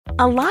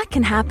A lot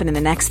can happen in the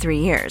next 3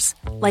 years.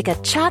 Like a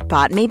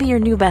chatbot may be your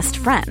new best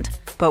friend.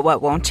 But what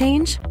won't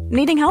change?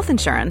 Needing health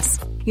insurance.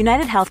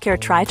 United Healthcare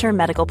Tri-Term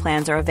Medical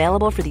Plans are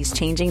available for these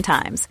changing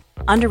times.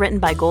 Underwritten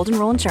by Golden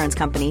Rule Insurance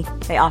Company,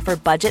 they offer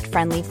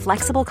budget-friendly,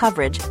 flexible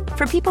coverage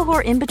for people who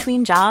are in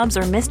between jobs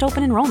or missed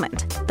open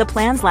enrollment. The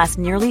plans last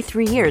nearly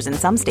 3 years in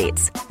some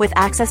states, with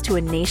access to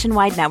a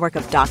nationwide network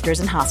of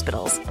doctors and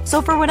hospitals.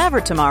 So for whatever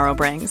tomorrow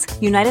brings,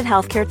 United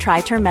Healthcare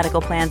Tri-Term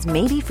Medical Plans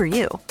may be for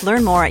you.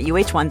 Learn more at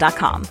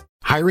uh1.com.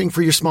 Hiring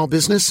for your small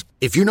business?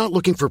 If you're not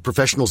looking for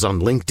professionals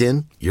on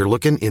LinkedIn, you're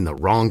looking in the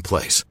wrong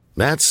place.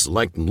 That's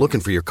like looking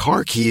for your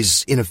car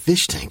keys in a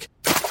fish tank.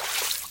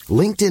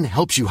 LinkedIn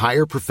helps you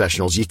hire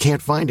professionals you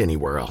can't find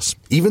anywhere else,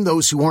 even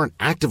those who aren't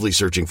actively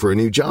searching for a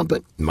new job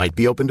but might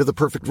be open to the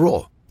perfect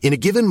role. In a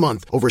given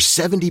month, over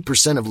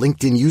 70% of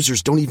LinkedIn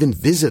users don't even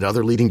visit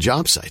other leading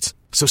job sites.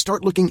 So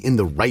start looking in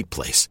the right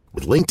place.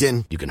 With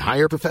LinkedIn, you can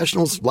hire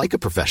professionals like a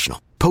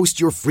professional. Post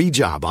your free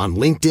job on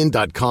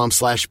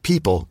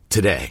linkedin.com/people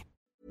today.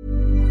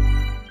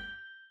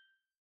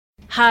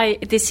 Hi,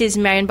 this is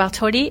Marion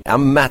Bartoli.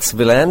 I'm Mats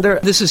Wilander.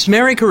 This is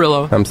Mary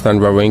Carillo. I'm Stan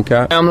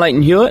Wawrinka. I'm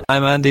Leighton Hewitt.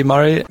 I'm Andy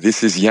Murray.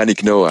 This is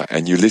Yannick Noah,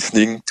 and you're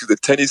listening to the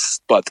Tennis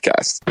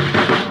Podcast.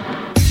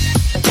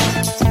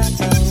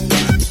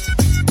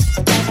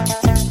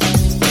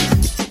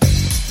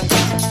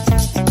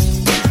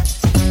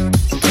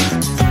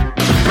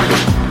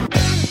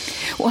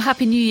 Well,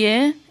 Happy New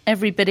Year,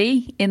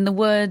 everybody. In the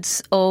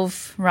words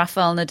of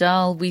Rafael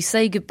Nadal, we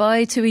say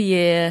goodbye to a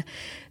year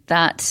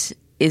that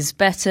is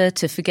better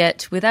to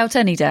forget without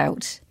any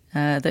doubt.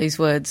 Those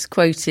words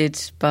quoted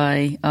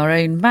by our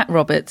own Matt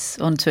Roberts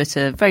on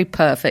Twitter very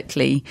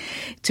perfectly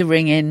to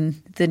ring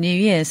in the new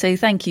year. So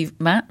thank you,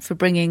 Matt, for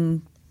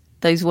bringing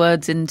those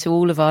words into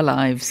all of our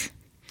lives.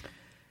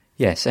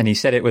 Yes, and he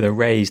said it with a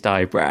raised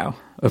eyebrow,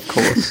 of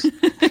course.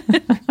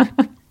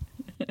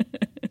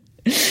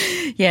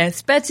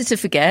 Yes, better to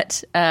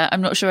forget.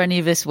 I'm not sure any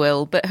of us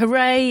will, but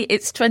hooray,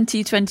 it's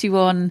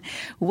 2021.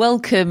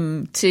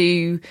 Welcome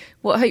to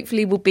what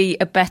hopefully will be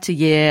a better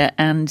year,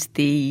 and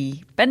the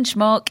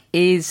benchmark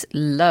is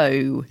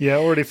low. Yeah, it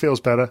already feels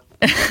better.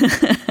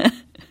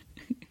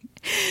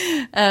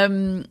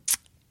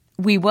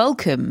 We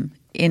welcome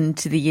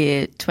into the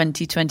year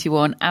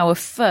 2021 our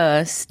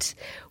first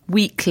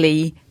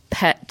weekly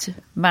pet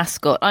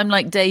mascot. I'm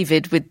like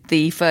David with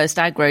the first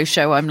aggro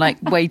show. I'm like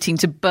waiting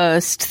to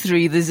burst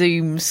through the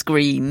Zoom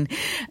screen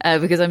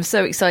because I'm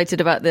so excited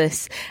about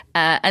this.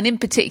 And in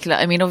particular,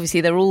 I mean,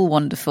 obviously they're all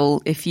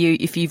wonderful. If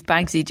you've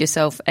Bagsied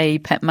yourself a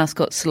pet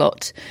mascot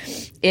slot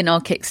in our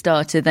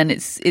Kickstarter, then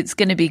it's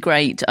going to be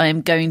great. I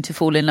am going to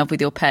fall in love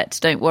with your pet.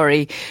 Don't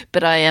worry.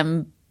 But I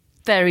am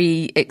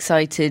very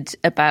excited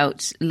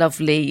about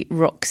lovely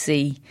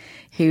Roxy,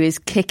 who is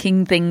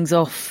kicking things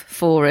off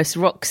for us.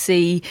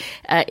 Roxy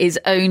is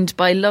owned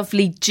by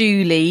lovely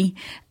Julie,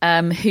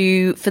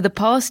 who for the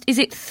past, is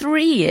it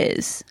 3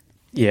 years?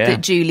 Yeah.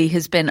 That Julie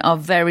has been our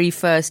very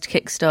first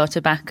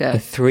Kickstarter backer. A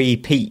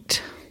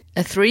three-peat.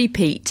 A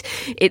three-peat.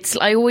 It's,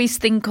 I always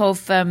think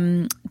of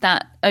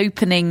that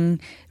opening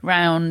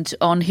round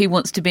on Who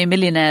Wants to Be a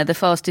Millionaire, the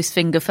fastest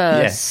finger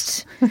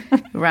first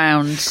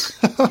round,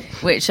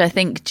 which I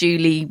think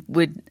Julie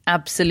would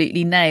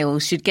absolutely nail.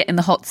 She'd get in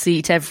the hot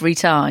seat every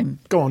time.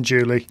 Go on,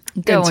 Julie.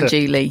 Go on,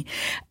 Julie.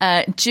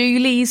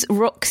 Julie's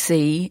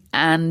Roxy,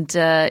 and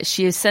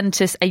she has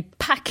sent us a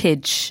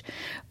package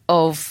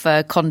of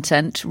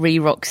content,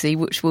 Roxy,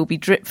 which will be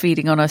drip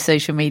feeding on our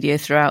social media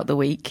throughout the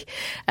week.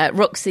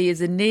 Roxy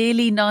is a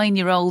nearly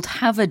 9-year-old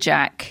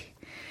Haverjack,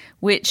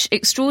 which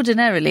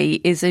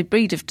extraordinarily is a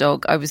breed of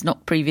dog I was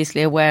not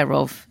previously aware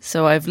of.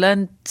 So I've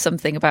learned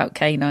something about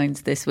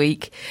canines this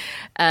week,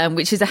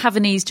 which is a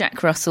Havanese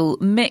Jack Russell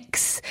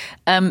mix.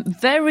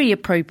 Very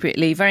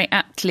appropriately, very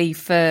aptly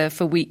for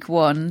week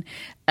one.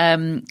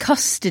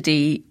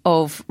 Custody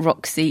of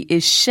Roxy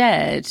is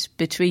shared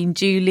between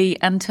Julie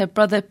and her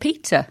brother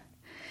Peter,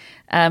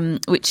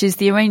 which is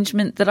the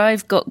arrangement that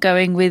I've got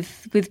going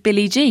with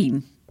Billie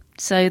Jean.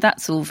 So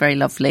that's all very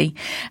lovely.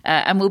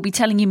 And we'll be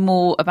telling you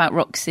more about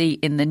Roxy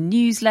in the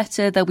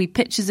newsletter. There'll be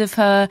pictures of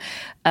her.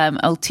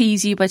 I'll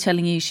tease you by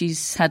telling you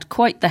she's had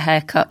quite the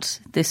haircut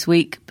this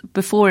week.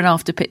 Before and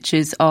after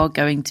pictures are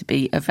going to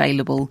be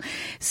available.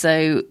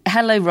 So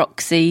hello,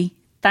 Roxy.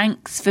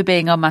 Thanks for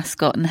being our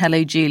mascot. And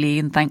hello, Julie.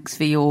 And thanks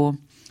for your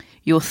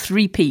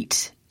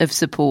three-peat of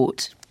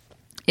support.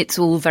 It's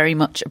all very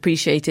much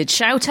appreciated.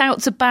 Shout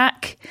outs are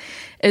back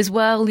as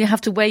well. You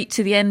have to wait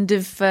to the end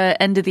of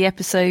the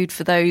episode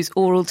for those,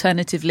 or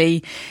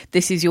alternatively,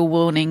 this is your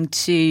warning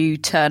to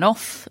turn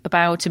off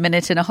about a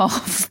minute and a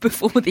half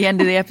before the end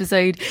of the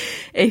episode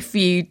if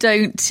you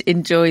don't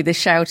enjoy the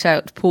shout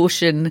out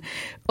portion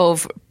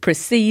of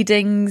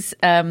proceedings.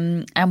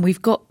 And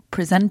we've got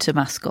presenter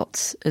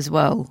mascots as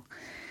well,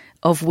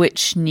 of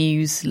which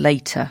news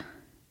later.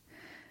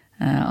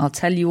 I'll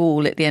tell you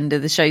all at the end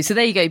of the show. So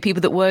there you go. People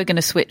that were going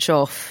to switch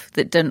off,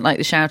 that don't like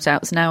the shout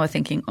outs, now are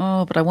thinking,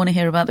 oh, but I want to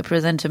hear about the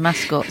presenter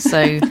mascot.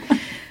 So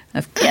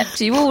I've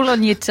kept you all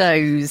on your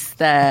toes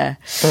there.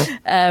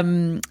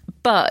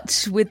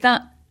 But with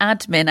that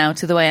admin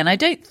out of the way, and I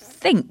don't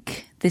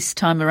think this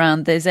time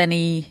around there's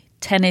any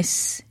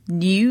tennis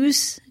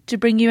news to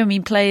bring you. I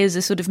mean, players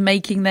are sort of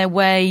making their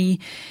way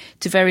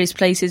to various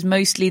places,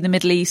 mostly the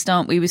Middle East,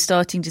 aren't we? We're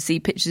starting to see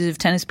pictures of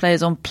tennis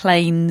players on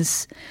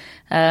planes.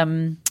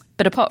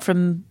 But apart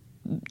from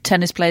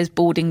tennis players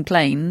boarding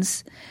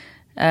planes,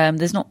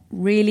 there's not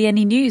really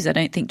any news, I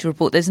don't think, to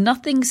report. There's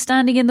nothing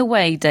standing in the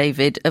way,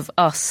 David, of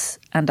us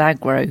and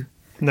aggro.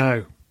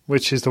 No,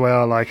 which is the way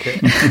I like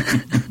it.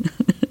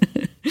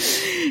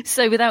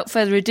 So without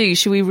further ado,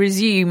 shall we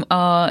resume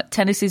our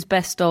tennis's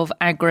best of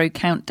aggro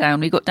countdown?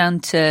 We got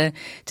down to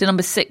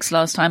number 6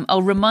 last time.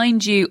 I'll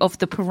remind you of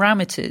the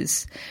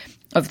parameters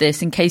of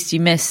this in case you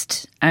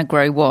missed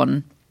aggro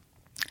 1.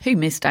 Who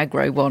missed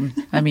aggro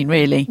 1? I mean,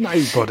 really?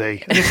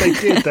 Nobody. And if they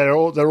did, they're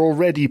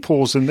already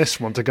pausing this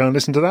one to go and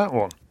listen to that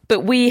one. But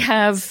we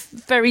have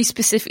very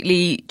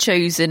specifically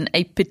chosen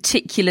a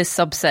particular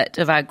subset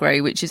of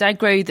aggro, which is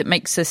aggro that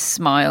makes us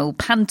smile,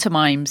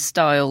 pantomime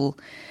style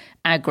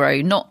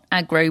aggro, not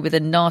aggro with a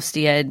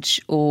nasty edge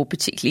or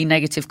particularly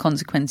negative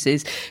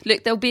consequences.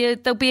 Look, there'll be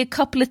a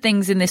couple of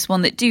things in this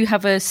one that do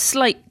have a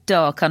slight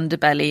dark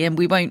underbelly, and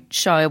we won't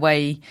shy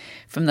away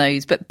from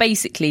those. But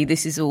basically,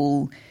 this is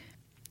all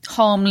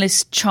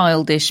harmless,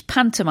 childish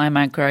pantomime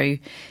aggro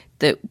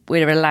that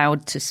we're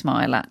allowed to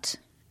smile at.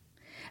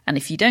 And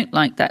if you don't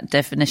like that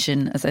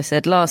definition, as I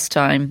said last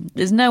time,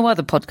 there's no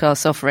other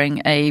podcast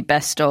offering a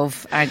best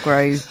of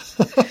aggro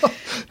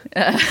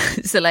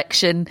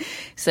selection,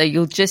 so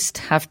you'll just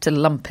have to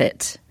lump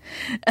it.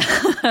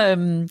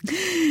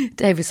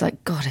 David's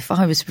like, God, if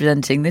I was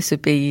presenting, this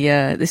would be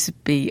a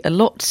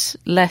lot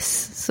less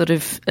sort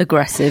of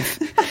aggressive.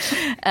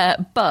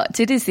 But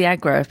it is the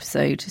aggro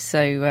episode,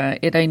 so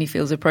it only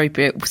feels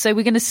appropriate. So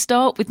we're going to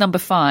start with number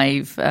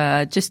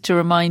 5, just to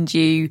remind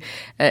you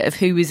of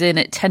who was in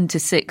at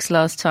 10-6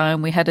 last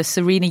time. We had a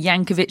Serena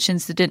Jankovic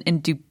incident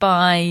in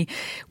Dubai.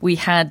 We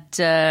had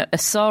a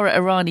Sara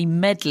Errani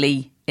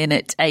medley in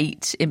at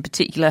 8, in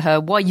particular her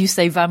Why You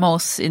Say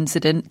Vamos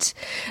incident.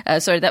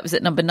 That was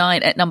at number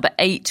 9. At number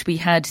 8, we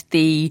had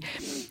the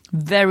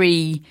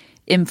very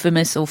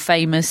infamous or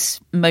famous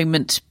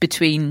moment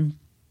between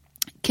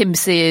Kim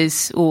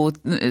Sears, or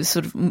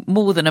sort of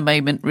more than a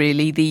moment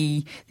really,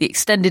 the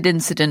extended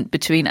incident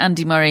between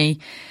Andy Murray,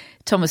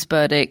 Thomas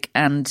Berdych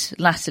and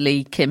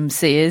latterly Kim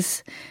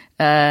Sears.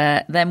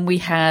 Then we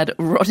had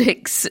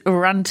Roddick's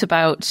rant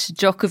about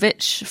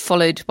Djokovic,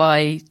 followed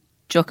by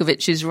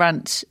Djokovic's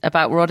rant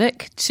about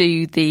Roddick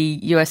to the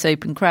US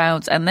Open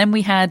crowds. And then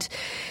we had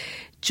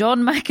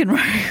John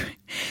McEnroe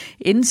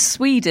in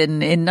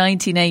Sweden in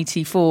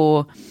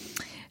 1984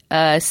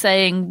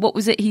 saying, what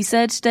was it he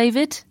said,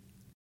 David?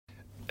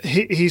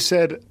 He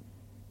said,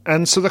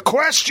 answer the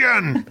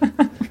question!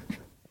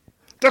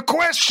 The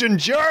question,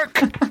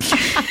 jerk!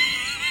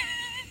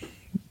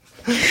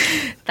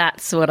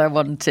 That's what I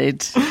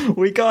wanted.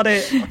 We got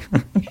it.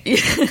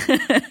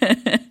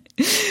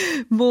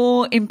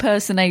 More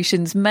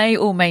impersonations may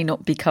or may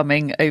not be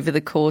coming over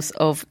the course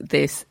of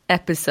this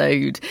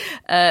episode.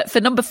 For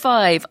number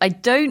 5, I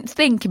don't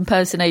think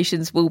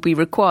impersonations will be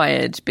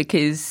required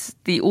because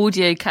the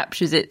audio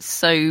captures it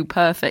so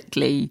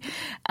perfectly.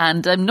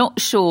 And I'm not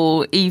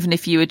sure, even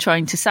if you were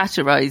trying to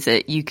satirise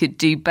it, you could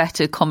do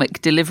better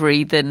comic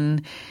delivery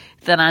than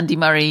Andy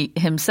Murray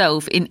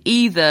himself in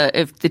either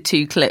of the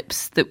 2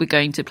 clips that we're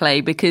going to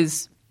play,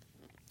 because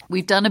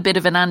we've done a bit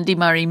of an Andy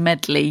Murray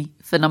medley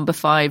for number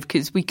 5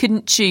 because we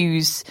couldn't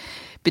choose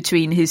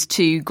between his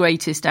 2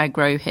 greatest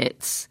aggro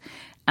hits,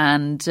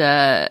 and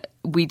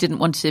we didn't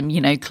want him,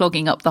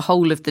 clogging up the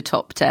whole of the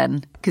top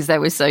 10 because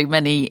there were so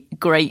many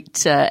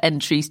great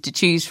entries to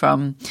choose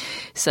from.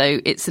 So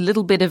it's a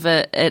little bit of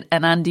an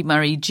Andy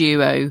Murray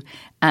duo,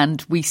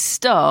 and we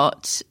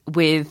start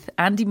with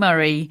Andy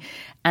Murray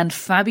and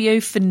Fabio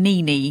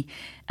Fognini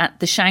at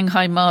the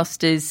Shanghai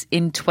Masters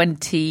in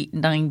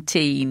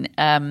 2019.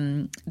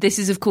 This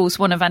is, of course,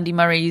 one of Andy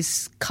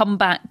Murray's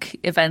comeback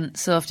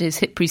events after his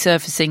hip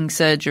resurfacing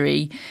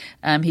surgery.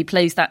 He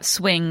plays that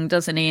swing,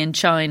 doesn't he, in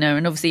China,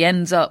 and obviously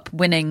ends up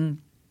winning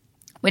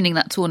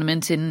that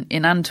tournament in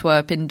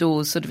Antwerp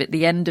indoors, sort of at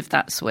the end of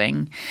that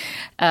swing.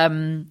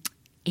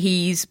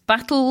 He's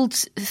battled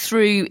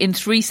through in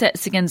 3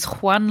 sets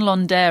against Juan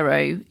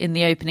Londero in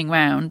the opening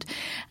round,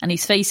 and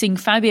he's facing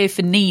Fabio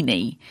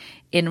Fognini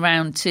in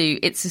round 2.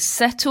 It's a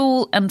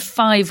set-all and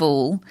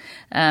 5-all,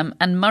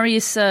 and Murray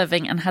is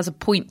serving and has a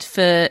point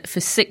for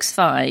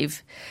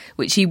 6-5,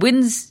 which he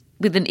wins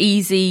with an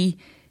easy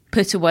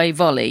put-away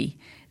volley.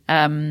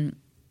 And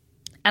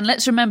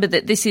let's remember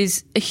that this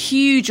is a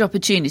huge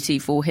opportunity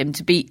for him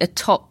to be a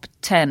top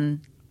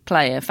 10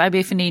 player.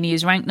 Fabio Fognini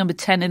is ranked number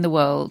 10 in the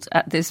world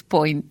at this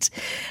point,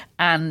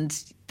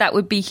 and that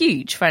would be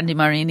huge for Andy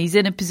Murray, and he's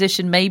in a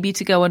position maybe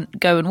to go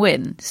and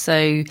win.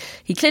 So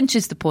he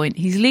clinches the point.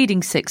 He's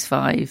leading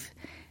 6-5,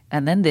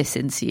 and then this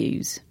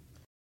ensues.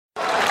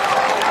 Murray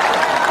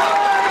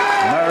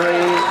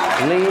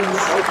leads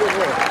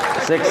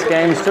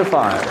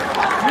 6-5.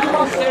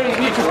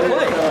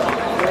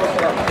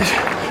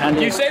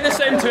 You say the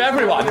same to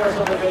everyone.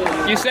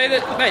 You say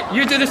that, mate,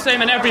 you do the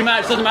same in every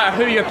match, doesn't matter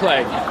who you're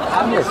playing.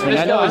 I'm listening.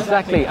 I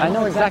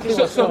know exactly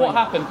So what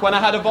happened? When I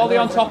had a volley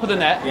on top of the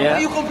net,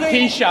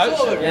 he shouts,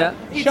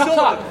 shut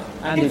up.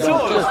 Andy, When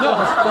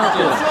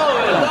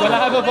I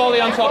have a volley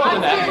on top of the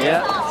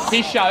net,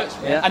 he shouts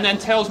and then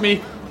tells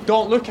me,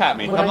 don't look at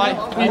me. I'm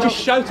like, you just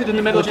shouted in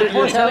the middle of the You're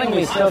point. telling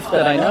me stuff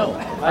that I know.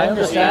 I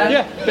understand.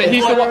 Yeah, but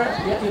he's the one.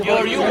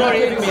 You're not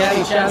giving me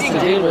any chance to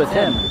deal with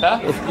him.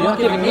 You're not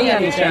giving me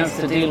any chance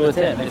to deal with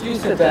him. If you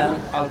sit down,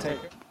 I'll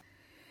take it.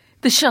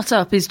 The shut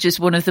up is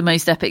just one of the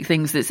most epic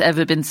things that's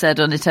ever been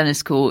said on a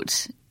tennis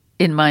court,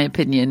 in my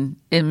opinion.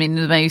 I mean,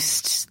 one of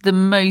the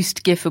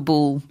most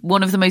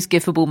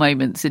gifable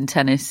moments in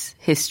tennis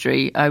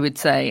history, I would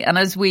say. And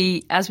as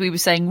we were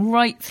saying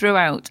right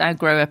throughout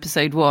Aggro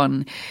episode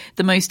 1,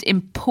 the most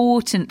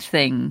important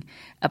thing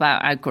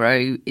about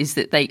Aggro is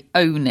that they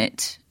own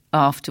it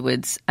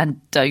afterwards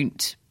and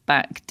don't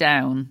back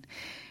down.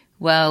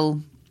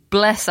 Well,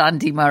 bless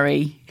Andy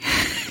Murray,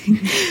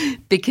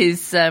 because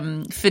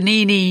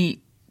Fognini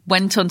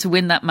went on to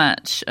win that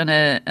match and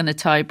a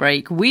tie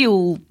break. We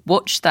all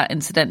watched that,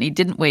 incidentally,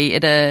 didn't we?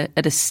 At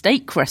a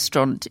steak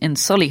restaurant in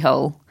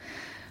Solihull.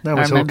 I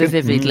remember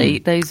vividly.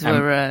 Those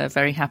were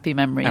very happy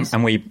memories.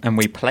 And we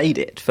played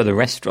it for the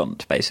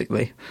restaurant,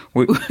 basically.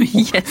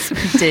 Yes,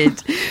 we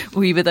did.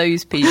 We were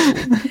those people.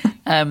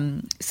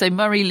 So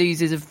Murray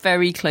loses a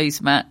very close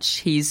match.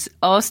 He's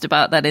asked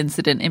about that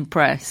incident in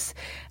press,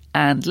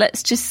 and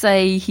let's just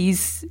say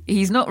he's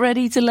not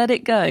ready to let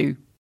it go.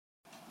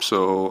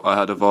 So I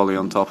had a volley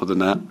on top of the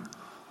net.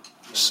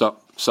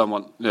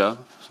 Someone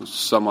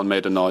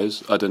made a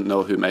noise. I didn't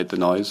know who made the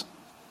noise.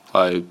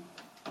 I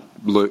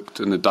looked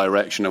in the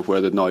direction of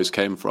where the noise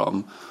came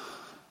from.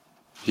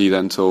 He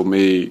then told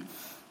me,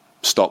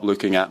 stop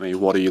looking at me.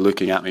 What are you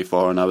looking at me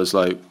for? And I was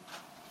like,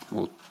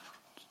 well,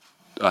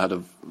 I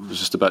was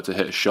just about to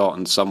hit a shot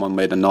and someone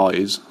made a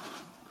noise.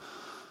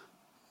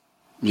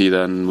 He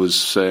then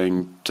was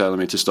telling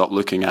me to stop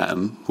looking at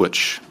him,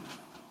 which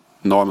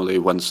normally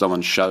when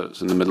someone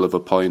shouts in the middle of a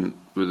point,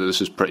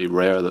 this is pretty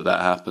rare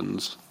that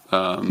happens.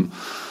 And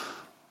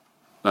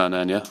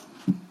then,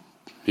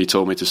 he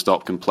told me to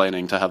stop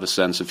complaining, to have a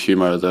sense of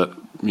humour that,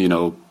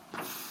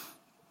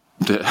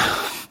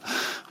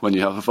 when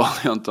you have a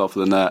volley on top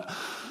of the net,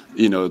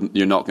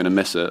 you're not going to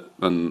miss it.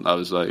 And I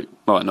was like,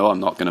 oh, I know I'm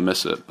not going to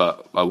miss it,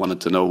 but I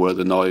wanted to know where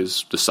the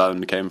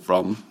sound came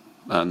from,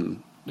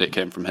 and it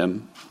came from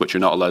him, which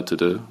you're not allowed to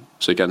do.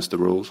 It's against the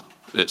rules.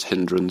 It's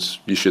hindrance.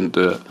 You shouldn't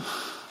do it.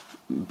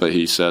 But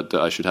he said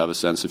that I should have a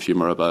sense of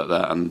humour about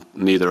that, and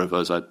neither of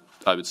us, I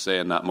would say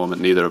in that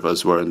moment, neither of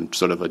us were in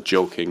sort of a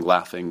joking,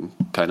 laughing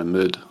kind of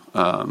mood,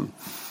 and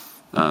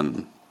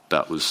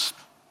that was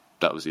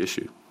the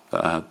issue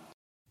that I had.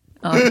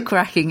 Oh, it's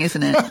cracking,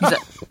 isn't it? He's like,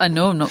 I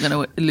know I'm not going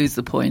to lose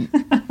the point.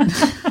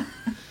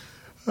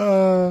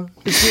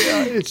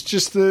 It's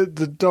just the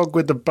dog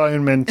with the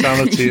bone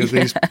mentality of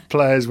these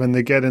players when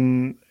they get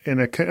in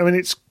a. I mean,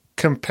 it's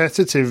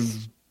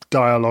competitive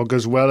dialogue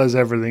as well as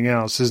everything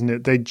else, isn't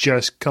it? They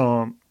just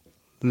can't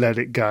let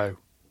it go,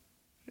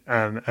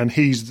 and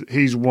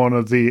he's one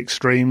of the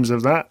extremes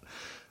of that.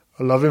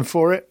 I love him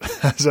for it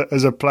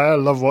as a player. I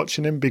love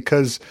watching him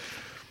because,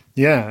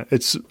 I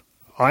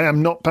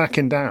am not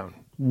backing down.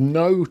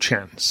 No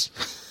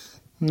chance,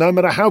 no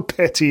matter how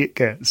petty it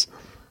gets.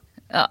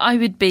 I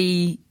would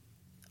be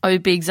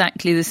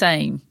exactly the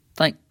same.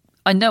 Like,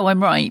 I know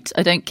I'm right.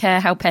 I don't care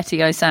how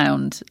petty I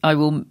sound. I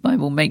will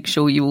make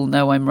sure you all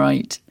know I'm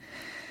right.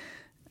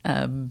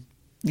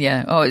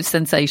 It's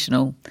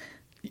sensational.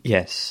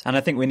 Yes, and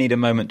I think we need a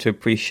moment to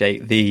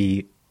appreciate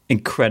the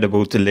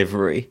incredible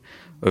delivery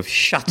of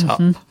 "shut up."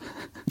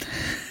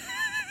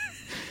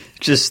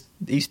 Just,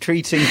 he's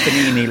treating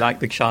Fognini like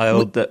the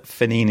child that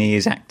Fognini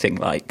is acting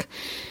like.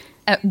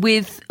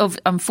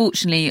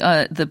 Unfortunately,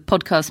 the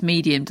podcast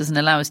medium doesn't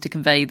allow us to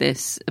convey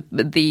this.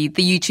 The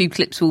YouTube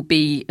clips will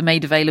be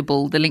made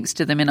available, the links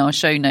to them in our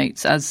show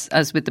notes,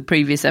 as with the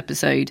previous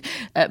episode.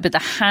 But the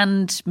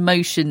hand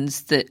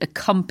motions that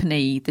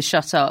accompany the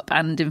shut up,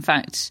 and in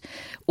fact,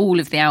 all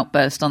of the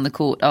outburst on the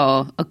court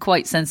are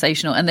quite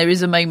sensational. And there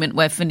is a moment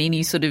where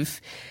Fognini sort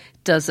of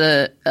does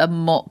a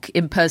mock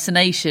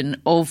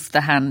impersonation of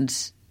the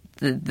hand,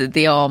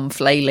 the arm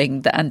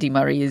flailing that Andy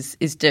Murray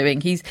is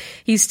doing. He's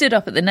stood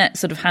up at the net,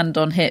 sort of hand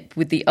on hip,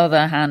 with the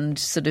other hand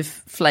sort of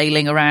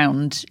flailing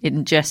around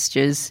in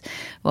gestures,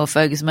 while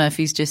Fergus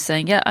Murphy's just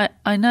saying, "Yeah,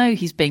 I know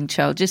he's being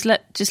child. Just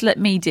let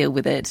me deal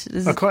with it."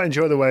 I quite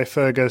enjoy the way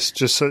Fergus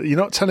just said, "You're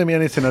not telling me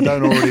anything I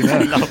don't already know."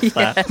 I love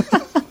that.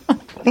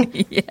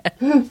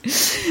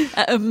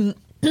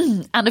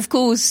 And of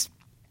course,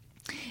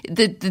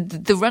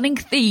 the running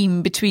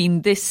theme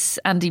between this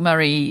Andy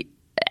Murray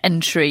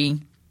entry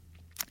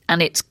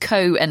and its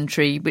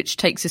co-entry, which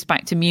takes us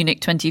back to Munich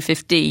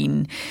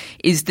 2015,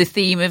 is the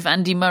theme of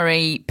Andy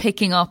Murray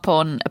picking up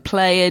on a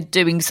player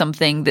doing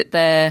something that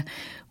they're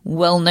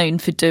well known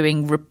for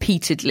doing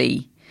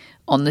repeatedly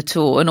on the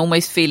tour, and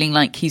almost feeling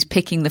like he's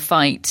picking the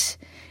fight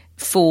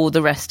for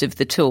the rest of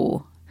the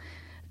tour.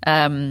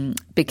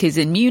 because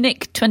in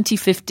Munich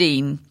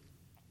 2015,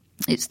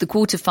 it's the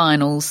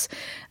quarterfinals,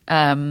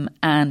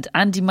 and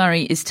Andy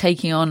Murray is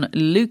taking on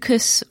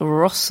Lukas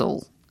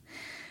Rosol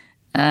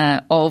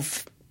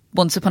of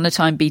Once Upon a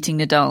Time Beating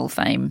Nadal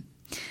fame.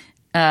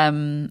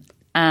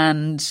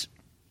 And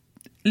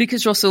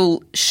Lukas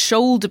Rosol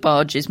shoulder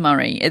barges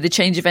Murray at the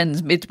change of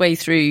ends midway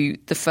through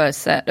the first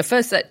set. The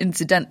first set,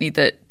 incidentally,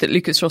 that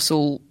Lukas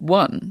Rosol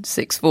won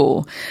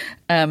 6-4.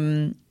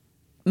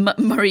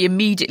 Murray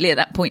immediately at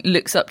that point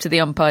looks up to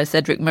the umpire,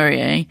 Cedric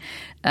Murier.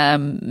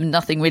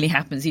 Nothing really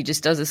happens. He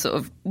just does a sort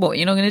of, what,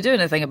 you're not going to do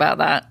anything about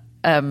that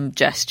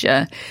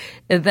gesture.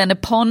 And then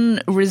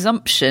upon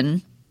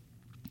resumption,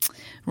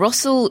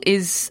 Rosol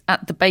is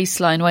at the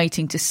baseline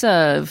waiting to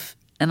serve,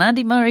 and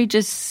Andy Murray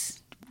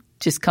just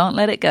can't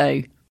let it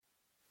go.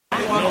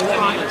 No one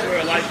on the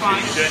tour likes you.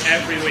 You do it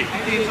every week.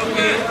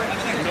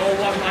 No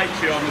one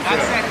likes you on the tour.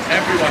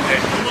 Everyone did.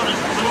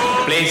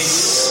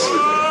 Please.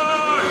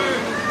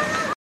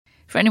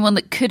 For anyone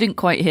that couldn't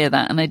quite hear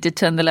that, and I did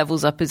turn the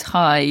levels up as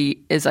high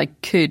as I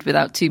could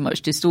without too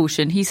much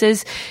distortion, he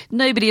says,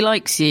 nobody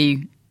likes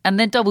you, and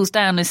then doubles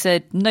down and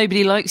said,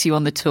 nobody likes you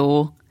on the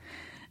tour.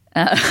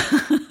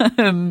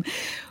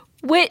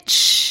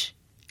 Which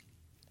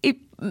it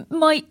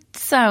might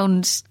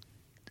sound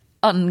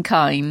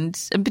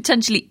unkind and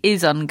potentially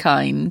is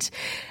unkind.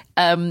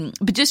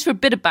 But just for a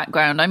bit of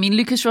background, I mean,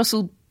 Lukas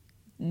Rosol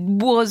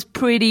was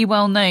pretty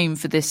well known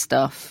for this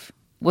stuff,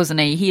 wasn't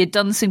he? He had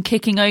done some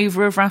kicking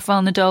over of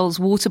Rafael Nadal's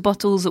water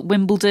bottles at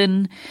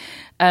Wimbledon,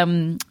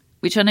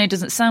 which I know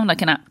doesn't sound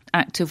like an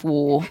act of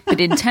war, but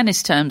in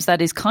tennis terms,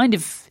 that is kind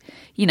of,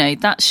 you know,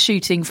 that's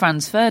shooting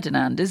Franz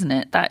Ferdinand, isn't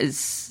it?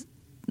 It's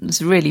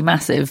really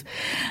massive.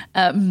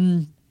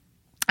 And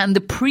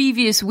the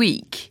previous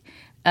week,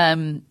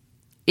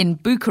 in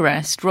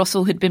Bucharest,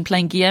 Rosol had been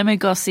playing Guillermo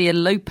Garcia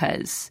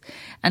Lopez.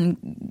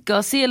 And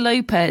Garcia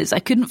Lopez, I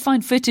couldn't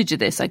find footage of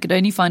this. I could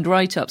only find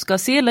write-ups.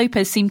 Garcia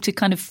Lopez seemed to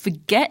kind of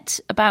forget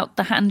about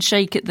the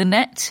handshake at the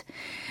net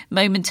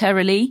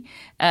momentarily,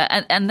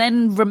 and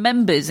then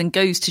remembers and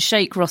goes to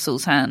shake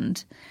Rosol's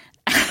hand.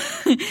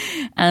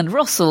 And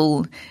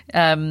Rosol,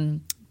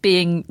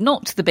 being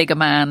not the bigger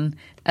man,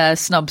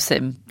 snubs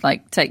him,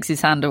 like takes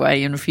his hand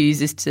away and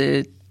refuses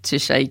to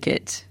shake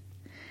it.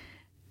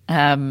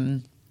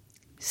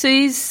 So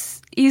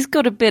he's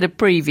got a bit of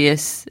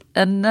previous,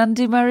 and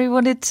Andy Murray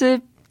wanted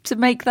to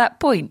make that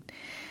point.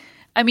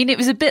 I mean, it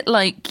was a bit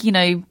like, you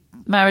know,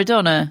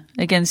 Maradona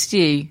against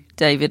you,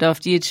 David,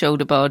 after you'd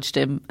shoulder barged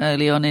him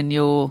early on in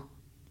your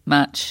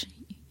match.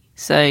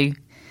 So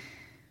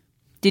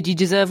did you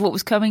deserve what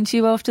was coming to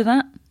you after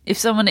that?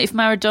 If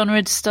Maradona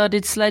had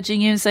started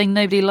sledging you and saying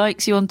nobody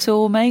likes you on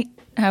tour, mate,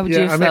 how would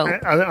you have felt?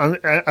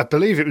 I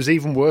believe it was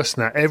even worse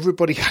than that.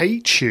 Everybody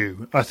hates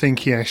you, I think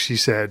he actually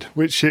said,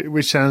 which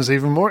sounds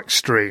even more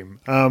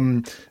extreme.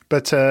 Maradona,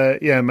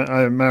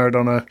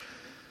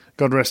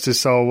 God rest his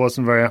soul,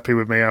 wasn't very happy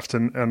with me after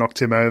I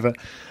knocked him over.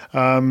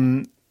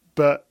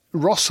 But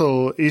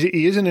Rosol,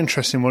 he is an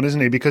interesting one,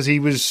 isn't he? Because he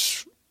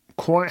was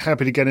quite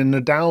happy to get in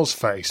Nadal's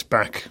face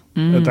back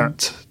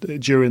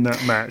during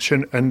that match.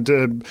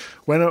 And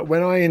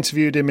when I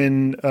interviewed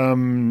him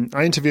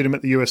I interviewed him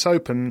at the US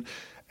Open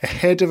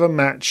ahead of a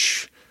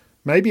match,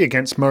 maybe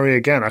against Murray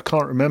again. I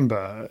can't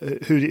remember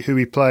who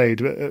he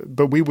played,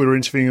 but we were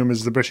interviewing him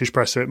as the British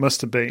press, so it must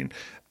have been.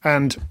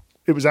 And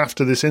it was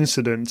after this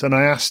incident, and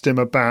I asked him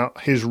about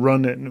his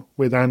run-in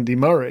with Andy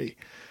Murray,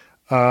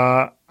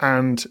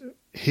 and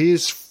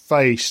his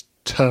face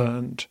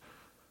turned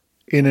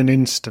in an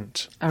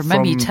instant. I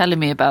remember you telling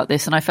me about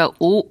this, and I felt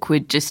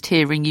awkward just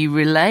hearing you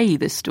relay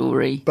the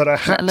story. But I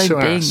had to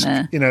ask.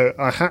 I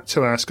had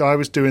to ask. I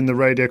was doing the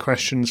radio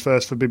questions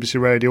first for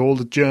BBC Radio. All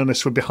the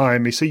journalists were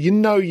behind me, so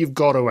you've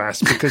got to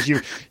ask because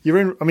you're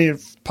in. I mean,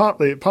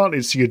 partly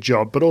it's your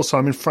job, but also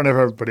I'm in front of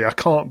everybody. I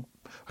can't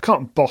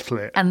bottle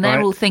it. And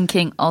they're all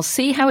thinking, I'll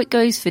see how it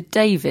goes for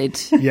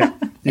David. Yeah.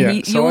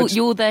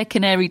 You're their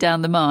canary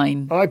down the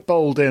mine. I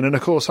bowled in, and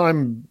of course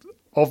I'm,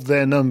 of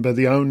their number,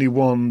 the only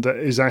one that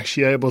is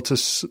actually able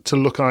to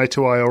look eye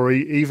to eye or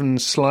even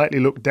slightly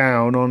look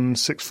down on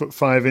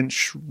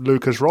 6'5"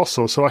 Lukas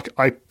Rosol. So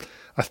I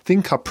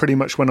think I pretty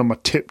much went on my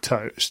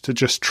tiptoes to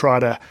just try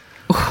to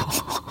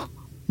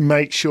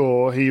make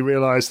sure he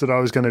realised that I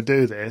was going to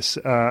do this,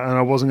 and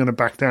I wasn't going to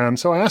back down.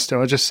 So I asked him,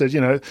 I just said,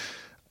 and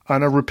I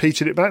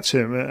repeated it back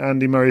to him.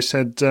 Andy Murray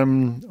said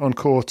on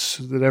court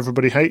that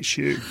everybody hates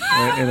you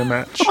in a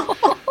match.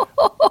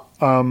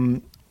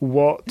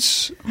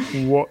 What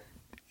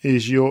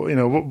is your,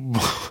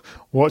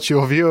 what's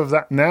your view of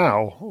that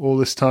now, all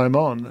this time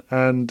on?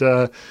 And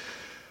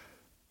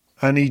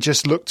he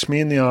just looked me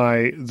in the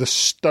eye, the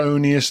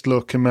stoniest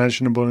look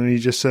imaginable, and he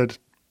just said,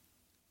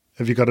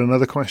 "Have you got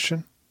another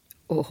question?"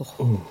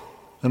 Oh.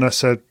 And I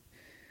said,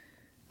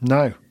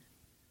 "No."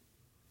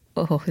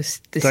 Oh, this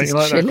don't is you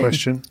like chilling. that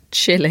question?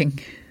 Chilling.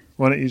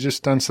 Why don't you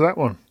just answer that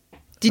one?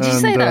 Did you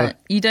say that?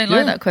 You don't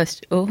like that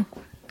question? Oh.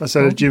 I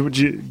said,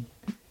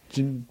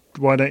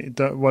 why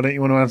don't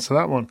you want to answer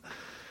that one?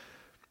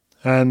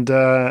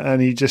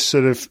 And he just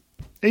sort of,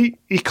 he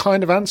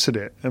kind of answered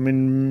it. I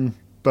mean,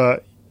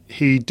 but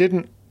he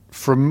didn't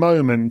for a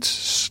moment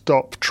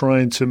stop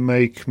trying to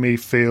make me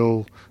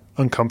feel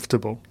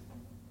uncomfortable.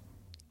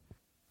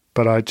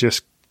 But I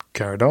just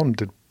carried on,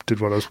 did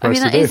what I was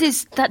supposed to do.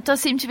 That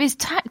does seem to be his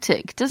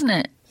tactic, doesn't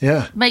it?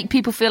 Yeah. Make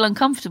people feel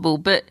uncomfortable.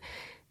 But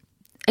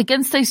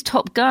against those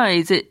top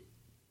guys, it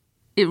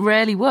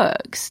rarely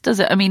works, does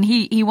it? I mean,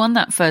 he won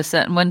that first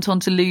set and went on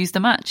to lose the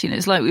match.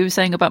 It's like we were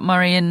saying about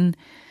Murray and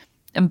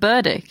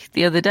Burdick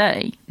the other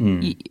day.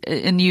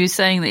 And you were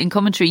saying that in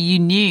commentary you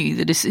knew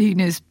that as soon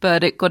as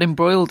Burdick got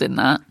embroiled in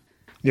that,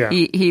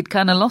 he'd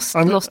kind of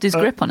lost his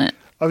grip on it.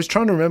 I was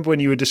trying to remember when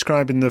you were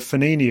describing the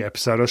Fognini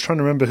episode, I was trying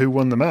to remember who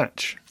won the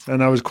match.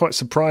 And I was quite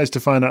surprised to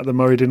find out that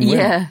Murray didn't win.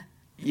 Yeah.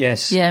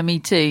 Yes. Yeah, me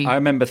too. I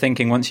remember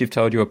thinking once you've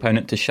told your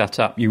opponent to shut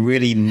up, you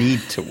really need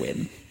to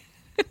win.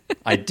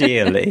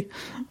 Ideally.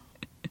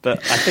 But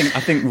I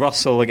think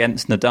Russell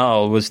against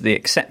Nadal was the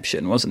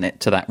exception, wasn't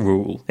it, to that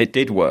rule? It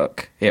did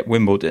work at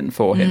Wimbledon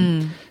for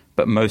him.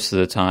 But most of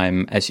the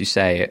time, as you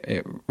say,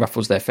 it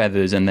ruffles their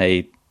feathers and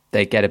they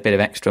get a bit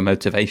of extra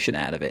motivation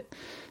out of it,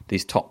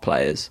 these top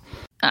players.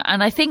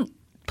 And I think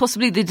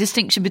possibly the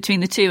distinction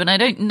between the two, and I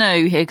don't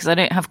know here because I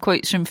don't have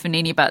quotes from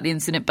Fognini about the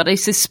incident, but I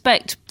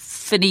suspect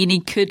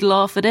Fognini could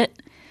laugh at it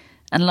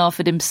and laugh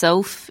at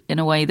himself in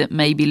a way that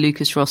maybe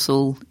Lucas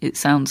Russell, it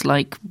sounds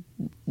like,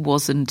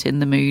 wasn't in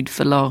the mood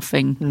for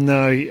laughing.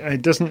 No,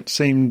 it doesn't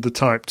seem the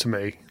type to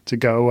me to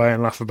go away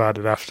and laugh about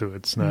it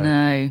afterwards.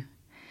 No.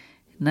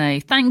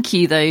 Thank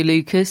you, though,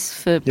 Lucas,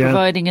 for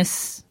providing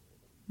us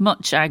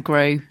much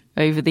aggro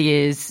over the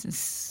years.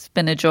 It's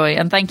been a joy.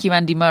 And thank you,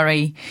 Andy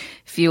Murray,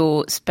 for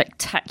your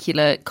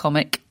spectacular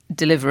comic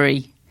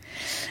delivery.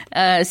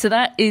 So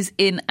that is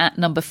in at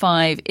number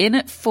 5. In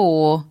at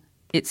 4,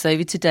 it's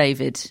over to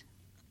David.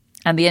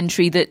 And the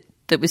entry that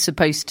was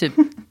supposed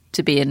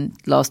to be in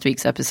last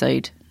week's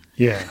episode.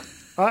 Yeah.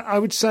 I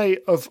would say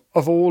of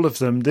all of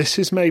them, this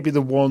is maybe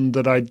the one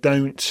that I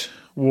don't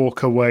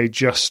walk away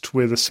just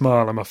with a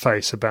smile on my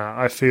face about.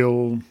 I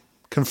feel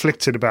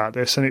conflicted about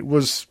this, and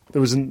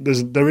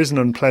there is an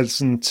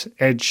unpleasant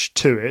edge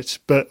to it,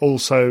 but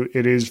also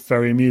it is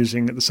very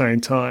amusing at the same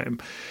time.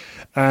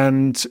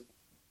 And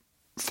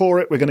for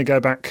it, we're going to go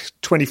back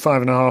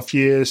 25 and a half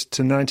years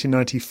to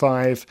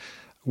 1995,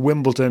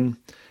 Wimbledon,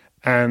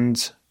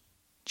 and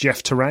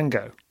Jeff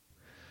Tarango.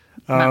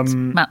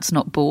 Matt's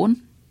not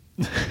born.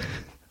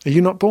 Are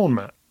you not born,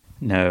 Matt?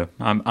 No,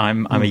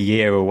 I'm a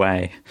year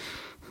away.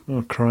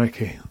 Oh,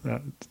 crikey.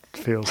 That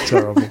feels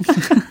terrible.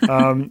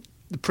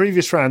 The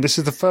previous round, this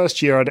is the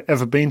first year I'd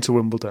ever been to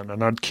Wimbledon,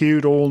 and I'd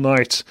queued all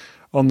night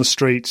on the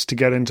streets to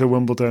get into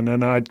Wimbledon,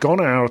 and I'd gone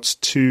out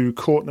to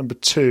court number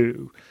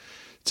 2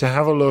 to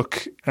have a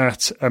look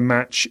at a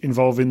match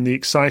involving the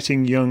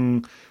exciting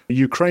young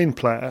Ukraine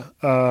player,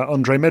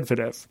 Andrei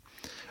Medvedev.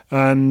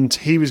 And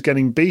he was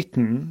getting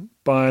beaten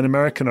by an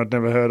American I'd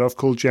never heard of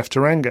called Jeff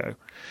Tarango.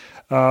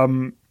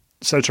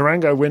 So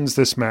Tarango wins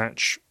this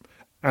match.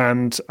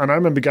 And I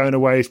remember going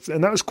away,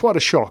 and that was quite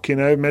a shock.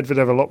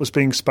 Medvedev, a lot was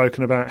being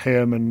spoken about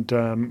him,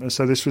 and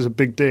so this was a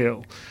big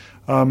deal.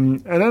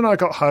 And then I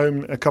got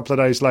home a couple of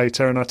days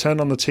later, and I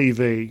turned on the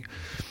TV,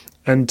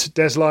 and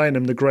Des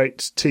Lynam, the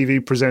great TV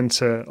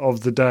presenter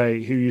of the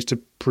day, who used to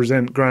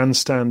present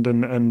Grandstand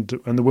and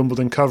the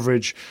Wimbledon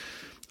coverage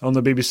on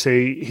the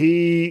BBC,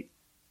 he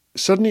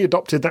suddenly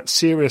adopted that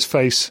serious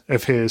face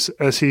of his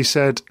as he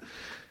said,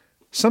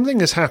 "Something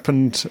has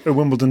happened at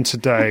Wimbledon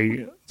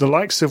today, the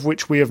likes of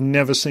which we have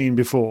never seen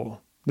before.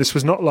 This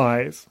was not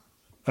live.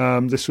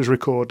 This was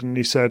recorded." And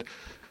he said,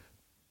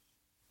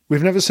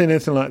 "We've never seen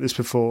anything like this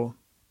before.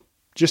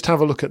 Just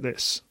have a look at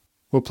this.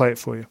 We'll play it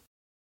for you."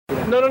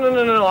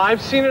 No.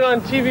 I've seen it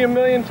on TV a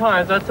million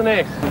times. That's an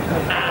ace.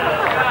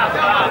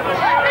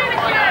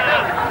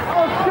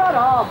 Oh, shut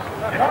up.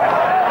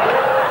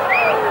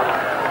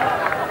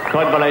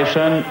 Code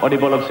violation,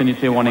 audible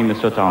obscenity warning,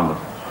 Mr. Tarango.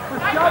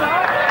 Shut up.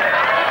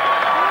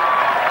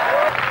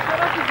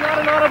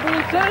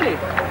 Insanity.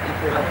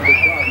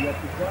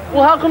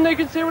 Well, how come they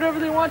can say whatever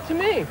they want to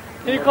me?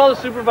 Can you call the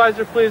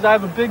supervisor, please? I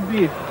have a big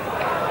beef.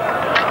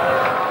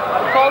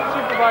 Call the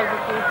supervisor,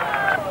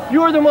 please.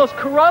 You are the most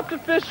corrupt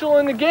official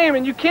in the game,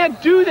 and you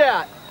can't do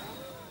that.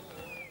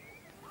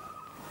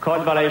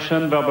 Code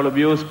violation, verbal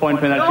abuse, point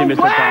penalty, No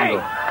Mr. way! Tarango.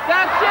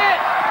 That's it!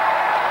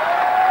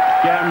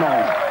 Game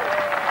on.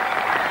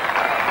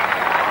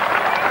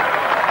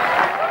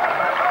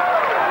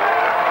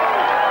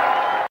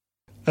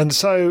 And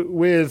so,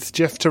 with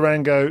Jeff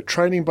Tarango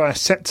trailing by a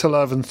set to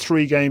love and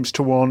 3 games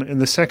to 1 in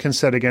the second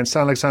set against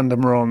Alexander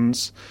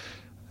Mronz,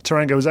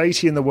 Tarango was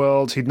 80 in the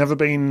world. He'd never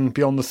been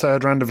beyond the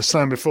 3rd round of a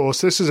slam before,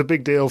 so this is a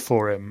big deal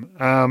for him.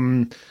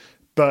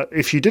 But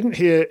if you didn't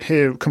hear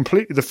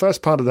completely the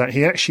first part of that,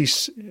 he actually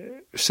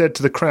said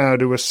to the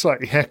crowd who were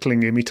slightly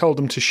heckling him, he told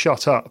them to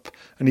shut up,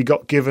 and he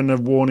got given a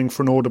warning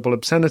for an audible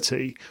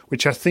obscenity,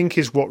 which I think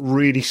is what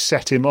really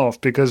set him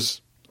off,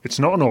 because it's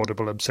not an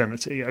audible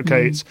obscenity.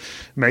 Okay, it's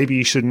maybe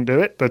you shouldn't do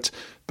it, but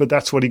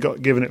that's what he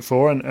got given it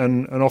for,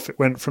 and off it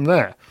went from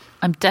there.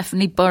 I'm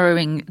definitely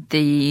borrowing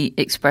the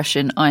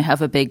expression, "I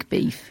have a big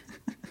beef."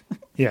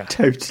 Yeah,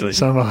 totally.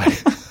 So am I.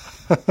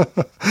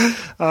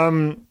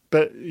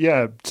 But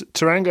yeah,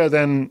 Tarango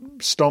then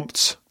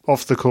stomped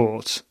off the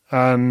court,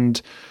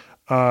 and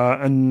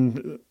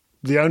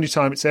the only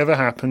time it's ever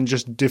happened,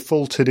 just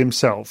defaulted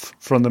himself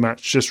from the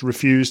match, just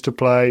refused to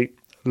play,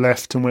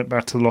 left and went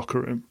back to the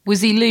locker room.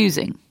 Was he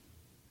losing?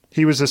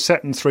 He was a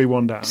set and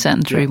 3-1 down. Set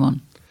and 3-1.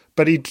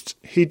 But he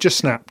just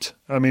snapped.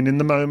 I mean, in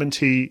the moment,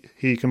 he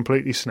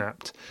completely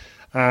snapped.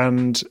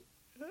 And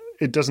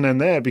it doesn't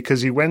end there,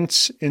 because he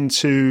went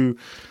into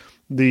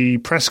the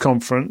press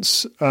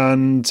conference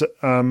and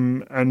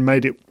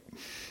made it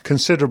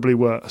considerably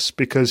worse,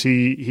 because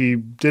he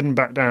didn't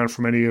back down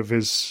from any of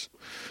his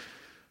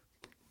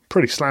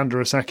pretty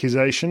slanderous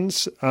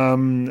accusations,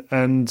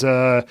 and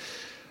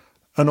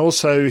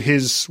also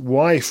his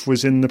wife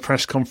was in the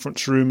press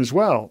conference room as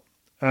well,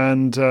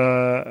 and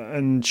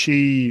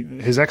she,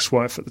 his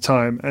ex-wife at the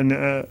time, and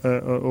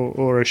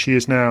or as she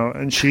is now,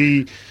 and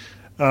she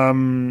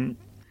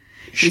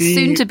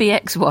soon to be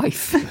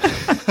ex-wife.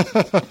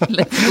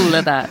 Let's call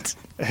her that.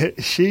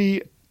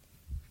 She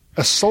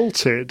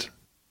assaulted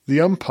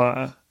the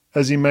umpire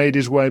as he made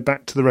his way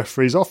back to the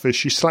referee's office.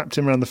 She slapped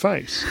him around the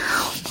face.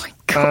 Oh my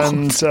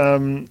God.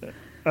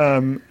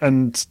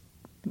 And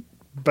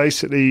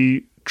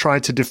basically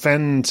tried to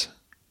defend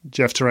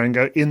Jeff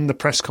Tarango in the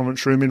press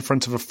conference room in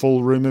front of a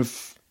full room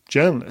of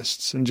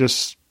journalists, and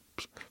just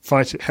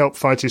help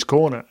fight his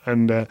corner,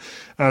 and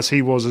as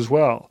he was as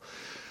well.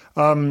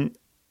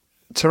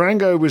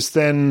 Tarango was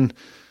then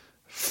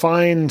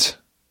fined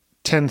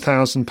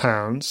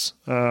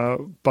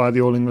 £10,000 by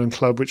the All England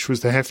Club, which was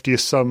the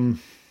heftiest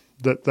sum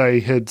that they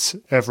had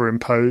ever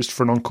imposed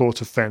for an on-court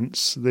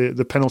offence.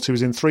 The penalty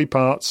was in 3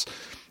 parts: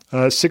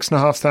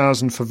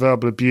 £6,500 for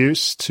verbal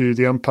abuse to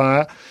the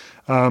umpire,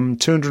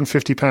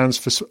 £250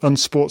 for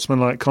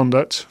unsportsmanlike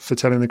conduct for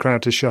telling the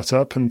crowd to shut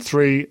up, and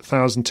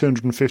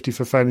 £3,250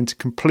 for failing to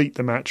complete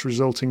the match,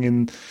 resulting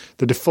in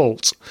the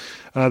default.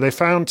 They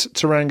found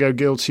Tarango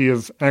guilty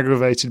of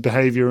aggravated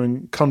behaviour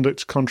and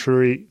conduct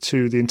contrary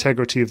to the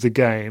integrity of the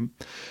game,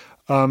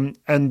 and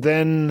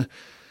then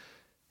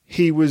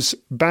he was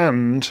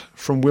banned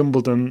from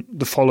Wimbledon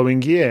the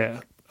following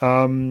year.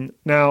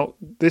 Now,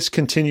 this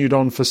continued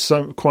on for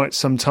quite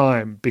some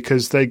time,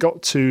 because they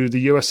got to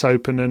the US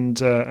Open, and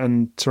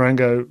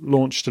Tarango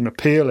launched an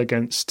appeal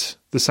against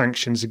the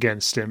sanctions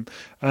against him,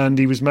 and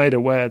he was made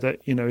aware that,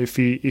 you know, if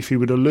he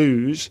were to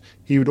lose,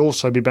 he would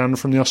also be banned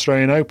from the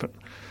Australian Open.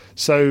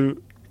 So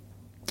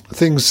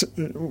things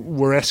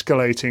were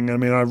escalating. I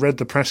mean, I read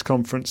the press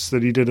conference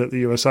that he did at the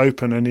US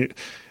Open, and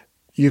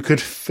you could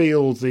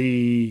feel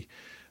the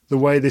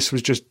way this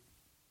was just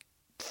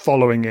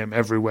following him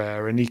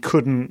everywhere, and he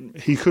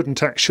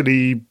couldn't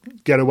actually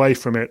get away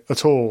from it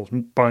at all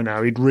by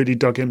now. He'd really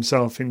dug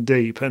himself in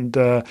deep, and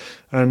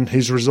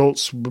his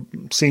results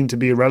seemed to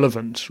be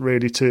irrelevant,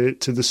 really, to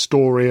the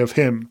story of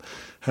him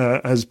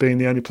as being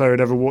the only player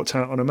who'd ever walked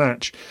out on a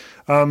match.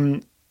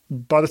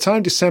 By the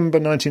time December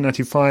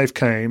 1995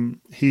 came,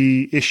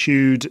 he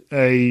issued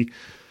an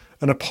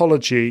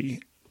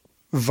apology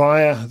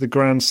via the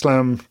Grand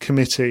Slam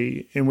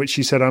committee, in which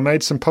he said, "I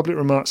made some public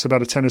remarks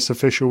about a tennis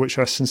official which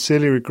I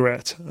sincerely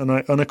regret, and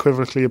I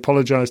unequivocally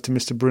apologise to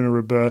Mr. Bruno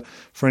Ribeux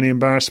for any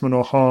embarrassment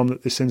or harm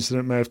that this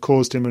incident may have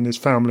caused him and his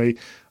family.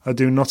 I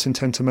do not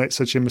intend to make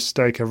such a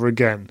mistake ever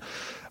again."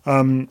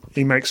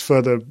 He makes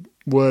further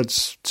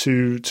words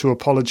to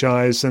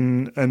apologise,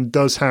 and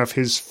does have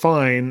his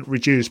fine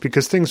reduced,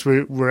 because things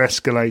were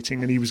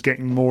escalating, and he was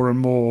getting more and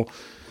more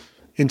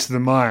into the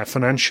mire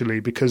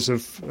financially because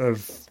of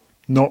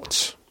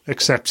not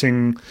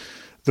accepting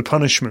the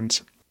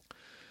punishment.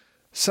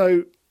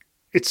 So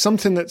it's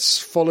something that's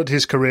followed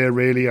his career,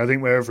 really. I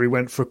think wherever he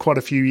went for quite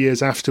a few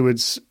years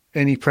afterwards,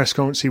 any press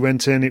conference he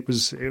went in, it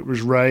was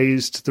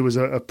raised. There was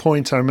a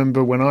point, I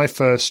remember when I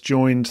first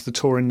joined the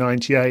tour in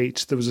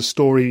 '98, there was a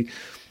story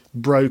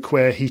broke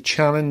where he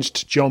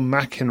challenged John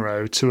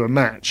McEnroe to a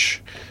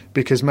match,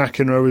 because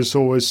McEnroe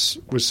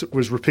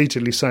was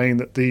repeatedly saying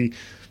that the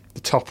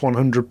top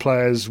 100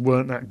 players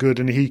weren't that good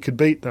and he could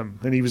beat them.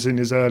 And he was in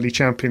his early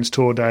Champions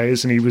Tour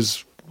days, and he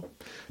was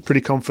pretty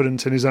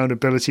confident in his own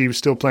ability. He was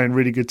still playing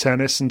really good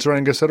tennis. And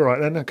Tarango said, "All right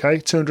then, okay,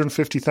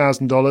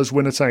 $250,000,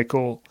 winner take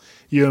all,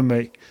 you and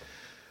me."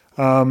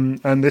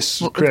 And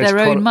this created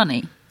their own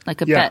money,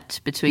 like a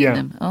bet between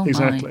them. Oh,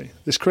 exactly. My.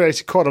 This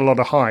created quite a lot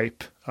of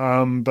hype,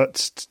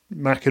 but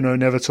McEnroe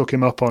never took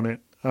him up on it,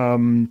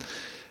 and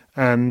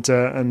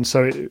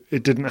so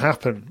it didn't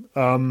happen.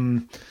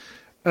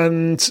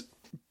 And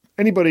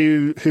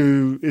anybody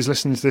who is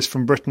listening to this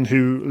from Britain,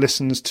 who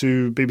listens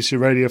to BBC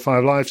Radio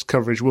 5 Live's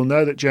coverage, will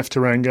know that Jeff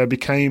Tarango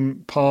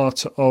became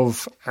part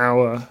of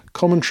our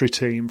commentary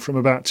team from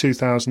about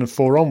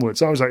 2004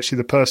 onwards. I was actually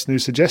the person who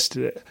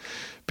suggested it,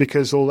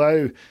 because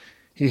although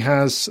he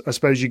has, I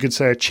suppose you could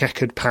say, a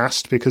checkered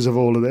past because of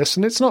all of this,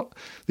 and it's not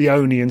the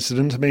only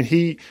incident. I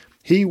mean,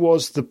 he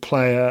was the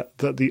player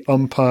that the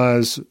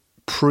umpires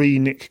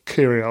pre-Nick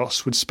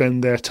Kyrgios would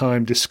spend their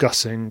time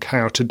discussing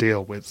how to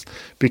deal with,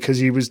 because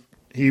he was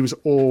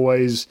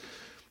always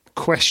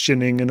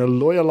questioning in a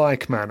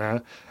lawyer-like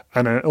manner,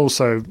 and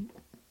also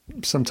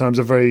sometimes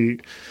a very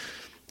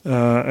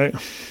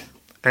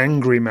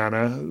angry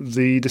manner,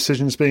 the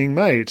decisions being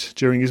made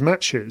during his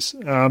matches.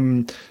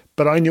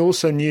 But I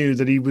also knew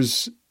that he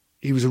was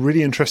a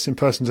really interesting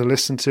person to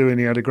listen to, and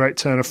he had a great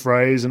turn of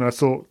phrase. And I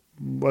thought,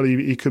 well,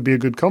 he could be a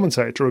good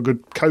commentator, or a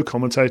good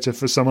co-commentator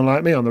for someone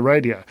like me on the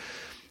radio.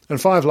 And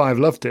 5 Live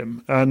loved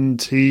him,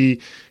 and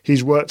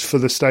he's worked for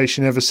the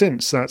station ever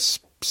since. That's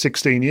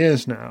 16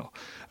 years now,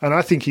 and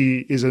I think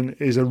he is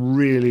a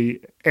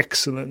really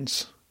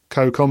excellent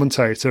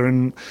co-commentator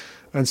and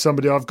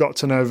somebody I've got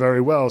to know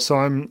very well. So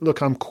I'm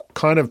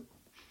kind of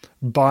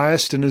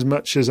biased in as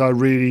much as I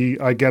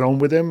get on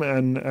with him,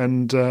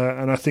 and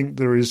I think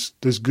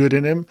there's good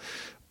in him.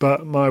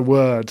 But my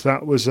word,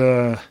 that was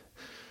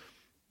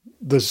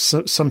there's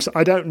some.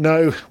 I don't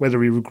know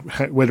whether he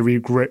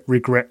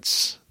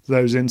regrets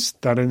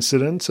that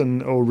incident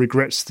or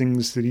regrets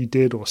things that he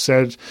did or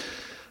said.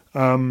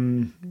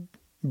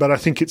 But I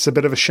think it's a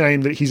bit of a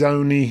shame that he's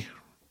only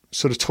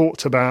sort of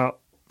talked about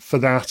for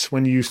that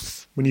when you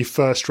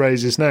first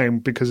raise his name,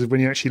 because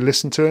when you actually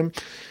listen to him,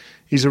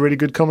 he's a really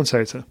good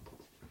commentator.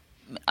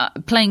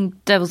 Playing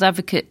devil's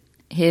advocate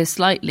here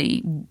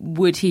slightly,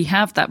 would he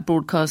have that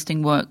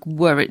broadcasting work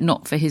were it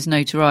not for his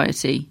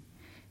notoriety?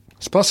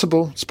 It's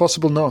possible. It's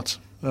possible not.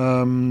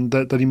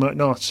 That he might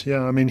not.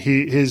 Yeah, I mean,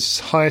 his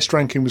highest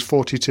ranking was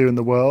 42 in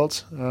the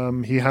world.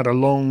 He had a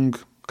long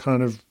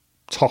kind of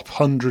top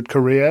 100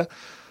 career,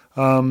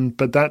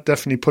 but that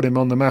definitely put him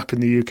on the map in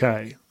the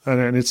UK.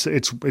 And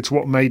it's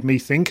what made me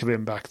think of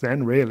him back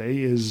then.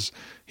 Really, is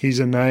he's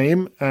a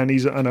name, and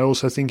I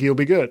also think he'll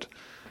be good.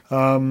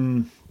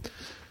 But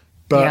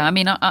yeah, I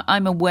mean,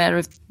 I'm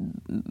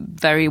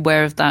very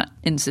aware of that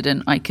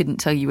incident. I couldn't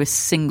tell you a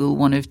single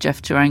one of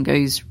Jeff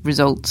Tarango's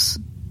results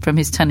from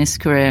his tennis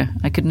career.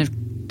 I couldn't have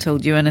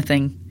told you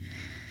anything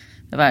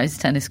about his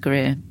tennis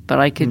career, but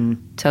I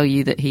could tell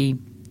you that he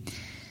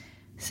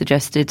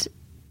suggested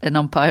an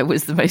umpire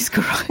was the most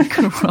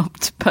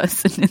corrupt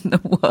person in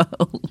the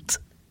world.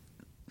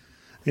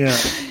 Yeah.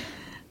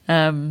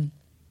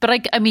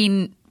 But I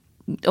mean,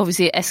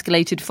 obviously it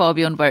escalated far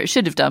beyond where it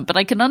should have done, but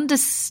I can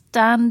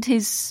understand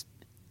his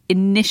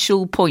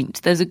initial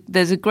point.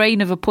 There's a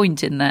grain of a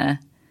point in there.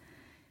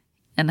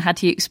 And had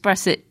he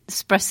expressed it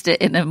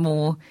in a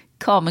more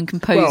calm and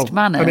composed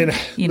manner, I mean,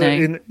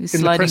 in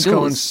the press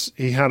comments,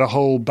 he had a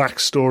whole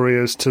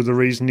backstory as to the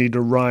reason he'd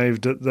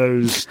arrived at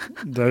those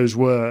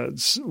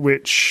words,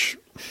 which,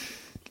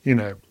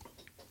 I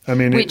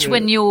mean,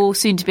 when your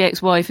soon-to-be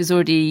ex-wife has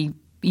already,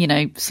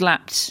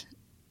 slapped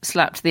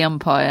the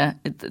umpire,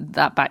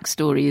 that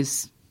backstory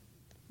is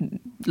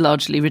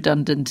largely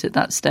redundant at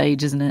that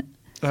stage, isn't it?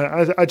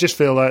 I just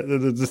feel like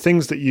the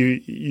things that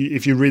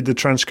if you read the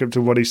transcript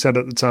of what he said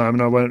at the time,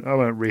 and I won't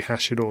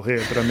rehash it all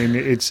here, but I mean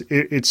it's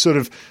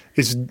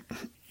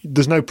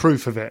there's no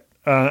proof of it,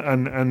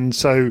 and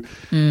so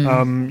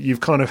you've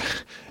kind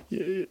of,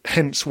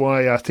 hence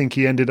why I think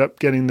he ended up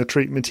getting the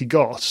treatment he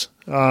got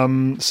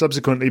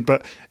subsequently.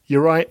 But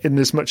you're right, in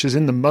as much as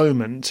in the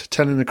moment,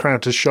 telling the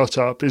crowd to shut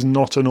up is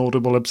not an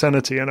audible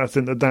obscenity, and I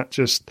think that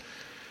just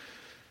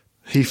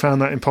he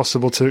found that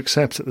impossible to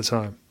accept at the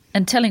time.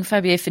 And telling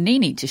Fabio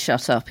Fognini to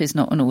shut up is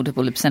not an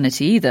audible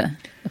obscenity either,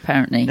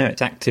 apparently. No,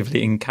 it's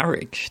actively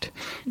encouraged.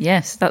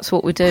 Yes, that's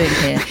what we're doing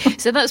here.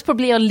 So that's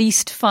probably our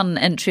least fun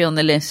entry on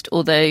the list,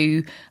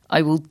 although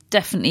I will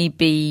definitely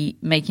be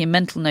making a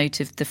mental note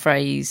of the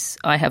phrase,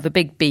 I have a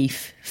big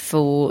beef,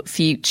 for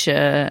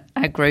future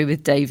aggro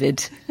with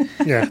David.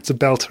 Yeah, it's a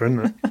belter,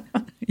 isn't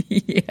it?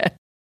 Yeah.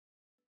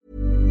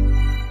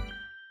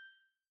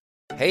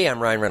 Hey, I'm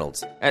Ryan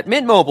Reynolds. At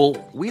Mint Mobile,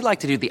 we like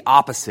to do the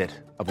opposite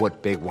of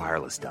what Big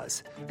Wireless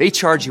does. They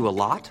charge you a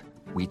lot,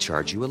 we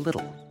charge you a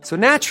little. So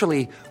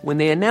naturally, when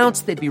they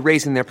announced they'd be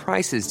raising their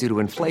prices due to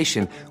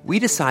inflation, we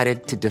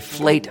decided to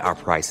deflate our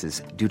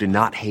prices due to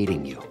not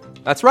hating you.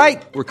 That's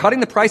right. We're cutting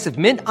the price of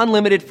Mint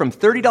Unlimited from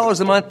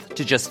 $30 a month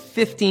to just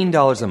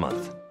 $15 a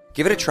month.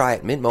 Give it a try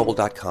at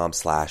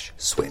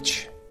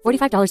mintmobile.com/switch.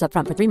 $45 up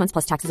front for 3 months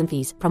plus taxes and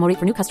fees. Promo rate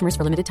for new customers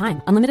for limited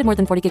time. Unlimited more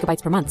than 40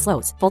 gigabytes per month.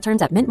 Slows full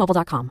terms at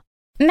mintmobile.com.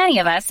 Many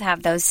of us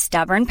have those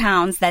stubborn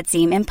pounds that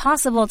seem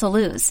impossible to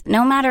lose,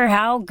 no matter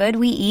how good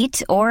we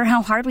eat or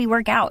how hard we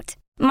work out.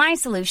 My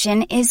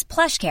solution is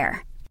PlushCare.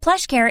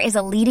 PlushCare is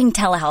a leading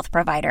telehealth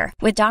provider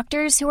with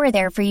doctors who are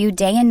there for you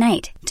day and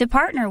night to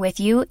partner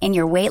with you in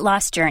your weight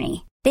loss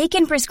journey. They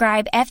can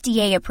prescribe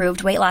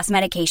FDA-approved weight loss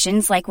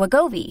medications like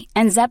Wegovy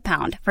and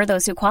Zepbound for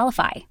those who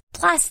qualify.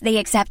 Plus, they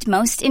accept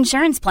most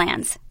insurance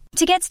plans.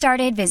 To get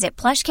started, visit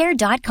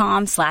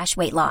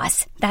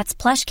plushcare.com/weightloss. That's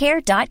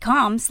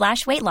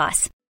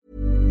plushcare.com/weightloss.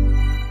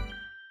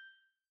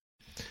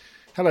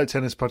 Hello,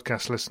 Tennis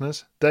Podcast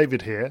listeners.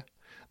 David here.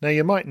 Now,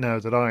 you might know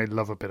that I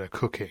love a bit of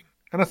cooking,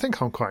 and I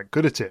think I'm quite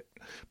good at it.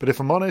 But if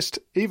I'm honest,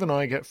 even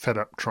I get fed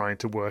up trying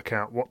to work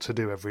out what to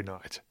do every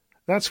night.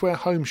 That's where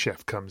Home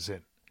Chef comes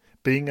in.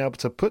 Being able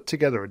to put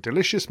together a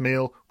delicious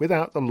meal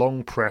without the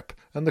long prep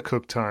and the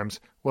cook times,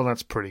 well,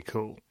 that's pretty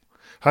cool.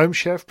 Home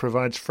Chef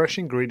provides fresh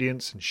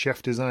ingredients and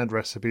chef-designed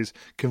recipes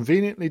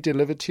conveniently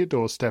delivered to your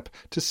doorstep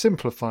to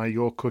simplify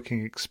your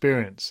cooking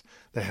experience.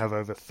 They have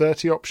over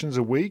 30 options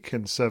a week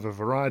and serve a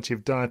variety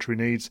of dietary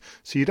needs,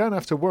 so you don't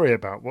have to worry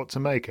about what to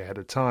make ahead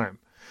of time.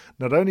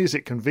 Not only is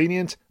it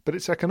convenient, but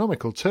it's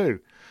economical too.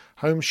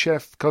 Home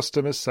Chef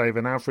customers save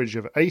an average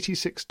of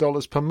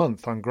 $86 per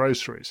month on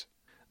groceries.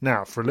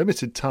 Now, for a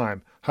limited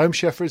time, Home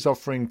Chef is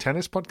offering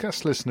Tennis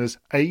Podcast listeners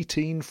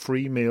 18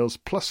 free meals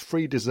plus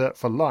free dessert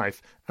for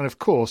life and, of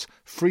course,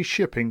 free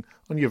shipping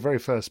on your very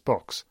first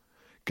box.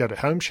 Go to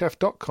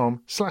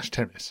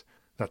homechef.com/tennis.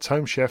 That's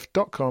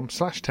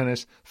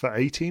homechef.com/tennis for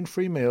 18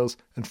 free meals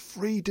and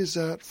free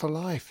dessert for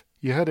life.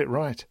 You heard it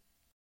right.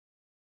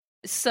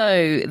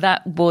 So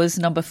that was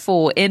number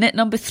 4. In at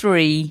number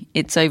 3,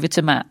 it's over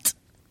to Matt.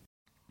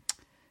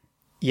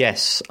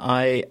 Yes,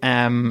 I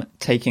am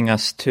taking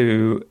us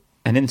to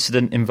an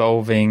incident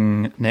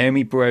involving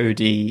Naomi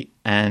Brody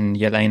and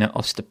Yelena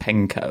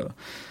Ostapenko,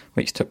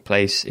 which took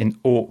place in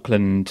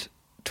Auckland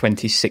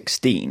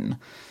 2016.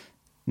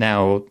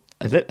 Now,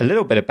 a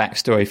little bit of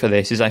backstory for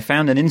this is I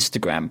found an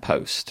Instagram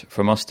post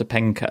from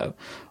Ostapenko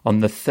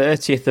on the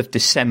 30th of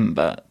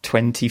December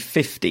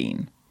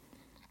 2015,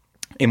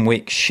 in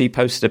which she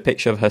posted a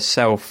picture of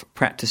herself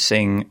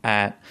practicing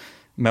at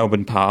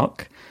Melbourne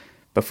Park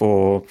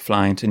before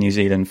flying to New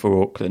Zealand for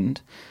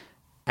Auckland.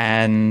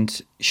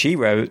 And she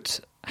wrote,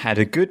 "Had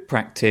a good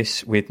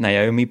practice with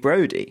Naomi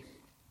Brody.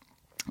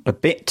 A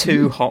bit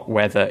too hot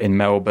weather in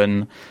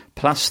Melbourne,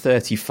 plus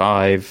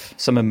 35,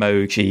 some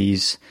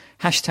emojis,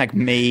 hashtag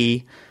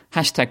me,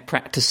 hashtag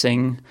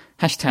practicing,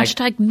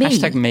 hashtag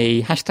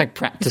me, hashtag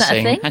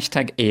practicing,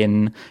 hashtag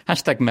in,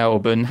 hashtag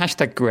Melbourne,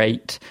 hashtag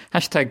great,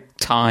 hashtag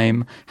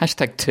time,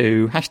 hashtag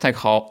two, hashtag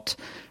hot,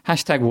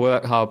 hashtag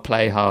work hard,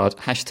 play hard,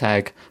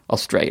 hashtag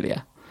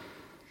Australia."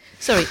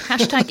 Sorry,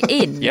 hashtag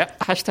in? Yep,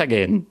 hashtag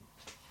in.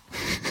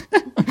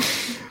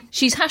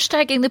 She's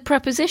hashtagging the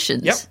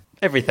prepositions? Yep,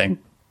 everything.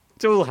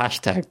 It's all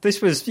hashtag.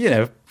 This was,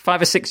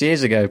 5 or 6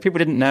 years ago. People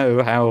didn't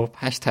know how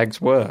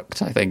hashtags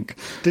worked, I think.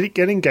 Did it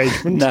get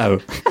engagement? No.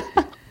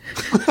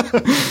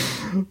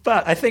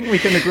 But I think we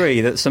can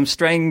agree that some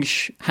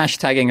strange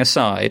hashtagging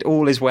aside,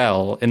 all is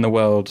well in the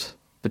world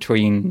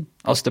between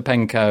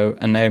Ostapenko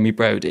and Naomi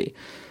Brody.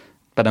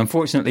 But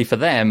unfortunately for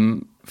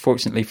them,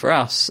 fortunately for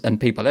us and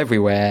people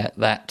everywhere,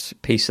 that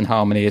peace and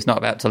harmony is not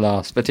about to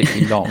last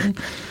particularly long.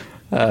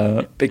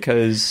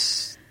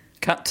 Because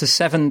cut to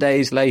 7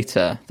 days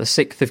later, the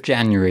 6th of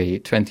January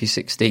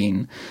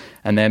 2016,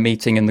 and they're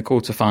meeting in the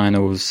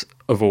quarterfinals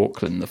of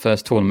Auckland, the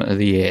first tournament of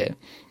the year.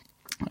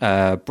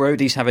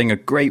 Brody's having a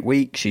great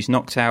week. She's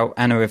knocked out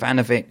Anna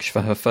Ivanovic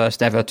for her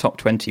first ever top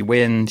 20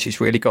 win.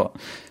 She's really got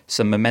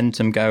some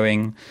momentum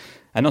going.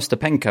 And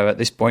Ostapenko at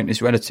this point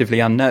is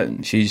relatively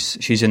unknown.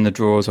 She's in the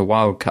draw as a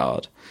wild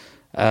card.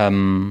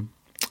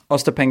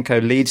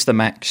 Ostapenko leads the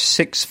match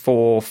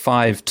 6-4,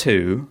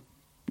 5-2,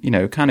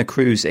 kind of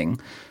cruising,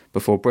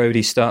 before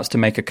Brody starts to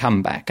make a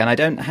comeback. And I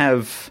don't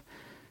have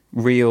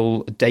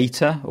real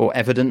data or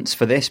evidence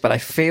for this, but I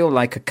feel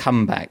like a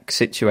comeback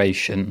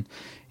situation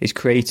is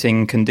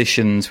creating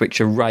conditions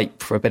which are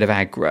ripe for a bit of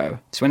aggro.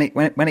 So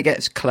when it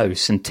gets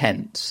close and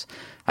tense,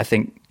 I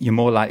think you're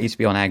more likely to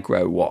be on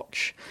aggro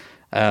watch.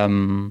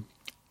 And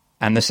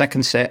the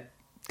second set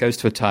goes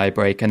to a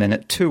tie-break, and then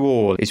at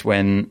 2-2 is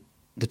when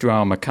the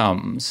drama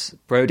comes.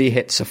 Brody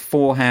hits a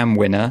forehand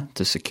winner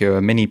to secure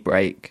a mini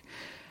break,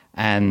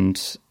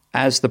 and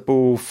as the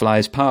ball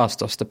flies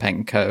past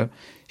Ostapenko,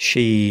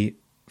 she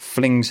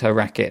flings her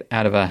racket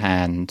out of her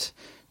hand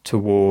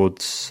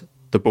towards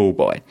the ball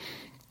boy.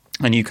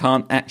 And you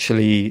can't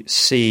actually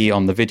see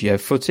on the video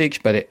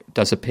footage, but it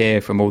does appear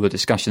from all the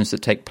discussions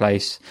that take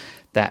place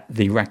that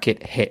the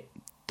racket hit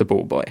the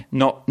ball boy.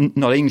 Not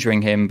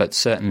injuring him, but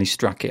certainly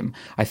struck him.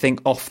 I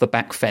think off the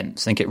back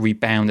fence. I think it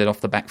rebounded off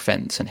the back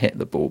fence and hit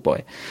the ball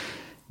boy.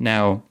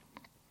 Now,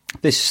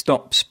 this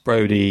stops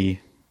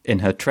Brody in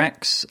her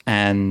tracks,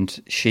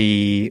 and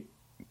she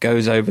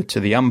goes over to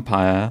the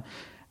umpire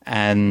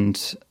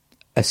and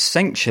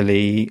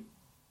essentially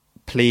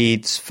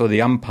pleads for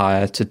the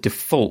umpire to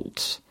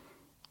default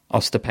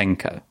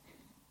Ostapenko.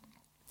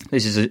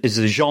 This is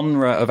a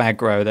genre of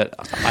aggro that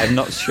I'm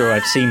not sure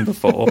I've seen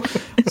before,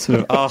 sort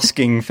of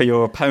asking for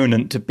your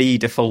opponent to be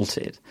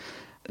defaulted.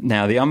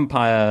 Now, the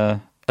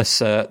umpire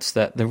asserts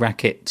that the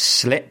racket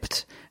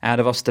slipped out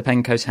of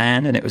Ostapenko's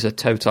hand and it was a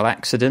total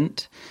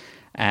accident.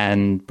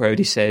 And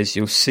Brody says,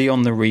 "You'll see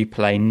on the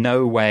replay,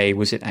 no way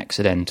was it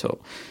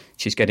accidental."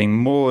 She's getting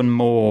more and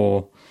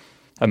more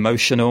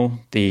emotional.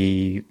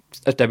 The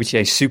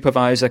WTA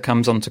supervisor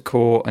comes onto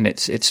court, and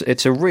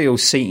it's a real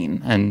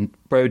scene. And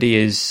Brody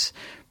is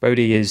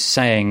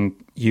saying,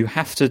 "You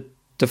have to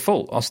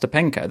default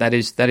Ostapenko. That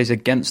is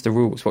against the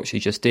rules, what she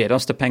just did."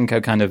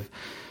 Ostapenko kind of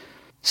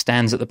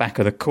stands at the back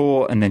of the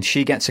court, and then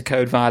she gets a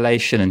code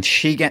violation, and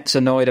she gets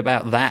annoyed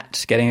about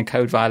that, getting a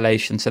code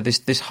violation. So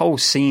this whole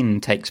scene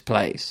takes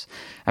place,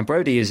 and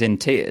Brody is in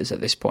tears at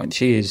this point.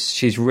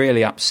 She's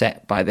really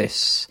upset by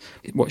this,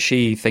 what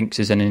she thinks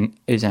is an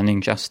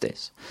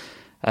injustice.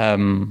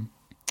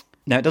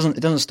 Now, Now, it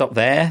doesn't stop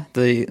there.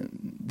 The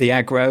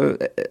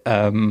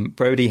aggro,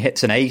 Brody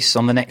hits an ace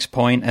on the next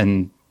point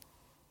and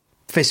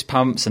fist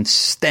pumps and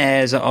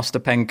stares at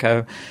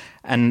Ostapenko.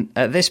 And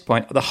at this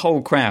point, the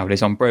whole crowd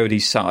is on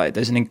Brody's side.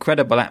 There's an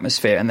incredible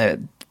atmosphere,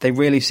 and they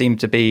really seem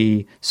to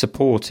be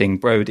supporting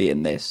Brody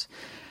in this.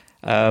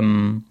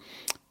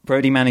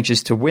 Brody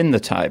manages to win the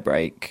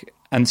tiebreak.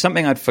 And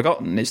something I'd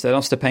forgotten is that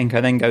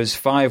Ostapenko then goes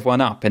 5-1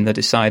 up in the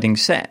deciding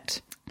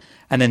set.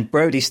 And then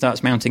Brody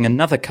starts mounting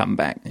another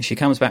comeback. And she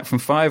comes back from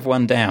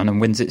 5-1 down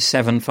and wins it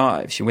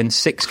 7-5. She wins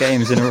 6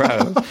 games in a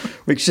row,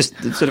 which just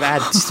sort of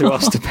adds to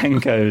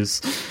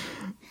Ostapenko's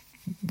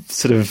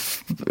sort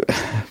of...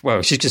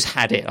 Well, she's just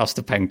had it,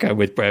 Ostapenko,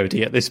 with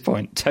Brody at this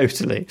point,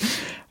 totally.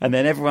 And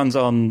then everyone's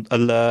on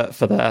alert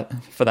for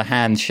the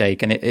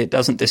handshake, and it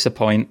doesn't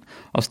disappoint.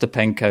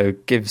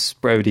 Ostapenko gives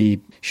Brody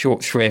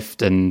short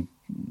shrift and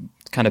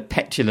kind of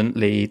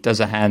petulantly does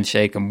a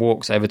handshake and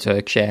walks over to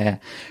her chair.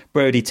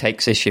 Brody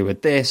takes issue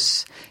with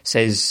this,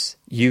 says,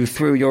 "You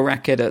threw your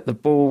racket at the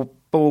ball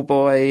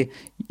boy,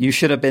 you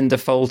should have been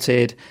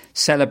defaulted,"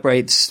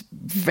 celebrates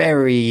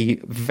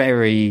very,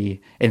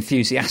 very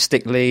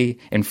enthusiastically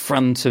in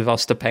front of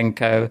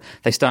Ostapenko.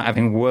 They start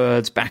having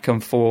words back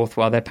and forth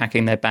while they're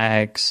packing their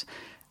bags.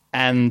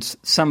 And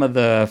some of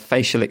the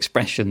facial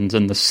expressions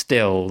and the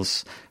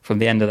stills from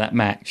the end of that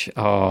match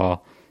are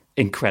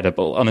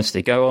incredible.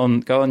 Honestly, go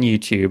on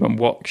YouTube and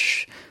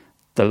watch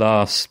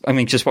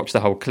just watch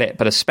the whole clip,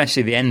 but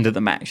especially the end of the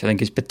match I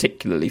think is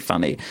particularly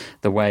funny,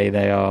 the way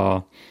they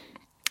are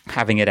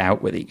having it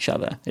out with each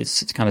other.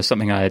 It's kind of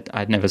something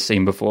I'd never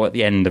seen before at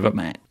the end of a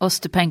match.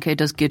 Ostapenko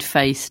does good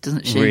face,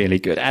 doesn't she? Really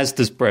good, as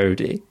does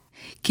Brody.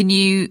 Can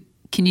you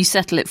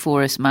settle it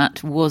for us,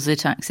 Matt? Was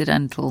it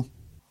accidental?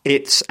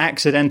 It's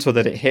accidental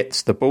that it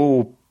hits the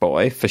ball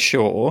boy, for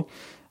sure,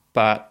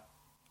 but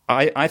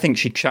I think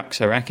she chucks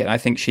her racket. I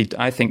think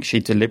she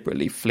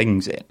deliberately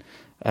flings it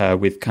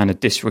with kind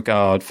of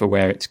disregard for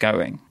where it's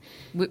going.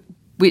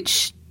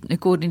 Which,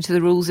 according to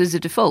the rules, is a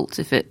default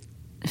if it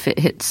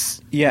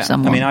hits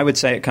someone. I mean, I would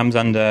say it comes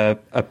under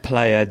a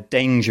player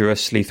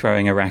dangerously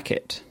throwing a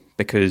racket,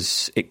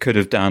 because it could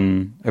have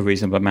done a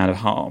reasonable amount of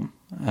harm.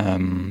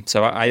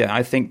 So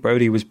I think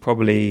Brody was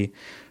probably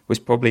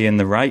in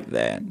the right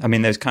there. I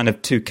mean, there's kind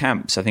of two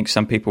camps. I think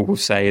some people will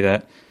say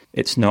that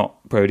it's not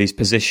Brody's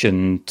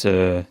position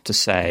to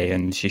say,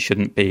 and she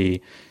shouldn't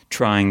be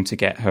trying to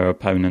get her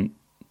opponent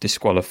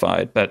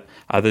disqualified. But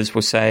others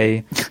will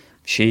say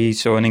she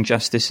saw an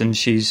injustice and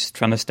she's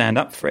trying to stand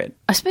up for it.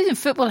 I suppose in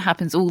football it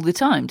happens all the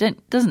time,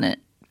 doesn't it?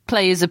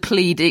 Players are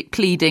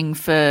pleading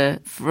for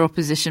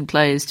opposition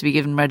players to be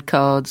given red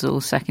cards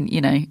or second,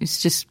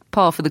 it's just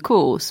par for the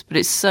course, but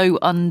it's so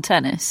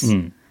un-tennis.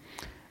 Mm.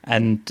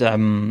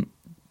 And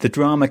the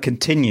drama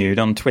continued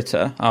on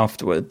Twitter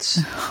afterwards.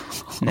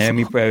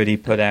 Naomi Brody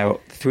put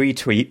out 3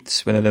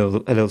 tweets with a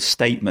little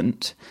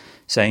statement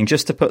saying,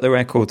 "Just to put the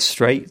record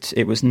straight,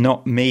 it was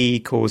not me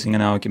causing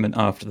an argument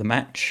after the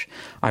match.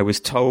 I was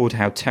told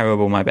how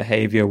terrible my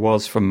behaviour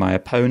was from my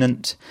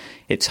opponent.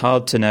 It's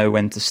hard to know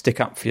when to stick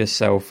up for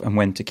yourself and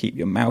when to keep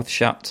your mouth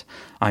shut.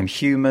 I'm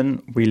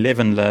human. We live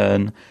and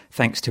learn.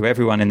 Thanks to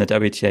everyone in the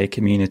WTA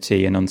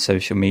community and on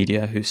social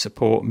media who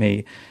support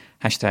me.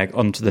 Hashtag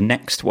on to the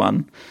next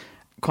one."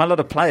 Quite a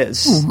lot of players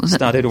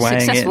started weighing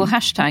in. Successful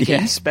hashtagging.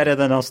 Yes, better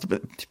than us.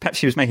 Perhaps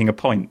she was making a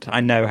point. I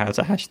know how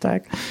to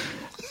hashtag.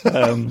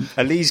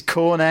 Elise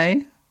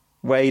Cornet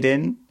weighed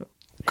in.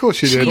 Of course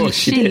she did.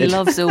 She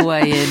loves a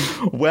weigh in.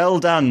 "Well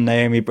done,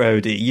 Naomi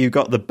Brody. You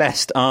got the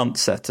best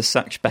answer to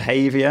such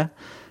behaviour."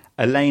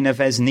 Elena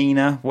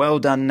Vesnina, "Well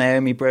done,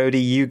 Naomi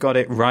Brody. You got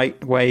it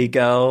right way,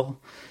 girl."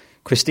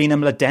 Kristina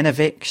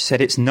Mladenovic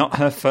said it's not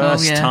her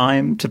first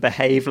time to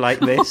behave like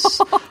this.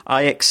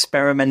 "I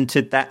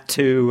experimented that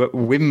too at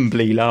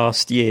Wembley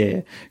last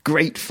year.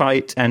 Great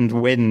fight and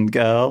win,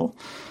 girl."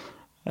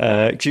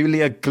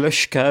 Julia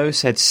Glushko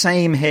said,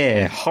 "Same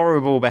here.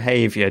 Horrible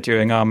behaviour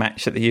during our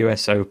match at the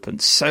US Open.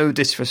 So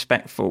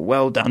disrespectful.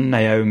 Well done,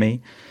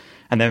 Naomi."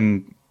 And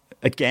then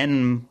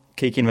again,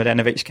 Kiki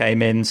Mladenovic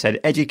came in, said,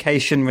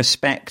 "Education,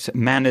 respect,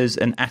 manners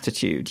and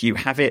attitude. You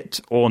have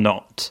it or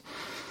not."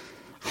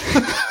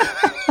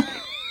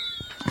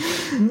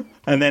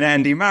 And then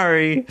Andy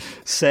Murray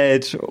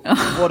said,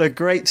 "What a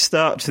great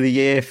start to the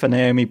year for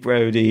Naomi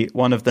Brody.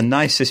 One of the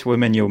nicest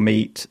women you'll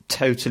meet.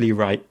 Totally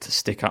right to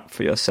stick up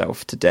for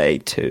yourself today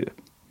too."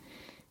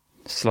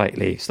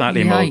 Slightly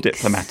more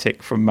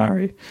diplomatic from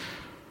Murray.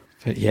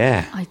 But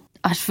yeah.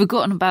 I'd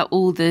forgotten about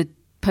all the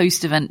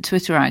post-event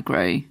Twitter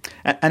aggro.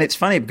 And it's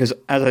funny because,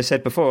 as I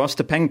said before,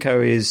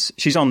 Ostapenko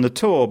she's on the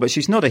tour, but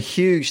she's not a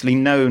hugely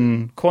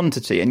known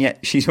quantity, and yet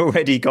she's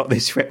already got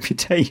this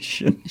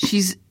reputation.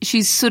 She's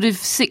sort of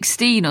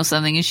 16 or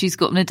something, and she's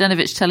got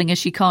Mladenovic telling her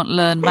she can't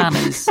learn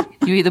manners.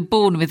 You're either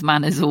born with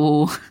manners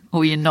or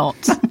you're not.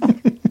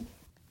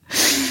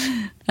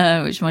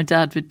 Which my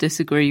dad would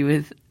disagree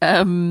with.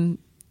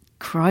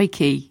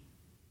 Crikey.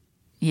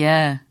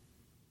 Yeah.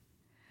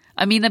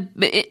 I mean,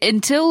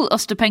 until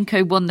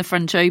Ostapenko won the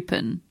French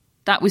Open,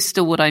 that was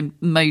still what I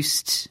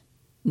most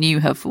knew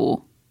her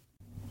for.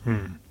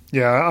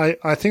 Yeah,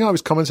 I think I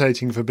was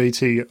commentating for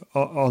BT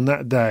on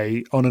that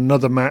day on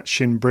another match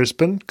in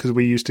Brisbane, because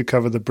we used to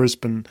cover the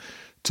Brisbane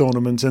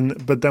tournament,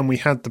 but then we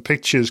had the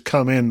pictures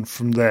come in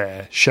from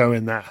there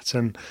showing that,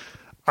 and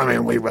I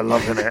mean, we were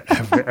loving it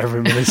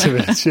every minute of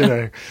it, you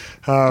know.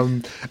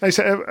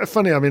 It's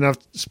funny, I mean, I've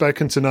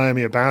spoken to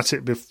Naomi about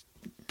it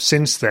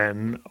since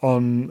then.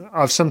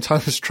 I've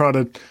sometimes tried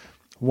to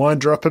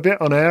wind her up a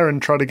bit on air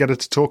and try to get her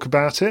to talk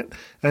about it,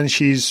 and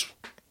she's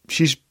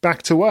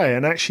backed away.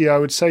 And actually, I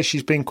would say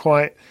she's been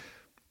quite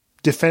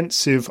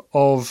defensive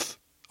of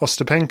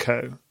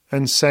Ostapenko,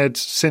 and said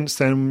since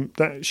then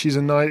that she's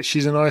a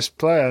nice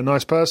player, a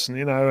nice person,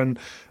 you know,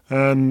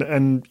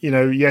 and you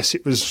know, yes,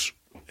 it was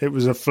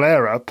a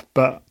flare up,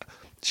 but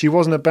she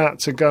wasn't about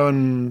to go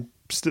and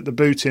stick the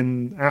boot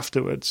in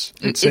afterwards.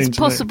 It's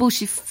possible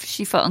she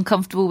felt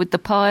uncomfortable with the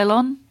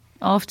pile-on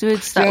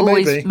afterwards. That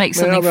always maybe. makes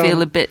something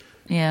feel a bit,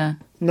 yeah.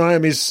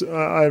 Naomi's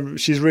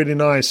she's really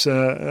nice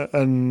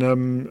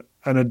and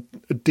a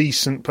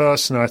decent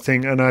person, I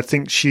think, and I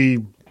think she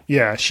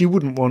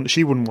wouldn't want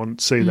to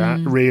see that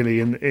really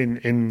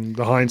in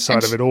the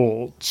hindsight of it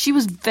all. She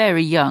was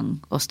very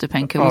young,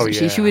 Ostapenko, wasn't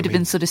she? She would have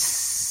been sort of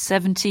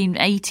 17,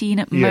 18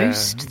 at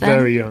most then.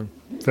 Very young,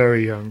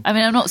 very young. I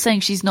mean, I'm not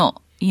saying she's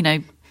not, you know,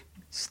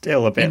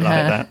 still a bit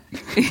like that.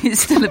 It's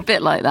still a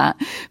bit like that,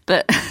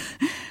 but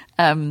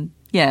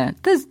yeah,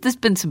 there's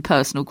been some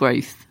personal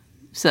growth,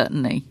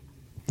 certainly.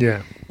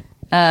 Yeah.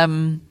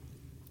 Entrance.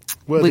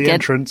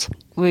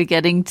 We're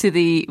getting to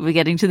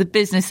the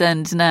business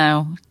end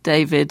now,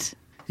 David.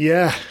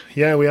 Yeah,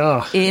 we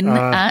are.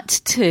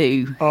 At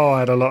 2. Oh, I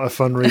had a lot of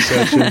fun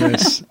researching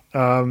this.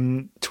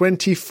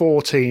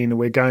 2014,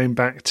 we're going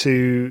back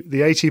to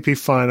the ATP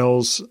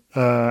finals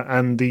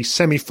and the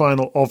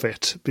semi-final of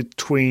it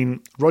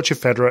between Roger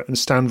Federer and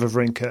Stan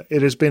Wawrinka.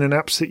 It has been an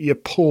absolutely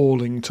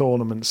appalling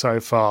tournament so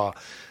far.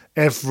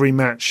 Every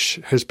match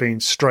has been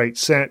straight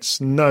sets,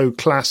 no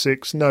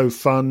classics, no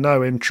fun,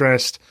 no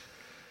interest.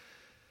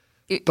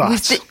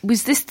 But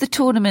was this the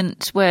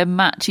tournament where,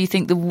 Matt, do you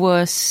think the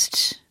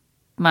worst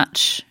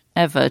match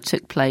ever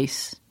took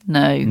place?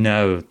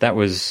 No, that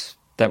was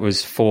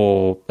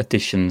 4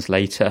 editions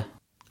later.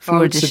 I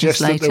would suggest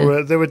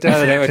that there were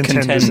definitely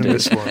contenders in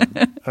this one.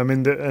 I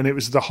mean, and it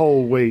was the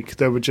whole week.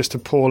 There were just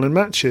appalling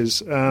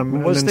matches.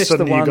 Was this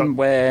the one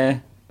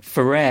where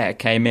Ferrer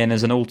came in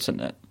as an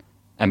alternate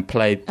and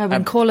played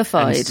and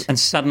qualified and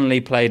suddenly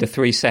played a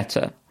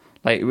 3-setter?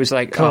 Like, it was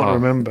like, can't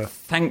remember.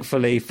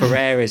 Thankfully,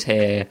 Ferrer is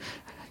here.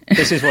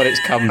 This is what it's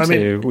come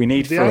to. We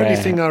need the Ferrer. only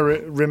thing I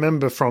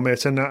remember from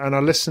it, and I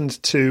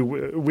listened to,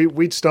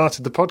 we'd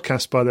started the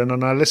podcast by then,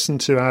 and I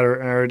listened to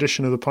our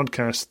edition of the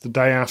podcast the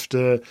day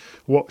after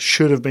what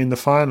should have been the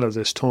final of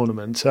this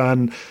tournament,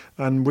 and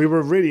we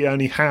were really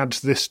only had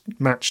this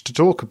match to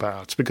talk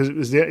about because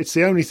it's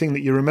the only thing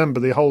that you remember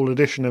the whole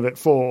edition of it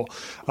for,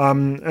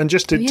 and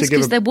just to give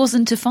because there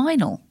wasn't a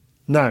final.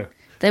 No.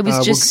 There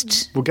was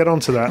just... We'll get on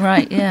to that.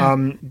 Right, yeah.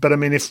 But I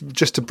mean, if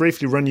just to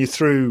briefly run you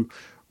through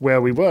where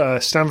we were,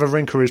 Stan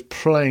Wawrinka is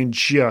playing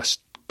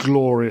just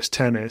glorious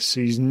tennis.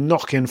 He's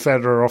knocking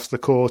Federer off the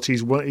court.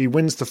 He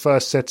wins the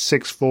first set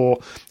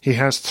 6-4. He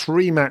has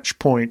 3 match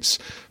points.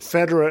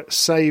 Federer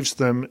saves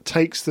them,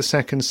 takes the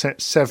second set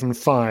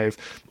 7-5.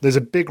 There's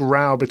a big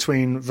row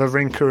between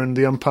Wawrinka and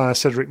the umpire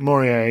Cedric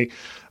Mourier,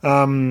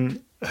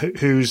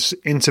 who's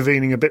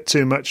intervening a bit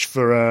too much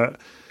for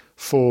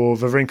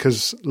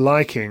Wawrinka's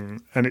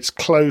liking, and it's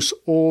close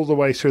all the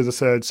way through the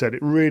third set.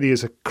 It really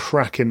is a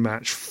cracking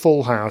match,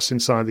 full house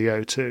inside the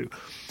O2.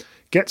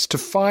 Gets to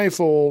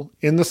 5-all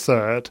in the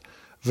third.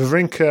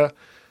 Wawrinka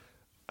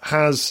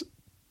has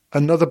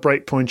another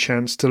breakpoint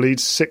chance to lead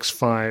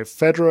 6-5.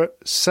 Federer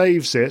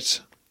saves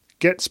it,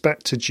 gets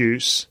back to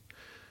deuce,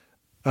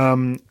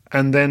 and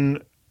then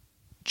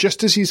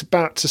just as he's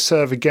about to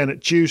serve again at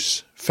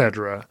deuce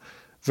Federer,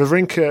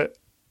 Wawrinka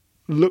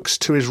looks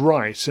to his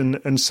right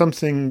and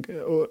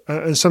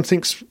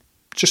something's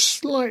just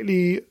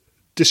slightly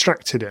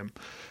distracted him,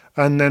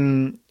 and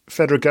then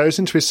Federer goes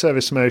into his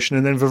service motion,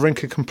 and then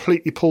Wawrinka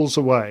completely pulls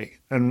away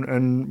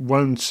and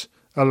won't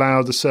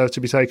allow the serve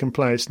to be taken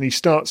place, and he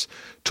starts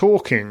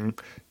talking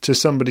to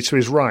somebody to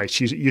his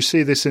right. You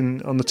see this on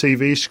the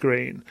TV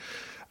screen,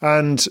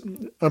 and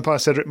umpire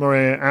Cedric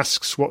Mourier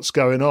asks what's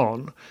going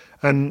on,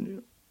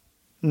 and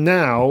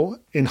now,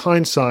 in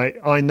hindsight,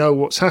 I know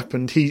what's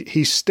happened.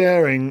 He's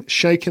staring,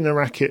 shaking the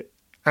racket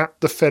at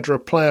the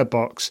Federer player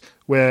box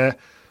where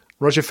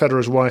Roger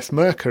Federer's wife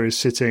Mirka is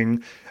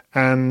sitting,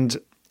 and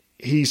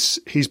he's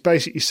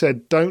basically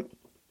said, "Don't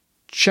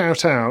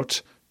shout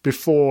out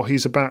before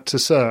he's about to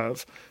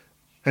serve,"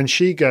 and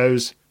she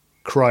goes,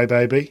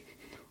 "Crybaby."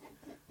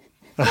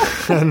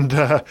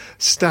 And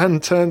Stan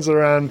turns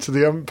around to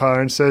the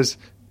umpire and says,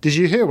 "Did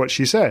you hear what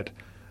she said?"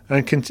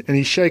 And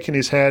he's shaking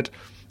his head.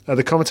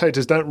 The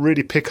commentators don't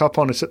really pick up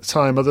on it at the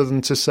time, other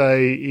than to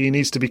say he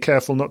needs to be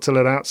careful not to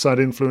let outside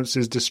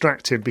influences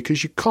distract him,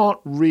 because you can't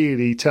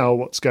really tell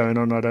what's going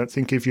on, I don't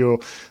think, if you're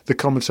the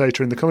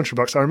commentator in the commentary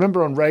box. I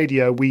remember on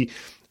radio we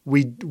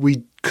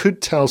we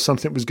could tell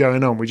something was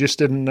going on. We just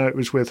didn't know it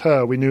was with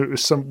her. We knew it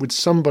was with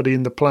somebody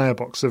in the player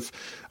box of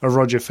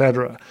Roger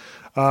Federer.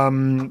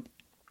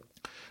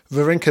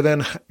 Wawrinka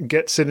then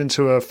gets it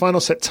into a final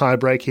set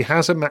tiebreak. He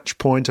has a match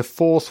point, a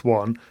fourth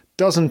one,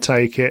 doesn't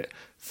take it.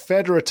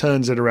 Federer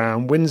turns it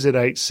around, wins it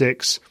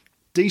 8-6.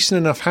 Decent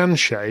enough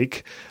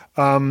handshake.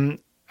 And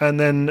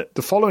then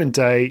the following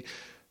day,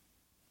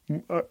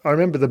 I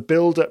remember the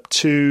build-up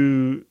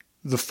to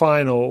the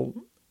final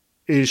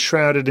is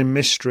shrouded in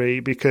mystery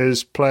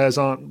because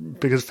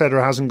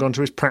Federer hasn't gone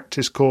to his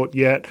practice court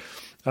yet.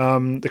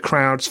 The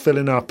crowd's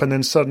filling up, and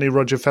then suddenly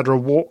Roger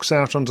Federer walks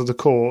out onto the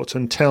court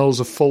and tells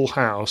a full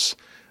house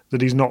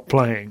that he's not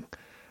playing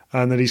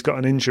and that he's got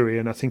an injury,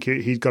 and I think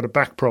he's got a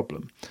back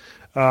problem.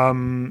 It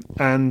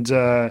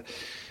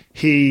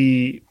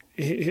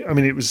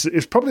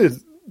was probably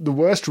the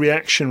worst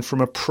reaction from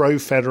a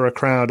pro-Federer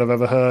crowd I've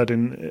ever heard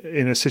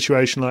in a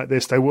situation like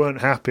this. They weren't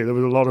happy. There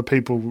was a lot of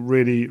people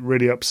really,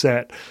 really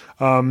upset.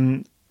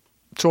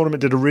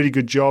 Tournament did a really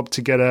good job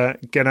to get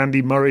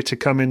Andy Murray to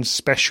come in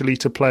specially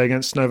to play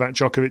against Novak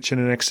Djokovic in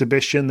an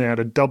exhibition. They had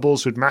a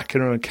doubles with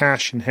McEnroe and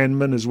Cash and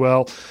Henman as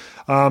well.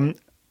 And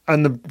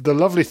the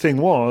lovely thing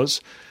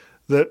was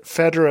that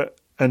Federer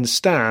and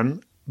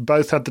Stan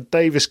both had the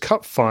Davis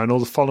Cup final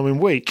the following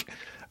week,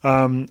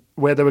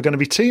 where they were going to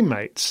be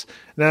teammates.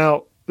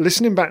 Now,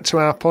 listening back to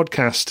our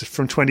podcast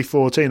from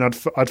 2014,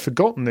 I'd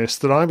forgotten this,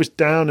 that I was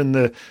down in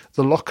the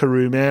locker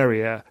room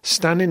area,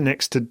 standing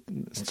next to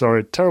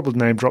John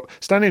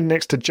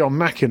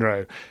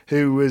McEnroe,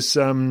 who was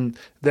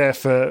there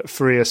for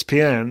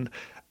ESPN,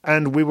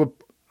 and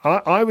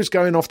I was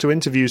going off to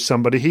interview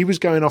somebody, he was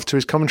going off to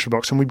his commentary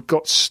box, and we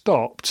got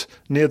stopped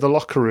near the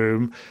locker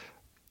room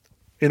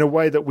in a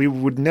way that we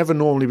would never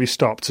normally be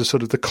stopped. So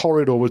sort of the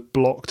corridor was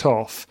blocked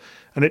off,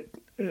 and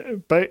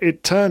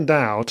it turned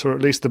out, or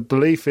at least the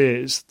belief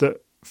is,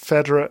 that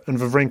Federer and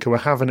Wawrinka were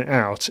having it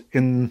out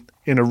in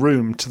a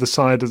room to the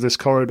side of this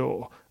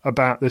corridor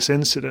about this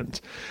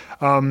incident.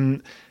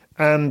 And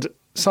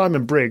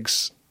Simon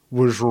Briggs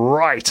was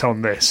right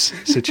on this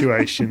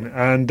situation.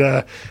 and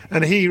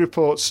he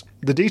reports,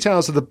 the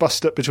details of the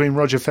bust-up between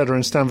Roger Federer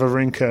and Stan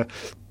Wawrinka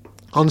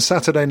on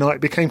Saturday night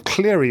became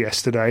clearer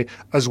yesterday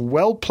as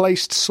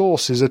well-placed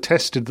sources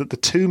attested that the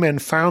two men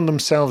found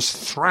themselves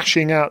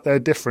thrashing out their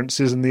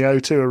differences in the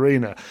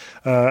O2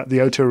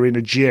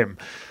 Arena gym.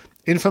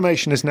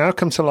 Information has now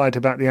come to light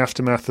about the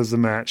aftermath of the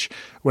match,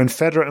 when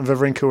Federer and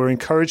Wawrinka were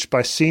encouraged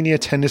by senior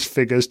tennis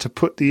figures to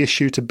put the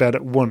issue to bed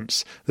at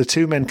once. The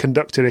two men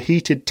conducted a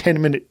heated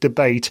 10-minute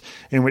debate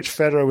in which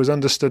Federer was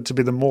understood to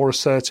be the more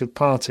assertive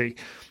party.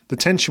 The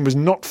tension was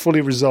not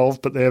fully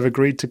resolved, but they have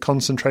agreed to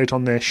concentrate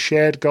on their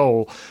shared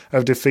goal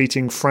of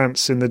defeating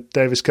France in the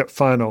Davis Cup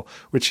final,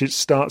 which it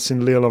starts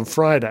in Lille on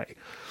Friday.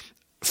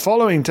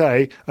 Following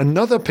day,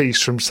 another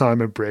piece from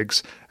Simon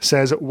Briggs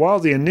says, while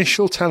the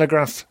initial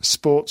Telegraph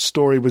Sports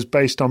story was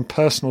based on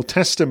personal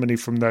testimony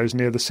from those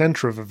near the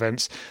centre of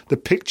events, the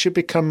picture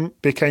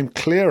became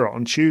clearer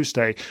on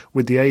Tuesday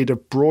with the aid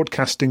of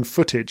broadcasting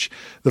footage.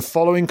 The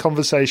following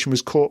conversation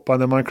was caught by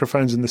the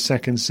microphones in the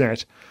second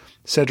set.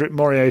 Cedric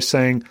Mourier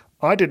saying,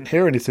 "I didn't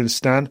hear anything,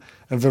 Stan,"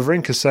 and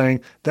Wawrinka saying,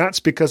 "That's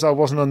because I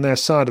wasn't on their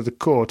side of the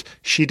court.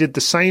 She did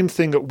the same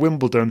thing at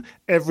Wimbledon.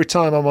 Every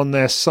time I'm on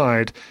their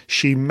side,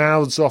 she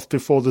mouths off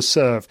before the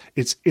serve.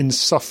 It's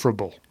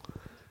insufferable."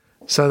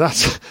 So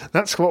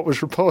that's what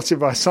was reported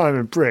by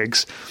Simon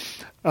Briggs.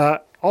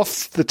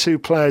 Off the two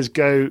players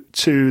go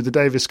to the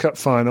Davis Cup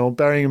final,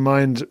 bearing in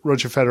mind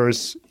Roger Federer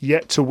has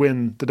yet to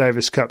win the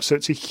Davis Cup. So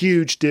it's a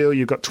huge deal.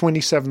 You've got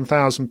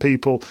 27,000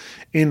 people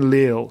in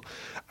Lille.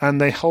 And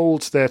they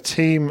hold their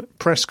team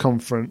press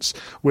conference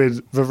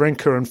with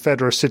Wawrinka and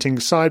Federer sitting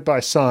side by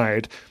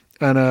side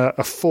and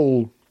a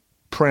full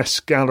press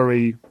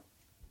gallery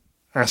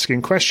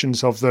asking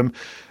questions of them.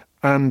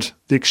 And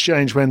the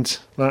exchange went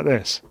like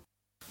this.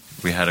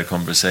 We had a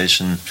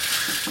conversation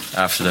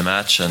after the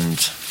match and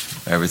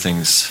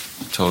everything's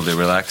totally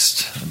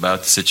relaxed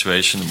about the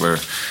situation. We're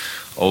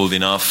old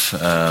enough.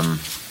 I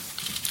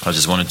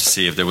just wanted to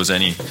see if there was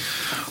any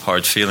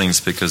hard feelings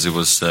because it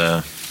was...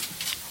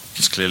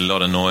 There's clearly a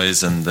lot of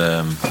noise and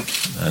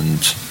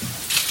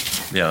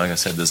yeah, like I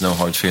said, there's no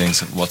hard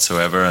feelings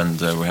whatsoever, and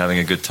we're having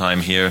a good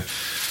time here.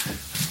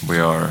 We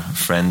are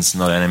friends,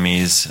 not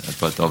enemies,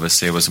 but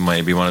obviously it was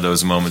maybe one of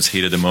those moments,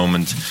 heat of the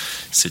moment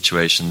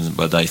situations,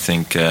 but I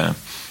think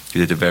he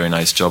did a very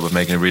nice job of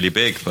making it really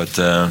big, but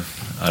I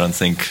don't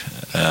think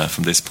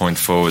from this point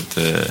forward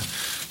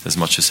there's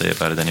much to say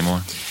about it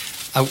anymore.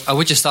 I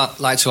would just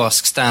like to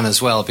ask Stan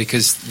as well,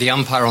 because the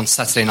umpire on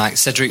Saturday night,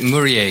 Cedric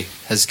Mourier,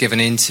 has given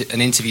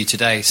an interview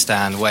today,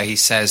 Stan, where he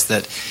says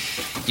that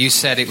you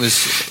said it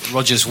was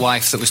Roger's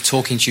wife that was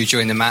talking to you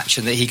during the match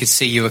and that he could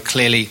see you were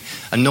clearly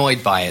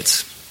annoyed by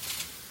it.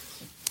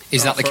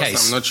 Is that the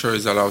case? I'm not sure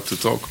he's allowed to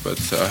talk, but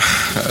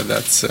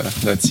that's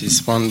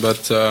his one.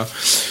 But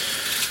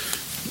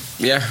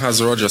yeah,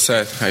 as Roger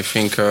said, I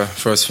think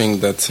first thing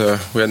that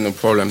we had no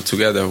problem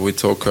together. We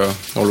talk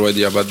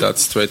already about that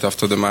straight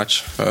after the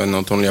match,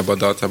 not only about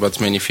that, about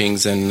many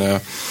things.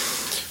 And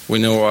we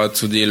know how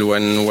to deal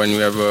when we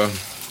have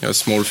a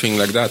small thing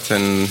like that,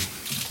 and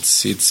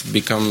it's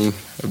become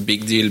a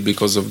big deal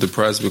because of the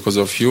press, because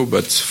of you.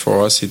 But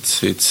for us,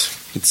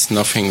 it's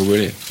nothing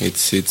really.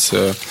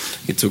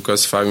 It took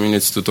us 5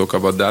 minutes to talk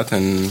about that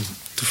and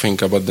to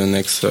think about the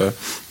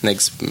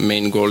next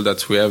main goal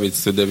that we have.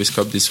 It's the Davis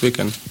Cup this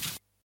weekend.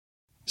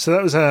 So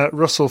that was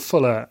Russell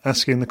Fuller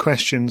asking the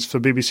questions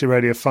for BBC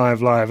Radio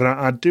 5 Live, and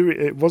I do.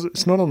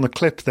 It's not on the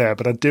clip there,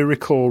 but I do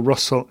recall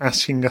Russell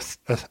asking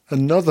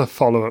another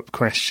follow-up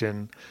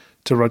question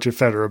to Roger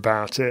Federer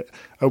about it.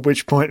 At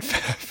which point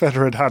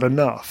Federer had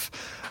enough,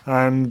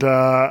 and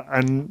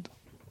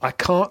I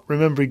can't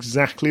remember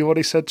exactly what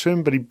he said to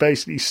him, but he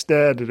basically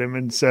stared at him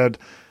and said,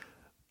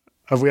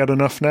 "Have we had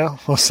enough now?"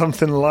 or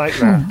something like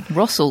that.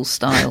 Russell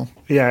style.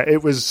 Yeah,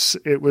 it was.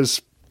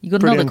 You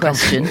got another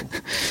question.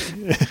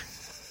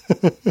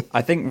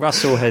 I think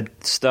Russell had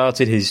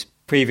started his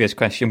previous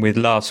question with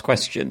last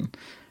question,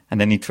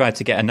 and then he tried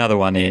to get another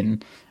one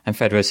in, and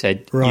Federer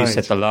said, "You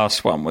said the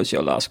last one was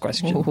your last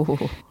question."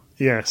 Ooh.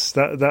 Yes,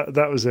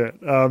 that was it.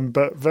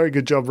 But very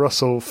good job,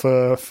 Russell,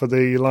 for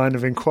the line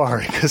of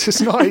inquiry, because it's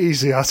not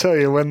easy, I tell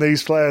you, when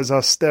these players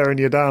are staring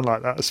you down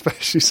like that,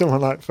 especially someone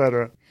like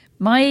Federer.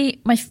 My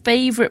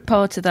favourite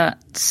part of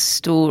that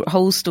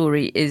whole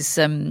story is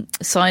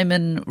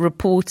Simon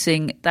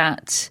reporting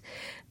that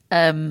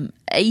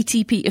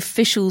ATP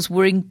officials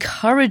were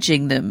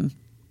encouraging them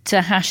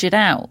to hash it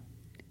out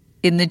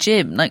in the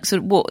gym. Like,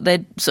 sort of what,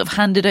 they'd sort of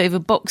handed over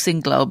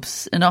boxing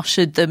gloves and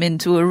ushered them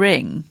into a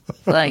ring.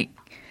 Like,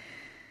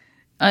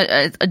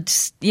 I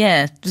just,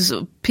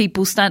 sort of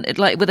people stand,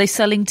 like, were they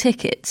selling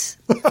tickets?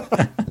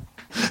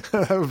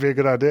 That would be a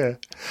good idea.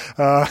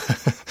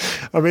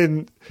 I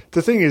mean,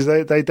 the thing is,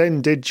 they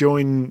then did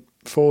join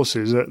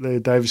forces at the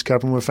Davis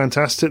Cup and were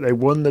fantastic. They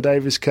won the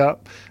Davis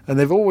Cup, and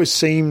they've always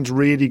seemed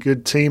really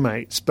good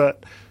teammates.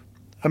 But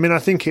I mean, I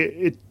think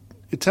it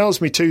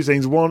tells me two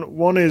things.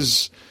 One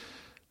is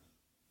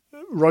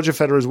Roger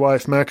Federer's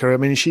wife, Mirka. I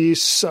mean, she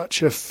is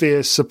such a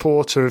fierce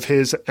supporter of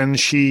his, and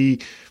she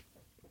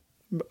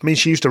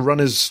used to run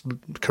his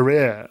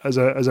career as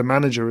a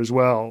manager as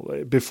well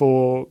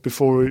before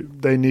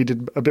they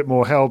needed a bit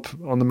more help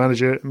on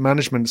the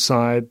management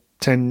side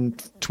 10,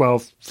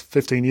 12,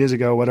 15 years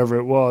ago, whatever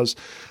it was.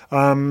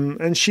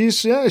 And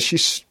she's going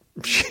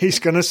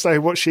to say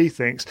what she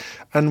thinks.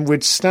 And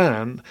with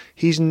Stan,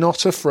 he's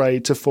not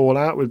afraid to fall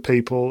out with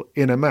people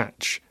in a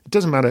match. It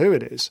doesn't matter who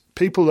it is.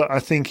 People that I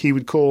think he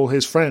would call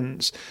his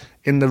friends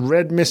in the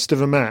red mist of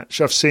a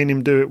match. I've seen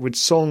him do it with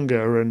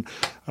Tsonga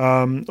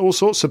and all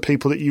sorts of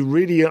people that you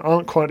really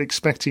aren't quite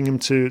expecting him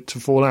to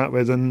fall out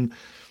with, and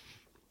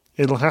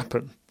it'll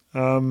happen.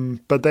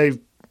 But they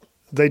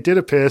did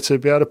appear to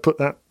be able to put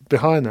that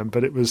behind them,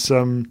 but it was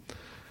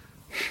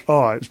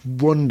it's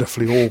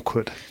wonderfully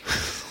awkward.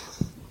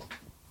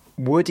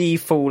 Would he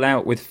fall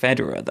out with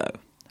Federer, though?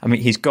 I mean,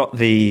 he's got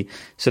the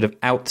sort of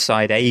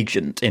outside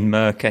agent in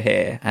Mirka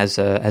here as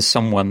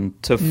someone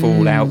to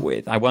fall out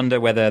with. I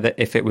wonder whether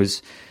if it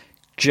was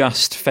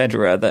just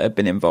Federer that had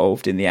been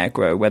involved in the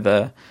aggro,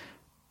 whether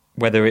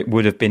it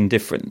would have been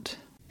different.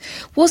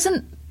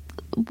 Wasn't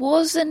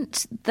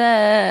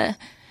there,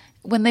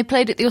 when they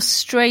played at the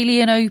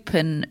Australian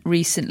Open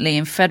recently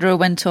and Federer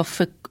went off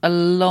for a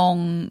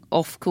long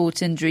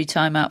off-court injury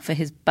timeout for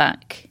his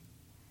back?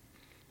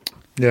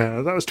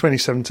 Yeah, that was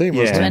 2017,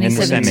 wasn't it?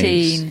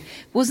 2017.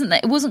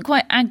 It wasn't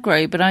quite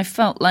aggro, but I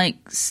felt like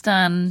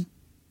Stan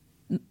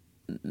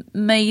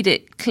made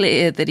it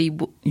clear that he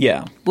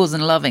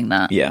wasn't loving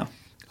that. Yeah.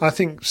 I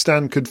think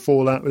Stan could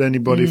fall out with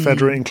anybody,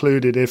 Federer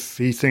included, if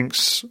he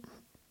thinks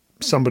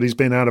somebody's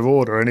been out of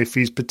order and if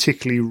he's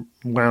particularly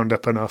wound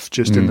up enough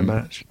just in the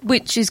match.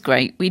 Which is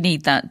great. We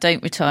need that.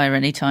 Don't retire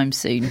anytime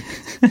soon.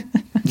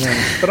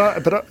 Yeah.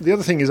 But the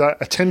other thing is I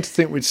tend to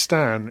think with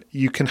Stan,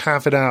 you can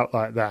have it out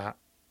like that,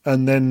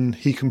 and then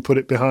he can put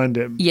it behind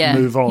him and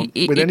move on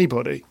with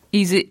anybody.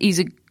 He's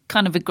a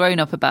kind of a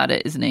grown-up about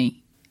it, isn't he?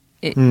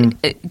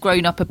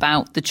 Grown up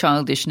about the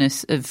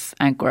childishness of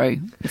aggro,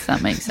 if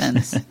that makes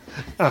sense.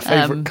 Our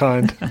favourite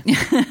kind.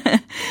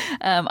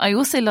 I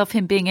also love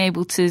him being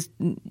able to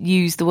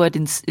use the word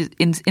in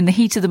the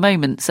heat of the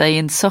moment, say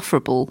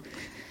insufferable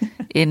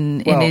in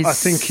his I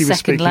think he was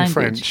speaking language.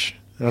 French.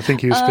 I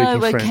think he was speaking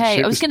French.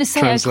 Okay. I was going to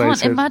say, translated. I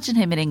can't imagine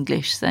him in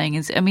English saying,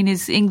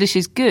 his English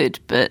is good,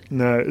 but...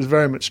 No, it was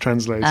very much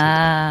translated.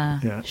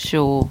 Yeah.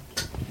 Sure.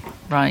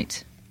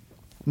 Right.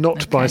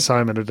 Not by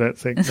Simon, I don't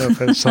think. No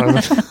offence,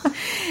 Simon.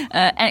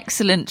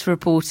 Excellent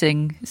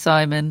reporting,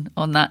 Simon,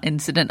 on that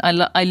incident.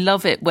 I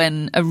love it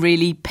when a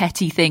really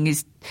petty thing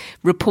is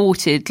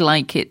reported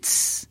like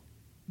it's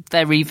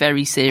very,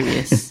 very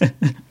serious.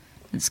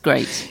 It's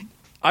great.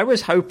 I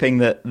was hoping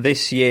that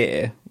this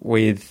year,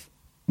 with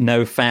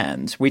no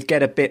fans, we'd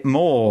get a bit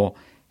more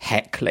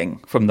heckling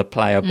from the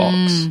player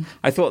box.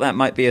 I thought that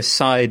might be a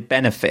side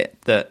benefit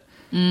that...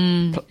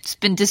 It's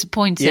been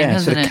disappointing,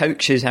 hasn't it?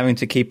 Coaches having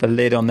to keep a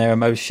lid on their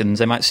emotions,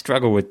 they might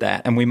struggle with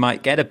that, and we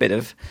might get a bit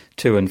of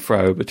to and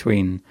fro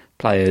between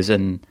players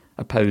and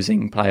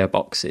opposing player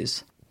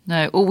boxes.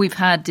 No, all we've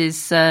had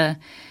is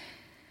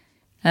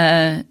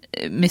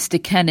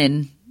Mr.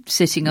 Kenin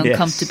sitting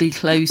uncomfortably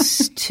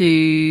close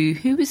to,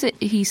 who was it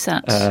he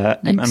sat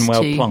next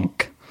Emmanuel to?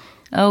 Plonk.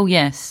 Oh,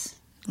 yes.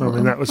 I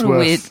mean, that was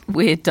worth a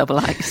weird double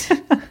act.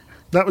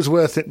 That was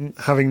worth it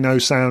having no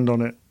sound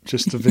on it,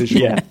 just the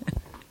visual. Yeah.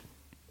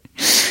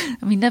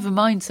 I mean, never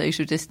mind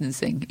social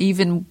distancing.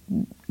 Even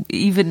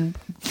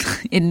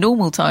in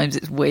normal times,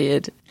 it's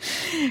weird.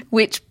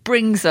 Which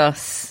brings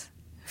us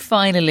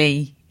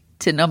finally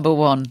to number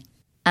one,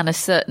 and a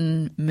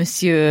certain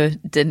Monsieur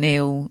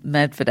Daniil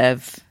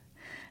Medvedev.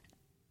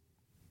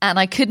 And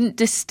I couldn't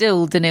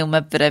distill Daniil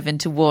Medvedev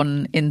into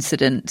one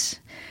incident.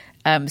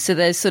 So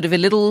there's sort of a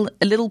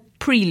little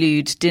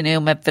prelude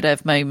Daniil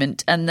Medvedev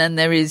moment, and then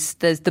there's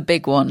the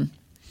big one.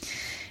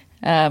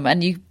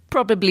 And you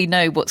probably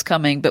know what's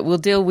coming, but we'll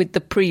deal with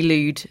the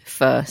prelude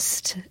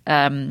first.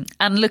 And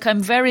look,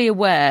 I'm very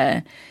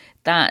aware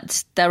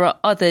that there are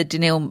other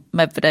Daniil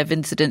Medvedev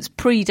incidents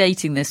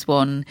predating this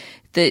one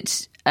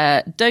that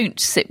don't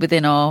sit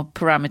within our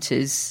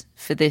parameters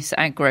for this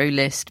aggro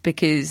list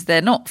because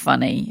they're not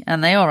funny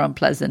and they are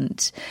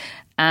unpleasant.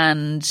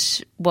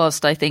 And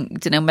whilst I think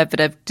Daniil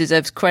Medvedev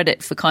deserves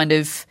credit for kind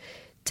of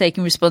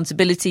taking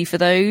responsibility for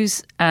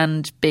those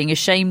and being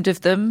ashamed of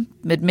them,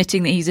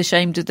 admitting that he's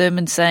ashamed of them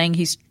and saying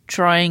he's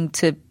trying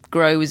to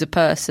grow as a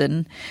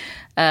person,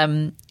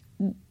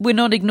 we're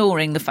not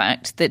ignoring the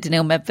fact that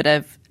Daniil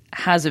Medvedev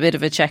has a bit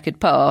of a checkered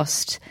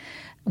past.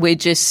 We're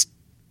just,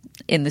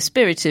 in the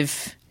spirit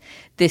of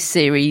this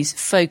series,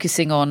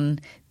 focusing on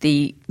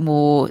the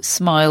more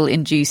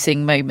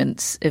smile-inducing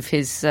moments of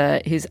his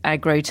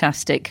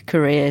aggro-tastic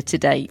career to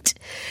date.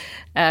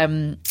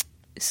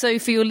 So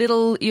for your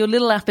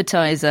little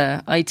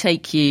appetizer, I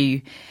take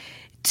you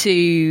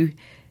to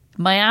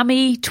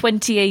Miami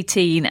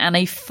 2018 and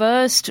a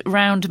first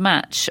round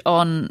match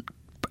on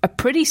a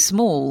pretty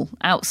small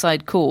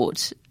outside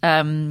court.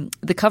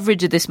 The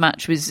coverage of this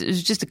match was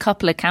just a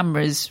couple of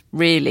cameras,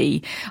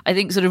 really. I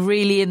think sort of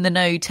really in the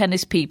know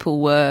tennis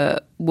people were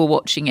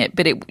watching it,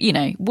 but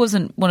it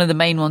wasn't one of the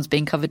main ones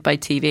being covered by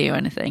TV or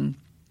anything.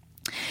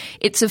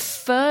 It's a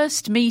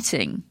first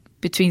meeting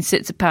between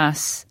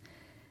Tsitsipas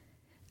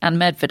and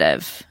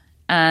Medvedev,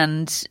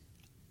 and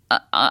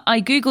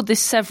I googled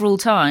this several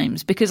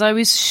times because I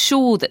was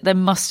sure that there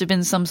must have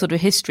been some sort of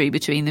history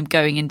between them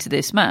going into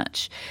this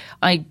match.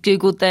 I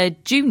googled their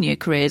junior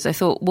careers. I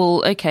thought,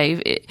 well,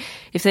 okay,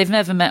 if they've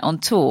never met on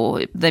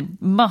tour, they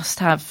must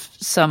have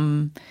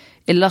some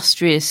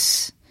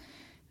illustrious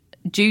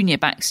junior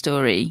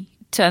backstory.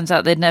 Turns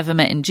out they'd never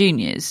met in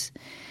juniors.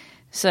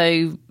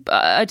 So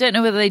I don't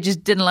know whether they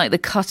just didn't like the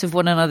cut of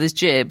one another's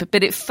jib,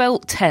 but it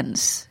felt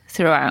tense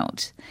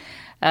throughout.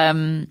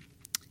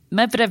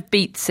 Medvedev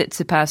beat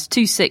Tsitsipas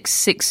 2-6,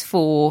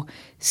 6-4,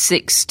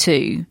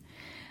 6-2.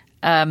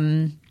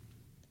 And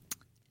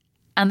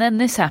then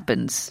this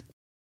happens.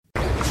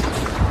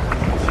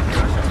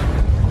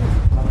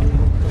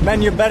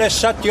 Man, you better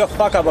shut your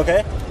fuck up,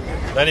 okay?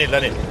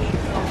 Daniil.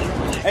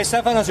 Hey,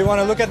 Stefanos, you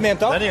want to look at me and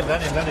talk? Daniil.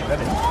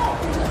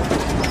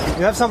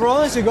 You have some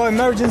problems, you go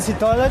emergency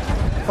toilet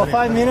for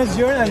 5 minutes,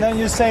 urine, and then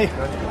you say,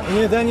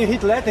 then you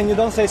hit let and you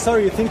don't say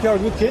sorry, you think you're a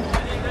good kid?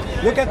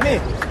 Look at me.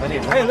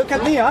 Daniil. Hey, look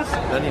at me, huh?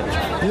 Daniil.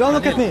 You don't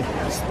look at me.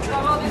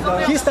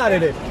 He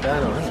started it.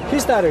 He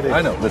started it.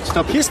 I know, but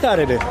stop it. He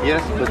started it.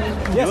 Yes, but...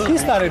 Yes, he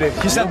started it.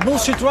 He said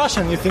bullshit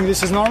Russian. You think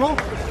this is normal?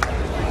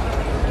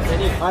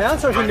 I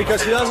answered him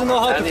because he doesn't know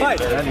how to fight.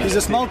 He's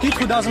a small kid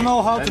who doesn't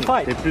know how to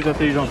fight. T'es plus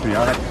intelligent que lui,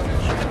 arrête.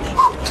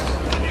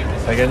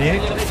 T'as gagné?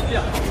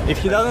 If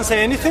he doesn't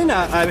say anything,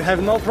 I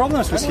have no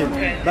problems with him.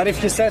 But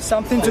if he says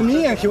something to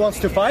me and he wants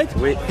to fight,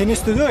 he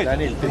needs to do it.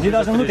 He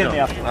doesn't look at me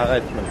after.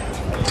 Arrête.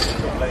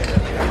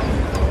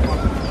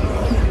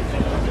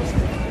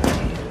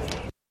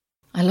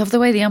 I love the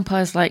way the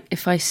umpire's like,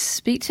 if I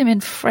speak to him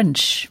in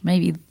French,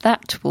 maybe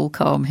that will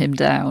calm him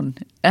down.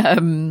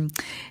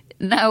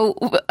 Now,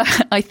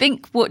 I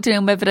think what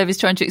Daniil Medvedev is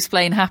trying to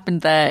explain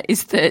happened there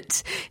is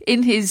that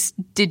in his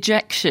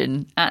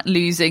dejection at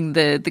losing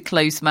the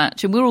close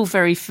match, and we're all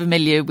very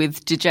familiar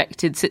with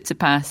dejected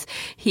Tsitsipas,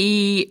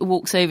 he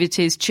walks over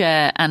to his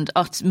chair and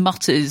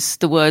mutters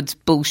the words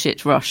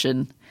bullshit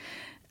Russian,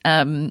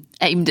 aimed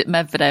at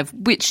Medvedev,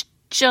 which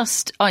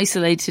just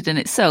isolated in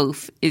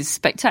itself is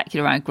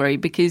spectacular aggro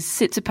because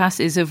Tsitsipas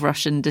is of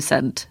Russian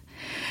descent.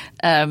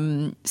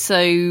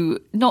 So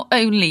not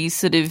only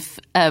sort of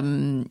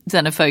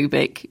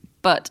xenophobic,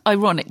 but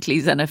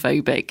ironically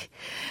xenophobic.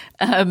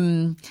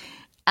 And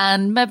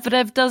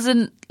Medvedev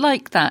doesn't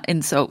like that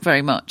insult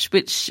very much,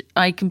 which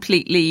I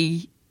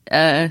completely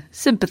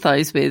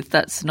sympathise with.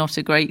 That's not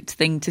a great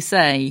thing to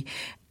say.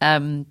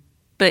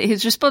 But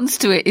his response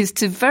to it is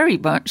to very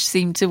much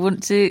seem to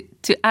want to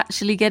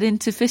actually get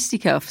into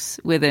fisticuffs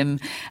with him.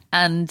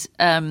 And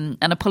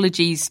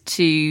apologies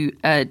to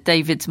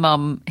David's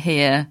mum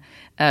here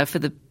for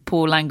the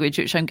poor language,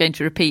 which I'm going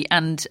to repeat,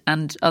 and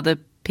other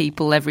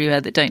people everywhere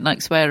that don't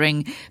like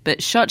swearing.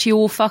 But shut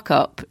your fuck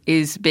up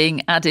is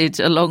being added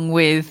along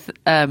with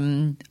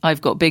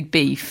I've got big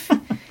beef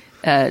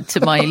to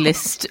my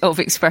list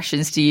of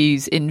expressions to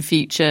use in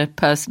future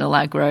personal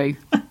aggro.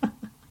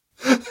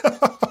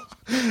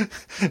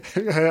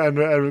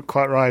 and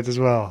quite right as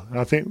well.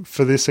 I think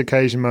for this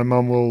occasion, my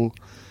mum will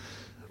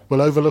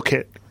overlook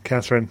it,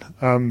 Catherine.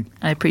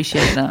 I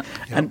appreciate that.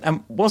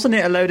 And wasn't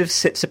it a load of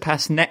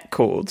Tsitsipas net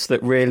cords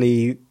that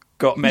really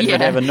got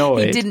Medvedev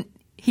annoyed?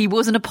 He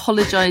wasn't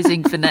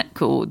apologising for net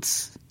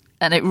cords,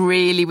 and it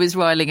really was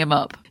riling him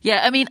up.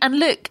 Yeah, I mean, and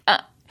look,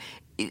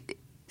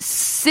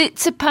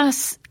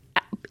 Tsitsipas,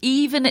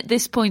 even at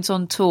this point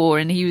on tour,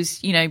 and he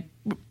was,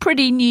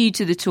 pretty new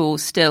to the tour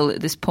still at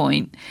this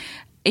point,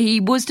 he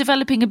was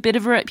developing a bit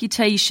of a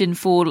reputation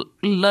for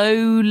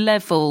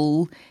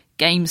low-level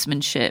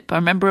gamesmanship. I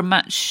remember a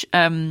match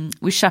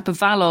with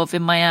Shapovalov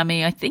in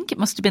Miami, I think it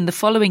must have been the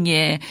following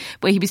year,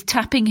 where he was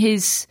tapping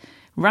his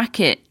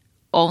racket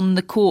on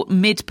the court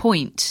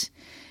mid-point,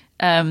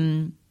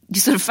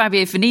 sort of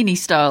Fabio Fognini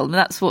style. And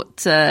that's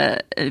what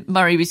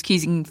Murray was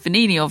accusing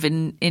Fognini of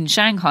in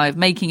Shanghai, of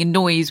making a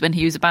noise when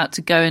he was about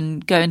to go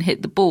and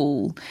hit the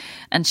ball.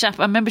 And I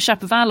remember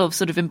Shapovalov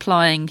sort of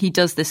implying he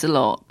does this a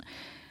lot.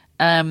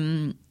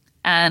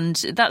 And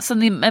that's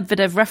something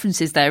Medvedev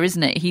references there,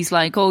 isn't it? He's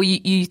like, oh,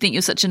 you think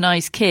you're such a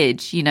nice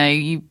kid.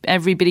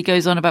 Everybody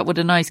goes on about what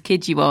a nice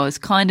kid you are. It's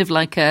kind of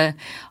like I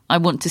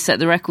want to set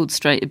the record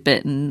straight a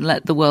bit and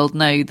let the world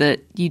know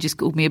that you just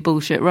called me a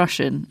bullshit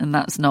Russian, and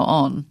that's not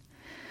on.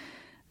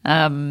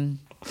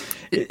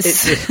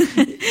 It's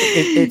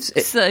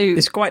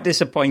quite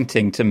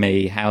disappointing to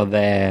me how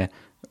their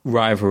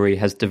rivalry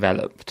has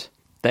developed.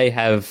 They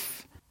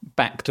have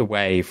backed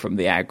away from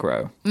the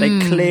aggro. They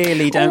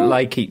clearly don't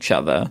like each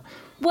other.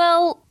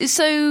 Well,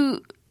 so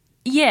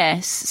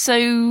yes,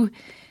 so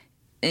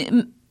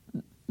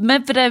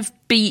Medvedev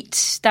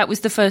that was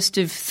the first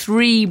of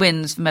 3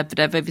 wins for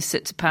Medvedev over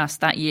Tsitsipas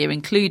that year,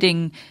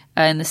 including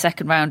in the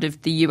second round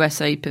of the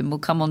US Open. We'll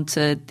come on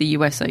to the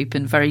US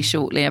Open very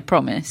shortly, I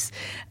promise.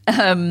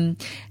 And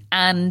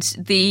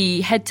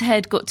the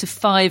head-to-head got to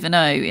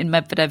 5-0 in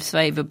Medvedev's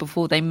favour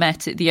before they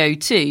met at the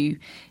O2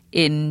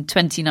 in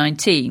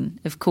 2019.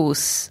 Of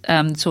course,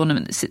 the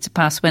tournament that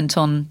Tsitsipas went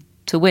on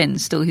to win,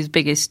 still his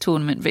biggest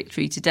tournament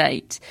victory to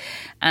date.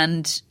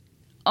 And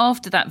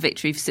after that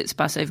victory for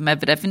Tsitsipas over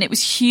Medvedev, and it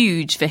was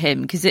huge for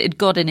him because it had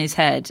got in his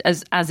head,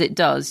 as it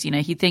does.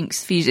 He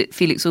thinks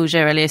Felix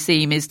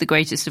Auger-Aliassime is the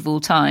greatest of all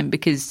time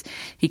because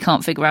he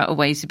can't figure out a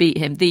way to beat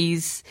him.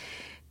 These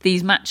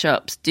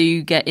matchups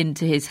do get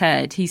into his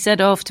head. He said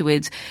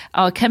afterwards,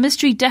 our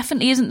chemistry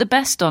definitely isn't the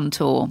best on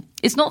tour.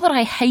 It's not that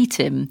I hate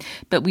him,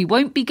 but we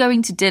won't be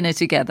going to dinner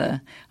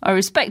together. I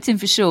respect him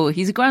for sure.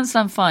 He's a Grand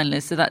Slam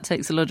finalist, so that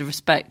takes a lot of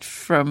respect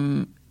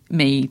from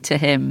me to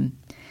him.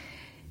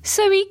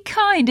 So he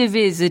kind of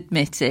is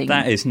admitting.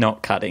 That is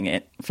not cutting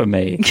it for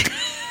me.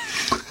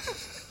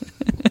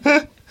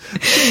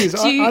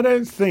 I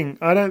don't think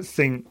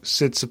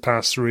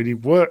Tsitsipas really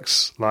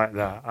works like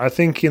that. I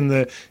think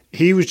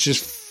he was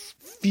just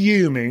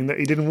fuming that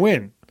he didn't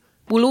win.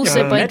 Well,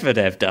 also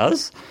Medvedev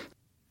does.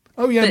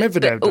 Oh yeah,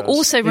 Medvedev does.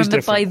 Also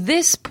remember, by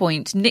this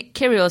point, Nick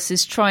Kyrgios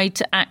has tried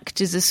to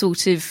act as a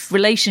sort of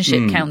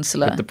relationship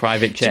counsellor with the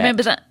private jet. Do you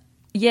remember that?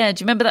 Yeah,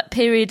 do you remember that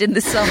period in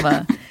the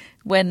summer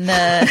when?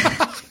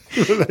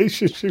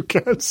 Relationship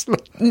counsellor.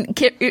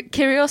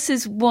 Kyrgios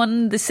has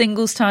won the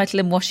singles title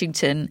in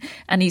Washington,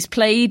 and he's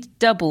played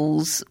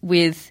doubles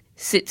with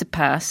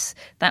Tsitsipas.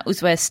 That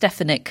was where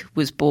Stefanik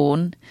was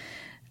born.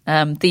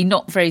 The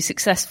not very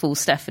successful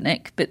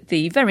Stefanik, but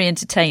the very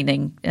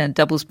entertaining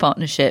doubles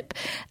partnership.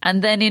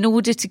 And then in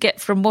order to get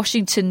from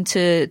Washington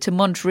to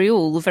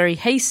Montreal very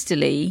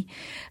hastily,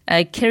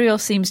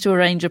 Kyrgios seems to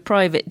arrange a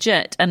private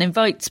jet and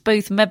invites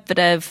both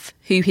Medvedev,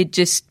 who he'd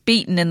just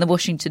beaten in the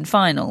Washington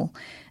final,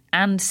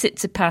 and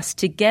Tsitsipas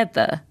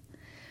together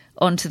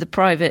onto the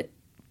private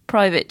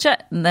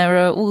jet. And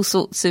there are all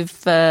sorts of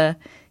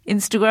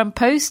Instagram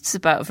posts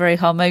about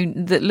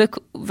that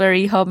look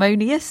very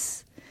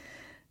harmonious.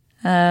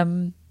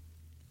 And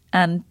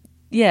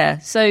yeah,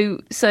 so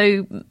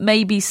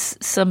maybe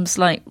some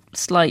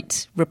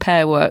slight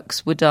repair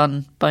works were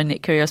done by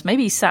Nick Kyrgios.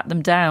 Maybe he sat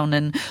them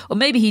down, or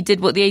maybe he did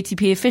what the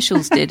ATP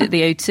officials did at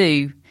the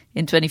O2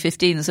 in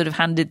 2015 and sort of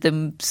handed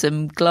them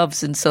some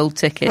gloves and sold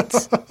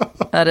tickets.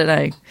 I don't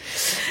know.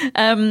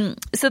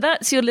 So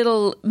that's your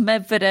little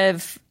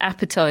Medvedev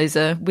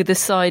appetizer with a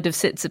side of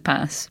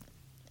Tsitsipas.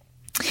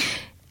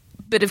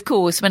 But of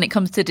course, when it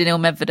comes to Daniil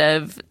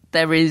Medvedev,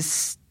 there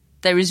is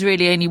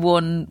really only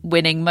one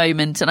winning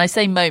moment. And I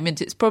say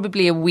moment, it's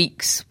probably a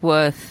week's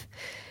worth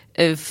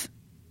of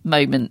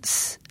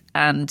moments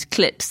and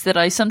clips that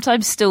I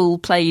sometimes still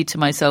play to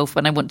myself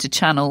when I want to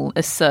channel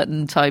a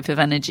certain type of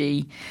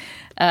energy.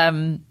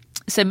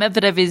 So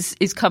Medvedev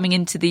is coming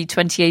into the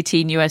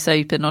 2018 US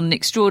Open on an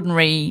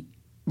extraordinary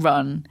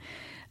run.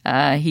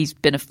 He's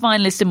been a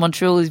finalist in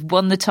Montreal. He's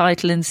won the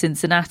title in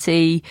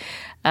Cincinnati.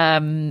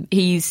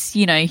 He's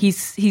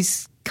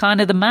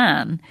kind of the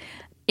man.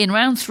 In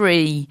round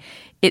 3,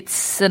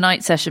 it's a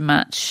night session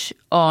match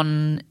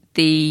on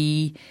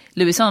the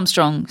Louis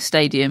Armstrong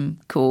Stadium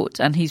court,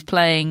 and he's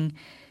playing.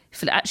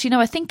 Actually,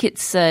 no, I think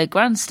it's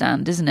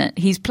Grandstand, isn't it?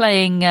 He's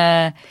playing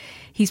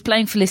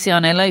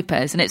Feliciano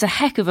Lopez, and it's a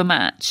heck of a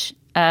match.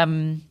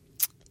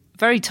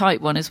 very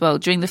tight one as well.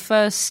 During the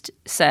first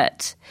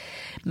set,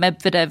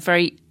 Medvedev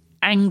very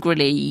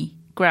angrily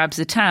grabs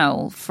a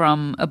towel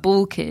from a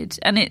ball kid,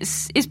 and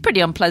it's pretty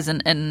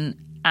unpleasant and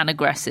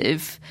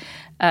aggressive,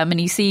 and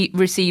he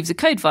receives a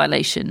code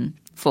violation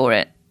for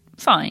it.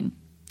 Fine.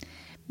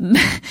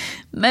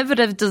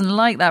 Medvedev doesn't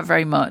like that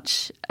very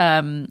much,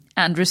 and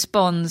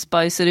responds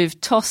by sort of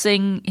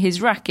tossing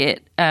his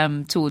racket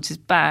towards his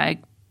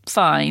bag.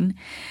 Fine.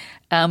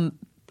 And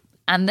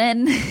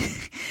then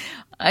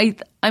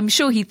I'm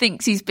sure he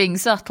thinks he's being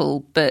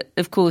subtle, but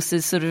of course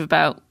there's sort of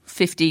about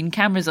 15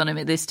 cameras on him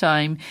at this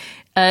time.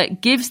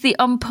 Gives the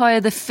umpire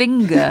the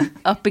finger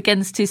up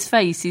against his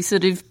face. He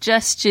sort of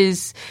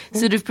gestures,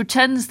 sort of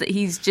pretends that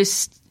he's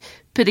just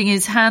putting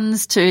his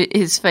hands to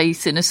his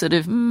face in a sort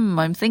of,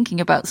 I'm thinking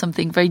about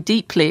something very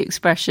deeply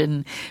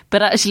expression,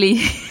 but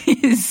actually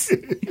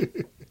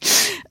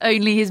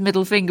only his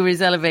middle finger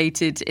is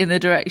elevated in the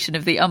direction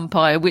of the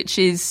umpire, which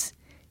is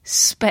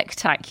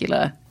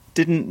spectacular.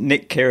 Didn't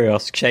Nick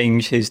Kyrgios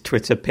change his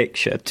Twitter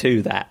picture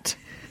to that?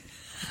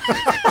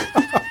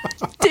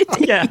 Did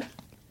he? Yeah.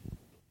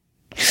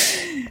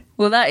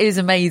 Well, that is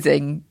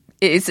amazing.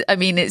 It's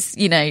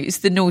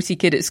the naughty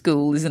kid at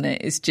school, isn't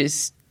it? It's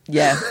just,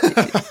 yeah,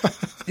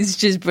 it's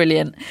just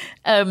brilliant.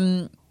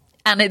 And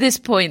at this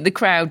point, the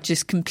crowd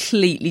just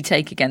completely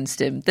take against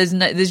him. There's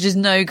just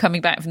no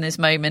coming back from this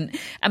moment.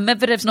 And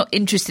Medvedev's not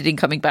interested in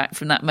coming back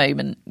from that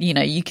moment. You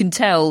know, you can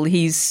tell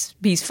he's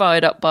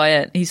fired up by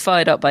it. He's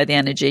fired up by the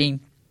energy.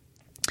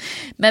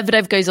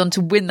 Medvedev goes on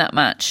to win that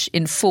match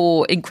in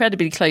 4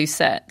 incredibly close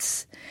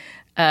sets.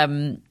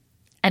 And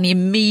he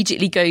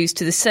immediately goes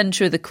to the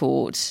centre of the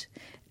court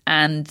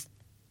and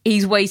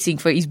he's waiting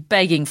for it. He's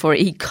begging for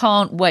it. He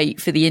can't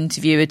wait for the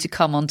interviewer to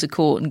come onto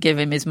court and give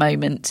him his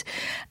moment.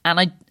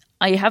 And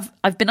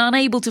I've been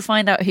unable to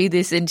find out who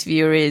this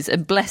interviewer is,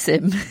 and bless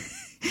him.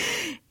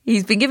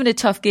 He's been given a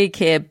tough gig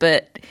here,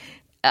 but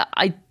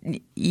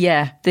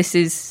this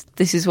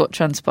is what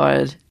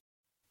transpired.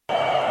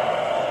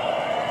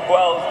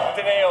 Well,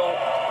 Daniil,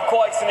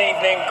 quite an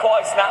evening,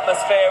 quite an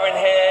atmosphere in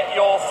here.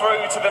 You're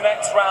through to the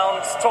next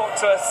round. Talk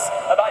to us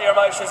about your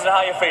emotions and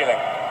how you're feeling.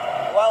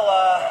 Well,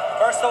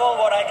 first of all,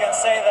 what I can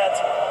say that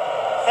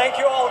thank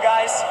you all,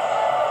 guys,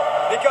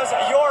 because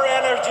your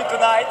energy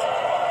tonight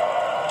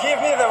give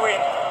me the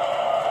win.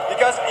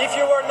 Because if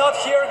you were not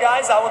here,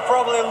 guys, I would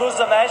probably lose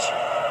the match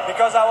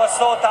because I was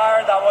so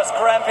tired. I was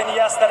cramping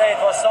yesterday. It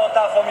was so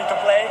tough for me to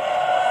play.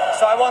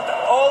 So I want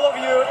all of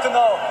you to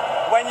know,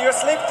 when you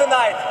sleep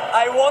tonight,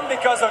 I won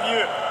because of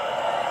you.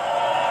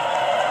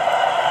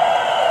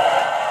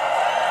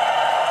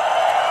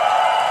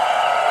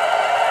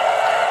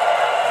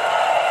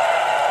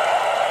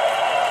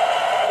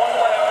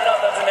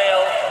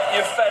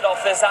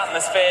 This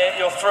atmosphere,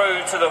 you're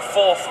through to the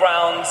 4th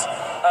round,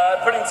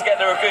 putting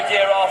together a good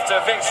year after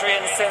a victory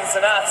in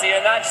Cincinnati,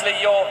 and actually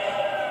your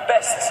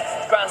best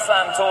Grand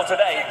Slam tour to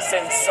date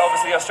since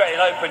obviously the Australian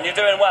Open. You're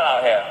doing well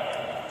out here.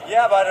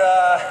 Yeah, but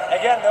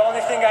again, the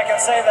only thing I can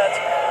say that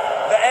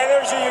the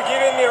energy you're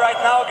giving me right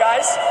now,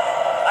 guys,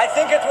 I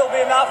think it will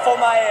be enough for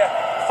my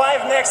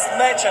 5 next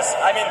matches.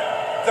 I mean,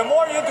 the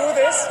more you do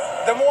this,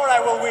 the more I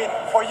will win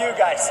for you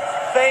guys.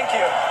 Thank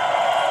you.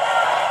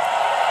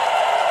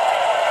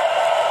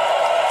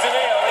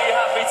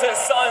 To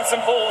sign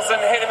some balls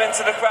and hit them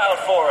into the crowd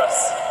for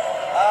us.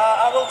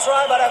 I will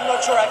try, but I'm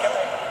not sure I can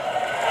make it.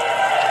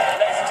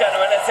 Ladies and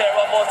gentlemen, let's hear it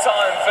one more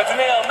time for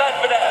Daniil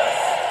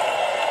Medvedev.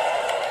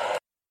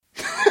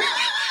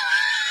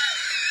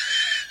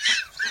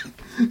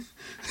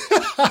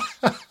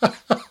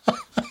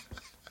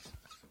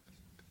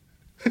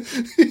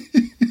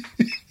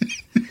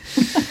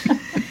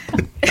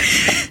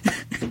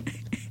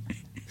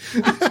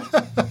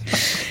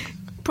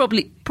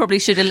 Probably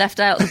should have left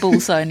out the ball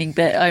signing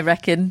bit, I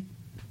reckon.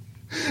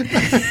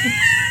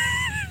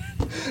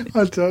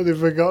 I'd totally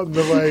forgotten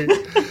the way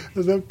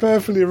the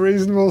perfectly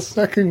reasonable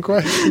second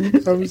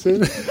question comes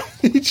in.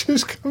 He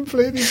just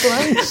completely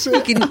blanks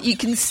it. You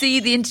can see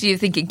the interviewer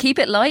thinking, keep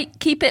it light,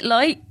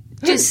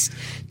 just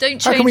don't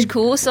change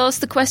course,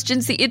 ask the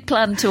questions that you'd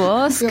planned to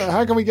ask. Yeah,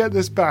 how can we get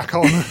this back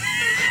on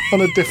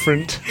a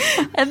different...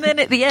 And then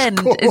at the end,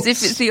 as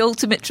if it's the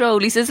ultimate troll,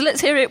 he says, let's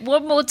hear it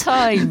one more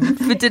time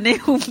for Daniil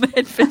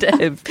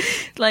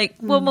Medvedev. Like,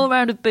 one more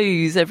round of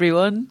booze,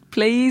 everyone,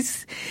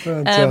 please.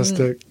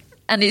 Fantastic.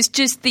 And it's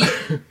just the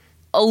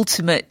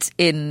ultimate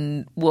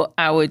in what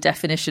our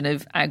definition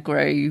of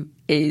aggro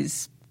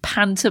is: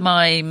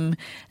 pantomime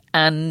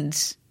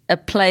and a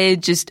player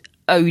just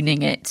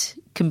owning it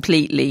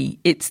completely.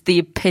 It's the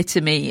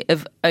epitome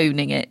of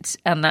owning it,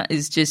 and that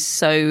is just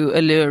so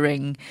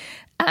alluring.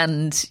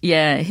 And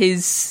yeah,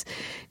 his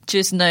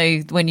just know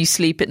when you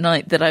sleep at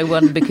night that I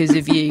won because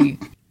of you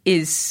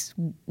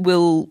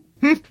will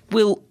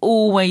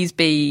always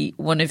be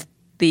one of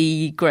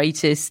the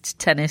greatest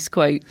tennis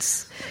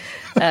quotes.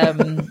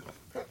 And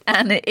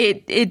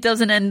it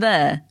doesn't end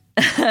there.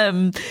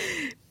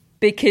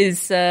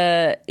 Because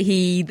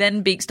he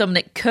then beats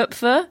Dominik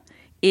Koepfer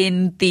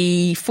in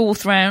the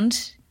 4th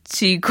round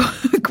to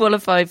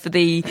qualify for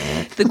the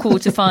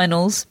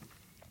quarterfinals.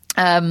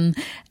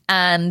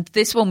 And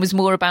this one was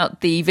more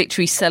about the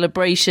victory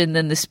celebration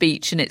than the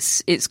speech, and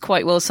it's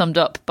quite well summed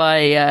up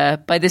by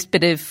this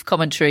bit of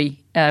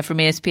commentary from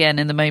ESPN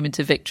in the moment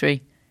of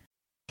victory.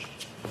 Game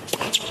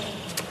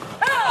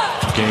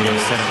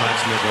set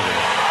match Medvedev.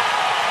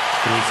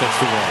 3 sets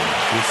to 1.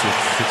 3-6,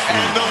 6-3.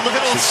 And the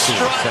little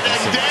strut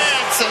and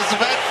dance as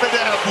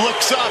Medvedev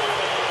looks up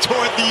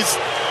toward the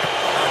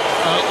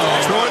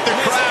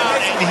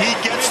crowd, and he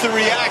gets the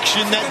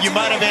reaction that you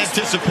might have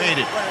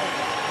anticipated.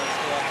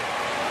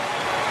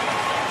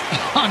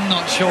 I'm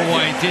not sure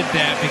why he did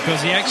that,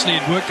 because he actually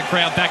had worked the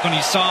crowd back on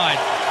his side.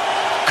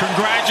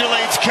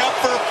 Congratulates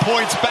Koepfer,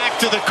 points back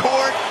to the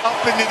court, up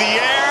into the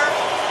air.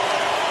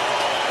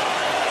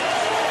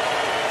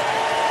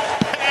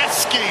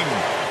 Basking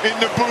in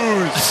the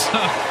booze.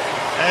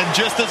 And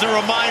just as a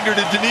reminder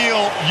to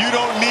Daniil, you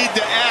don't need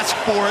to ask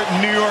for it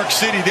in New York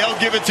City.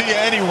 They'll give it to you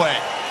anyway.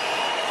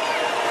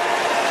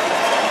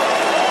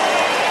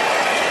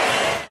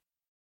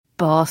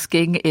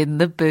 Basking in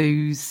the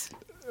booze.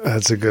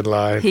 That's a good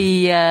line.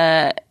 He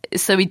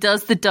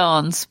does the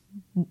dance,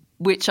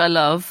 which I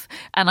love,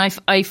 and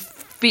I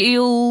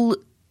feel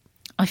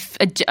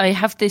I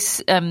have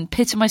this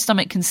pit in my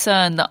stomach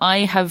concern that I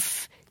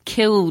have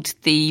killed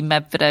the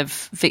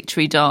Medvedev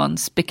victory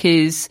dance,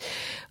 because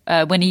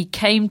when he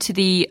came to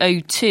the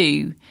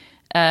O2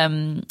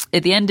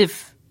 at the end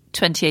of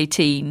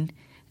 2018,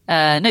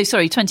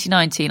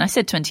 2019. I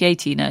said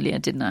 2018 earlier,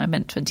 didn't I? I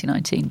meant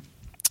 2019.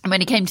 And when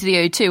he came to the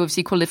O2,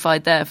 obviously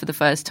qualified there for the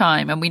first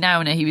time. And we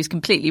now know he was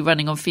completely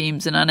running on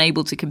fumes and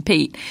unable to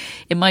compete.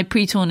 In my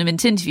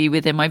pre-tournament interview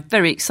with him, I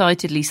very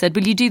excitedly said,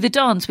 will you do the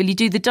dance? Will you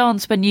do the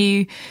dance when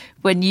you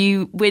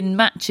win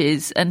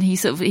matches? And he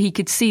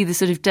could see the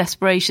sort of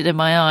desperation in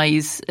my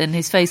eyes, and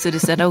his face sort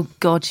of said, oh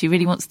God, she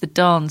really wants the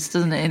dance,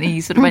 doesn't it? And he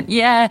sort of went,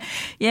 yeah,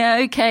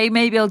 okay,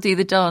 maybe I'll do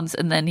the dance.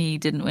 And then he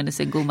didn't win a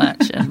single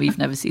match, and we've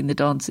never seen the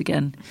dance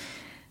again.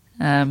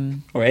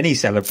 Or any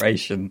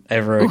celebration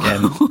ever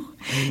again.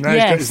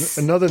 Now he's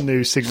got another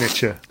new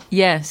signature.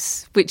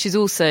 Yes, which is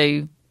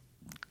also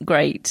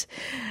great.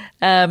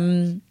 He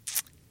does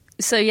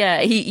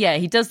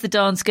the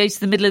dance, goes to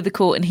the middle of the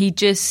court, and he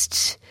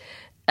just,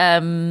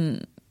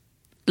 like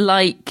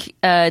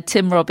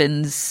Tim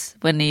Robbins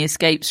when he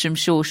escapes from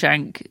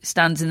Shawshank,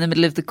 stands in the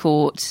middle of the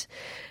court,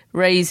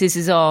 raises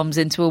his arms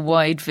into a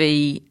wide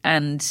V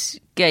and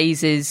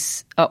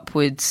gazes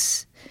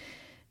upwards,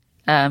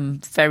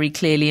 very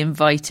clearly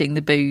inviting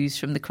the boos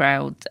from the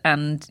crowd.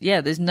 And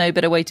there's no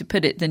better way to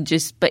put it than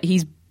but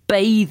he's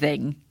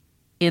bathing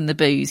in the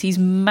boos. He's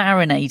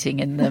marinating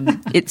in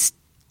them. It's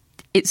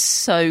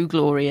so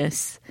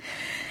glorious.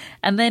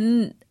 And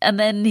then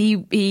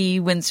he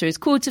wins through his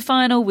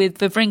quarterfinal with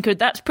Wawrinka.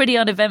 That's pretty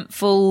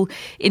uneventful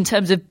in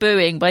terms of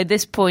booing. By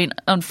this point,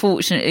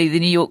 unfortunately,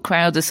 the New York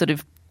crowd are sort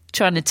of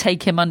trying to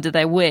take him under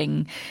their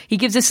wing. He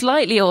gives a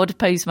slightly odd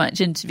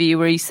post-match interview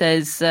where he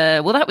says,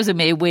 well, that was a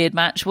mere weird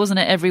match, wasn't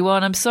it,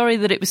 everyone? I'm sorry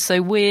that it was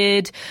so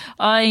weird.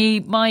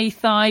 My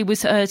thigh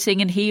was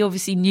hurting, and he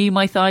obviously knew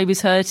my thigh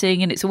was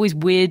hurting, and it's always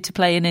weird to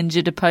play an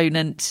injured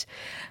opponent.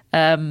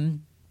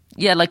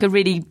 Like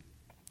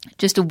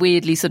just a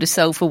weirdly sort of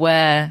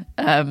self-aware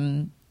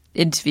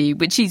interview,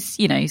 which he's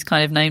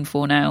kind of known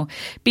for now.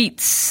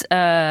 Beats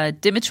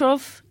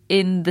Dimitrov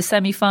in the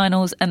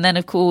semi-finals, and then,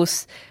 of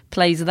course,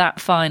 plays that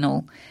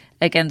final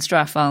against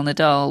Rafael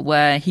Nadal,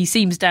 where he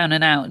seems down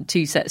and out,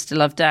 2 sets to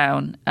love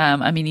down.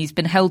 He's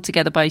been held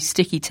together by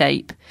sticky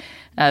tape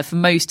for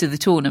most of the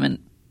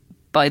tournament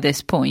by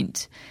this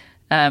point.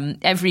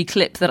 Every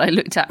clip that I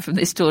looked at from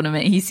this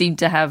tournament, he seemed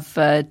to have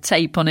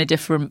tape on a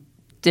different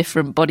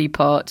body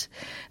part.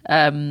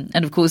 And,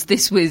 of course,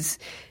 this was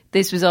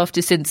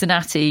after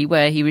Cincinnati,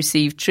 where he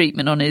received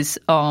treatment on his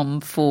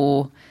arm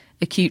for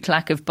acute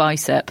lack of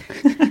bicep,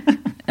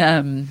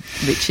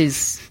 which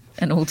is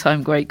an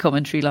all-time great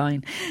commentary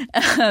line.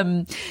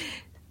 And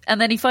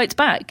then he fights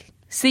back,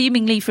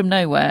 seemingly from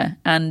nowhere.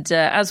 And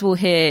as we'll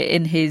hear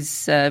in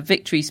his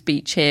victory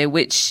speech here,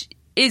 which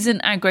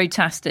isn't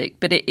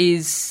aggro-tastic, but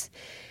it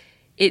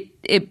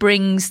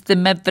brings the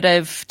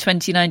Medvedev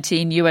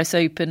 2019 US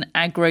Open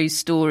aggro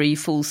story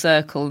full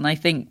circle. And I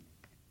think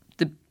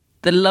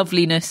the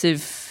loveliness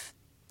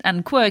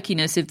and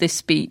quirkiness of this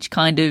speech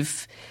kind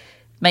of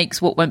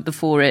makes what went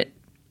before it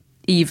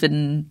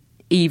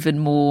even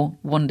more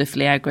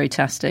wonderfully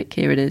aggro-tastic.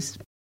 Here it is.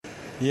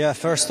 Yeah,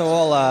 first of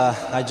all,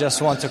 I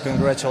just want to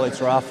congratulate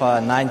Rafa.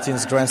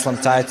 19th Grand Slam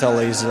title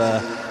is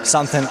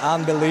something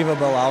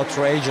unbelievable,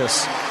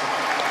 outrageous.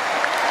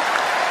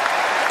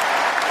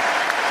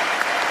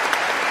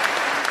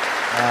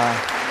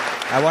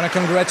 I want to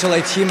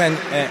congratulate him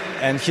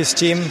and his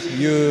team.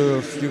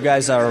 You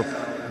guys are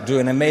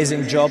doing an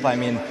amazing job. I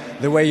mean,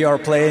 the way you are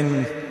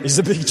playing is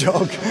a big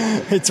joke.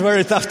 It's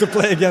very tough to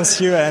play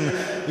against you. And,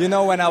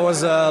 when I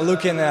was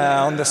looking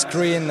on the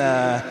screen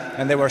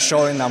and they were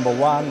showing number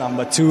 1,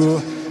 number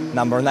 2,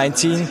 number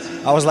 19,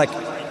 I was like,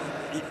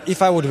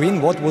 if I would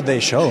win, what would they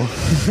show?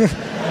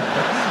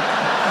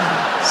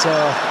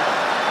 So...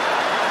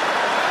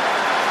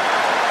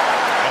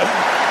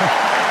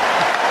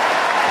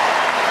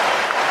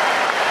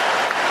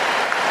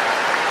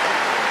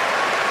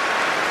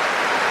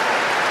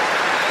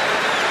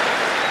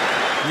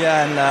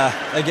 Yeah,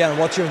 and again,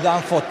 what you've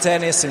done for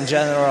tennis in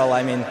general,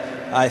 I mean,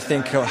 I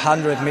think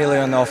 100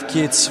 million of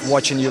kids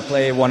watching you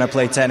play want to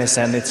play tennis,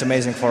 and it's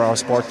amazing for our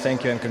sport.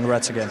 Thank you and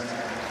congrats again.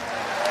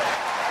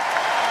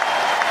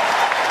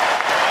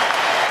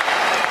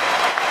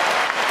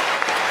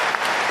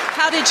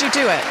 How did you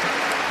do it?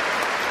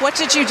 What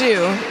did you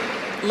do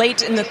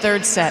late in the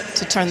third set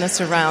to turn this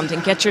around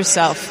and get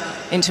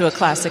yourself into a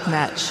classic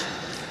match?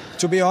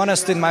 To be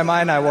honest, in my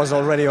mind, I was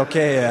already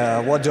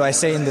okay. What do I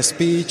say in the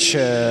speech?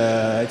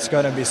 It's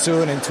going to be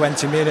soon, in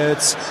 20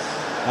 minutes.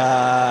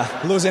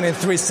 Losing in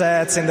 3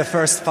 sets in the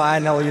first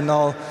final, you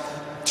know,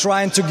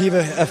 trying to give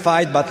a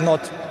fight, but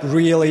not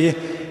really.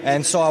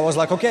 And so I was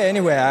like, okay,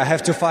 anyway, I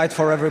have to fight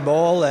for every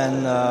ball,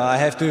 and I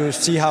have to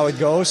see how it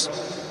goes.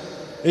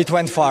 It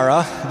went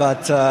far,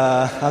 but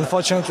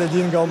unfortunately it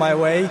didn't go my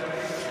way.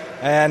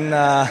 And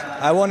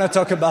I want to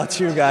talk about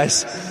you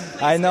guys.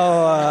 I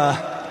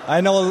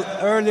know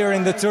earlier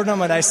in the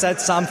tournament I said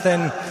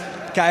something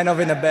kind of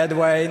in a bad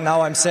way.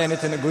 Now I'm saying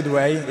it in a good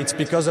way. It's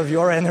because of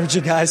your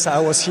energy, guys. I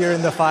was here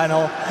in the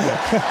final.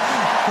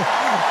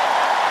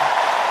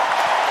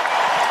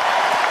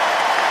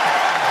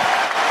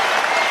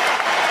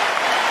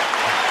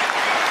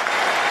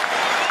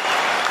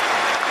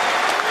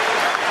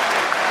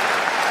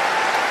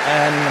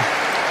 And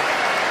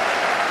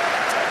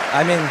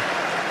I mean,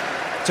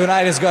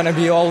 tonight is going to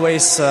be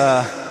always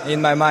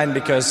in my mind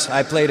because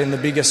I played in the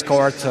biggest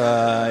court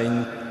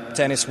in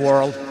tennis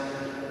world.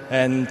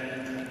 And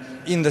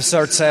in the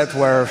third set,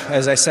 where,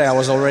 as I say, I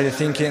was already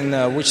thinking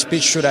which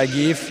speech should I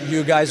give,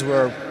 you guys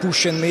were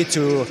pushing me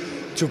to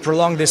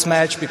prolong this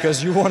match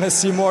because you want to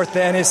see more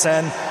tennis,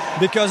 and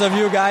because of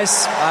you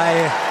guys,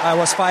 I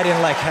was fighting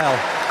like hell.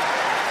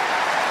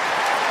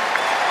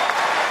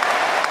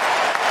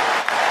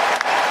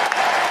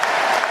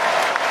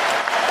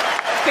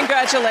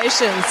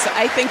 Congratulations.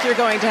 I think you're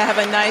going to have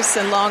a nice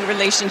and long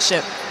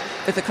relationship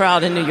with the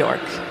crowd in New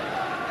York.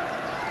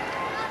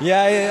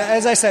 Yeah,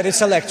 as I said,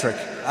 it's electric.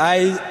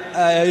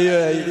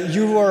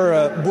 You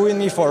were booing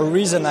me for a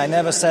reason. I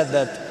never said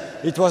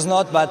that it was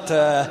not, but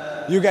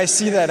you guys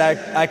see that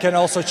I can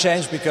also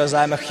change because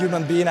I'm a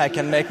human being. I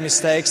can make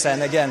mistakes.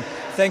 And again,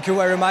 thank you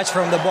very much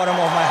from the bottom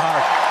of my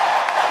heart.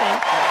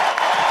 Thank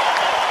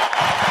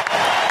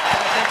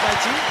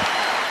you.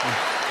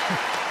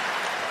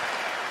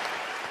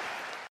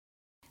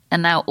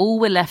 And now all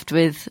we're left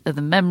with are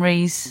the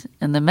memories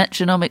and the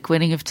metronomic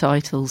winning of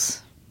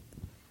titles.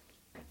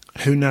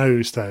 Who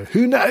knows, though?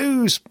 Who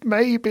knows?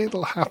 Maybe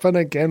it'll happen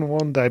again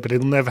one day, but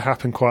it'll never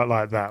happen quite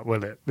like that,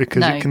 will it?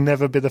 Because it can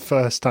never be the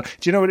first time.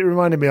 Do you know what it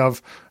reminded me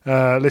of,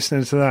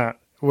 listening to that?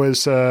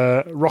 Was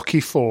Rocky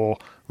IV,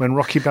 when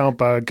Rocky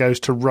Balboa goes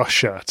to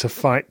Russia to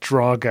fight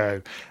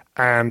Drago.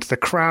 And the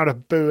crowd are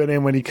booing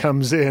him when he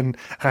comes in,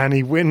 and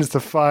he wins the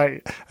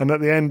fight. And at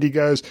the end, he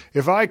goes,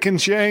 "If I can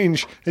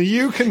change,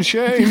 you can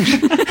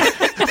change.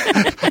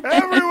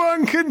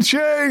 Everyone can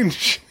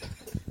change."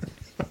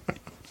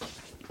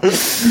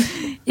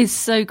 It's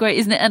so great,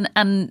 isn't it?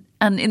 And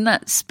in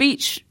that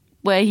speech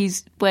where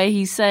he's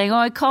saying, "Oh,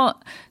 I can't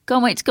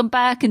wait to come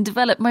back and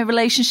develop my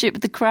relationship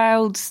with the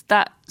crowds,"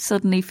 that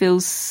suddenly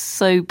feels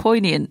so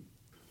poignant.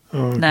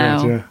 Oh, now.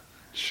 God, yeah,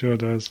 sure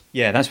does.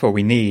 Yeah, that's what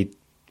we need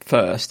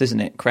first,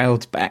 isn't it?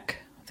 Crowds back.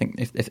 I think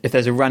if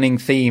there's a running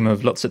theme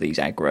of lots of these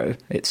aggro,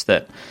 it's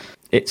that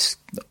it's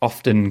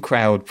often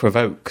crowd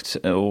provoked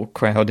or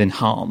crowd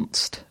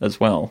enhanced as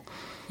well.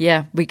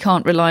 Yeah, we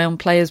can't rely on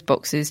players'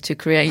 boxes to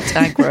create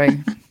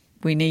aggro.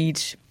 we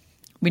need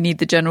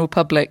the general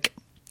public.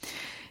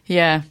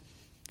 Yeah.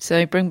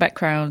 So bring back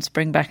crowds,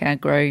 bring back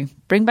aggro,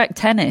 bring back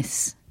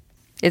tennis.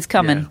 It's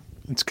coming. Yeah,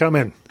 it's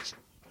coming.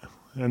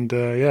 And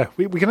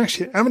we can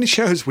actually. How many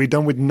shows have we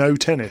done with no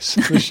tennis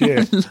this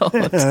year?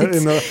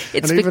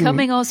 It's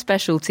becoming our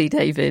specialty,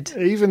 David.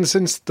 Even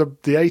since the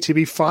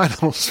ATP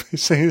finals,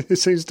 it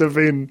seems to have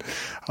been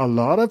a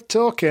lot of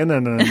talking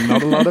and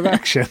not a lot of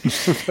action.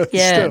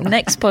 Yeah,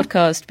 next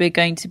podcast we're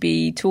going to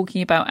be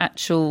talking about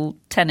actual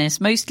tennis,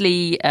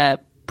 mostly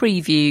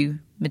preview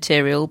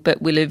material,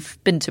 but we'll have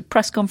been to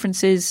press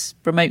conferences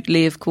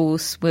remotely, of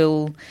course.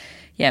 We'll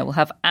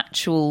have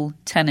actual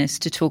tennis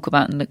to talk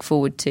about and look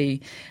forward to.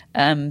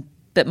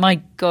 But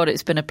my God,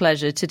 it's been a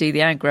pleasure to do the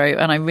aggro.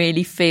 And I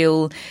really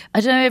feel,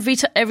 I don't know,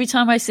 every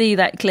time I see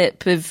that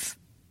clip of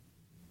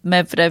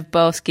Medvedev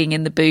basking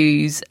in the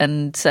booze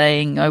and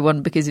saying, "I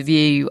won because of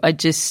you," I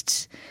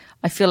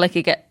feel like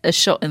I get a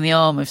shot in the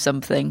arm of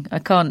something. I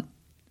can't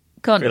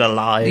feel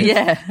alive.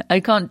 Yeah, I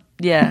can't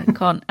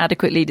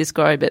adequately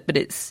describe it, but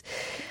it's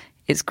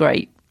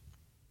great.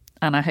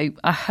 And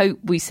I hope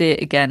we see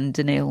it again,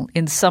 Daniil,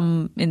 in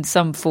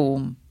some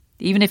form,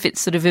 even if it's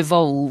sort of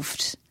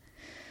evolved.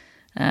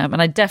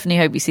 And I definitely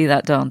hope we see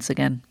that dance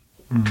again.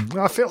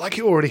 I feel like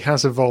it already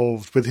has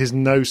evolved with his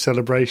no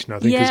celebration. I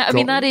think. Yeah, I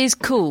mean that is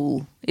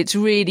cool. It's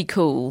really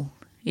cool.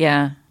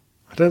 Yeah.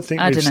 I don't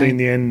think we've seen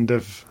the end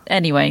of.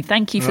 Anyway,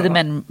 thank you for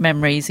the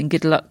memories and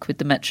good luck with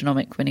the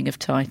metronomic winning of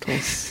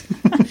titles.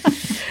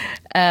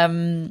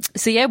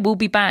 We'll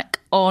be back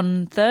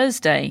on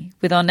Thursday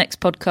with our next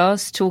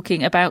podcast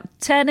talking about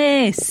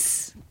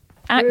tennis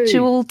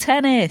actual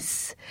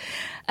tennis.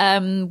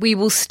 We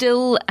will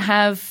still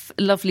have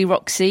lovely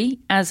Roxy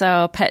as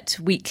our pet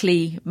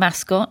weekly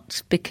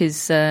mascot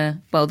because,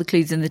 the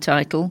clue's in the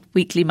title,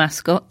 weekly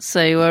mascot.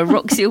 So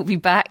Roxy will be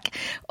back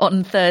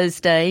on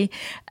Thursday.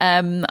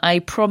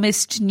 I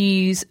promised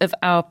news of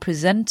our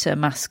presenter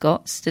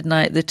mascots, didn't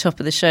I, at the top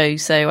of the show?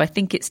 So I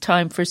think it's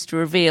time for us to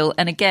reveal.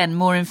 And again,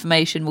 more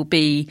information will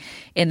be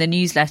in the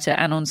newsletter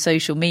and on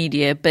social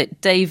media. But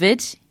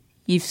David,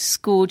 you've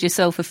scored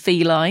yourself a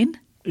feline.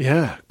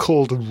 Yeah,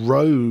 called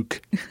Rogue.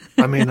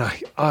 I mean,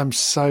 I'm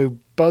so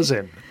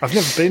buzzing. I've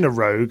never been a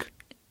rogue,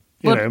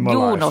 in my life.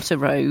 You're not a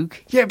rogue.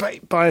 Yeah,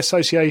 but by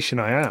association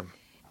I am.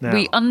 Now.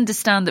 We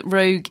understand that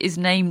Rogue is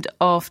named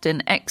after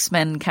an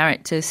X-Men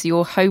character, so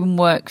your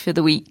homework for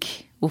the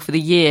week, or for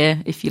the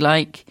year, if you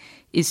like,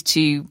 is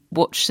to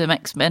watch some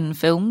X-Men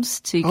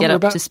films to get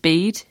up to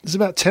speed. There's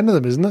about 10 of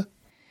them, isn't there?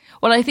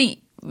 Well, I think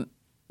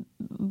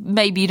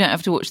maybe you don't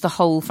have to watch the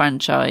whole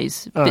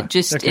franchise, but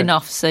just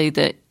enough so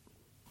that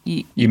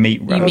you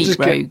meet Rogue. I'll just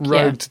Rogue, get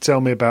Rogue to tell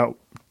me to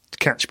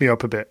catch me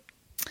up a bit.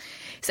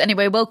 So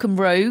anyway, welcome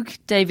Rogue.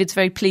 David's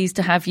very pleased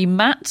to have you.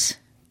 Matt,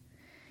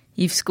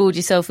 you've scored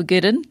yourself a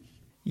good one.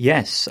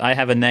 Yes, I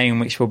have a name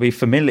which will be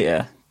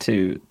familiar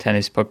to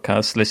Tennis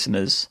Podcast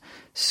listeners.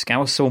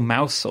 Scousel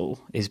Mousel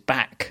is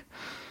back.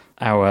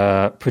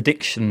 Our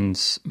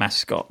predictions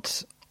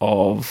mascot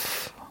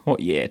of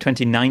what year?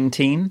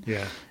 2019.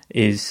 Yeah,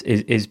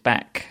 is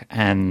back,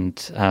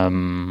 and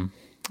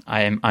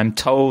I'm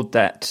told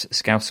that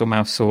Scousel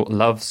Mousel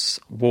loves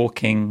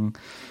walking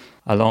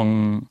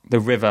along the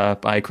river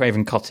by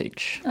Craven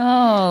Cottage.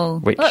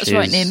 Oh, that's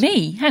right near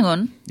me. Hang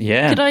on.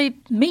 Yeah. Could I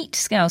meet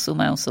Scousel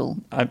Mousel?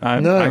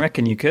 I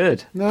reckon you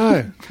could.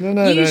 No.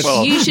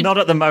 Not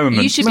at the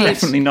moment.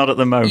 Definitely not at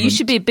the moment. You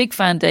should be a big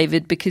fan,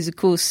 David, because, of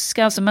course,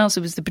 Scousel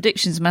Mousel was the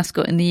predictions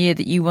mascot in the year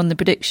that you won the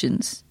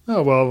predictions.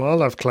 Oh, well,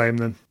 I'll have claim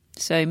then.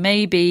 So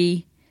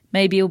maybe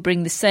you'll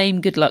bring the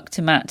same good luck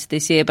to Matt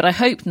this year, but I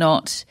hope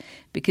not,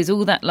 because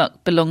all that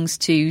luck belongs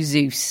to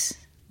Zeus,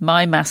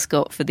 my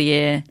mascot for the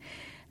year.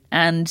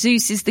 And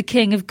Zeus is the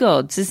king of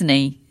gods, isn't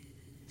he?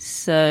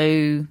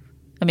 So,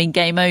 I mean,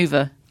 game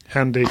over.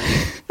 Handy.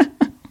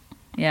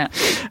 Yeah.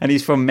 And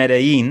he's from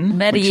Medellin,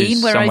 which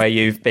is somewhere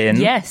you've been.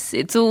 Yes,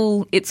 it's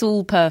all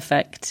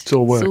perfect. It's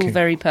all working. It's all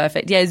very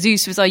perfect. Yeah,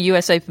 Zeus was our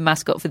US Open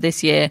mascot for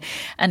this year,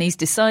 and he's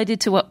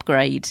decided to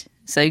upgrade.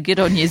 So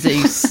good on you,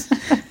 Zeus.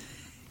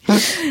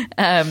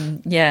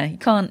 You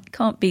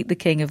can't beat the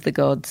king of the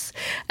gods.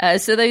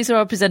 So those are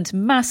our presenter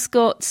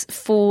mascots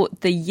for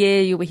the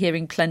year. You'll be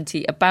hearing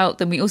plenty about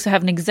them. We also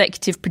have an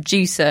executive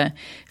producer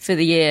for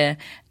the year,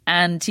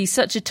 and he's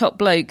such a top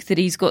bloke that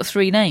he's got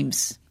 3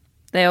 names.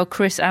 They are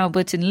Chris,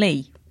 Albert and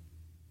Lee.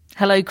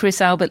 Hello, Chris,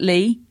 Albert,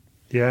 Lee.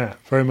 Yeah,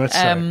 very much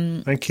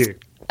so. Thank you.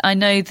 I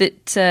know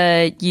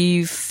that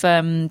you've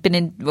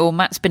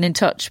Matt's been in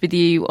touch with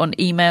you on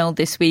email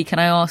this week, and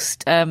I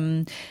asked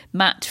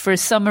Matt for a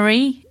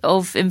summary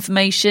of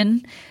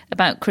information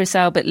about Chris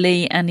Albert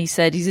Lee, and he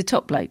said he's a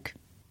top bloke.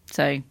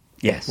 So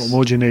yes. What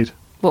more do you need?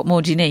 What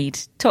more do you need?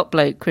 Top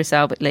bloke, Chris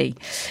Albert Lee.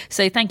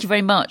 So thank you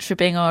very much for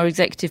being our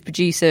executive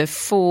producer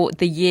for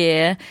the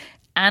year.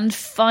 And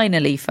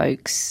finally,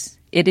 folks,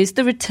 it is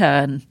the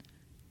return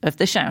of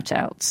the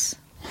shout-outs.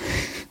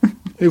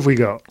 Who have we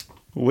got?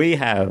 We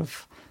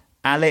have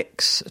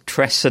Alex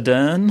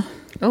Tressedern.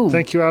 Oh,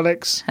 thank you,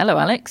 Alex. Hello,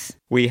 Alex.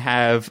 We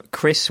have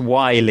Chris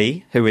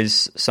Wiley, who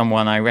is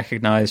someone I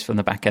recognise from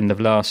the back end of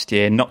last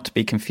year, not to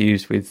be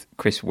confused with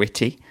Chris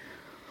Whitty.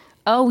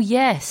 Oh,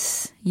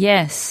 yes.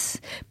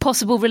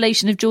 Possible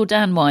relation of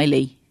Jordan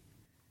Wiley.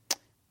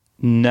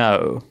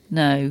 No.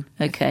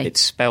 Okay.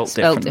 It's spelt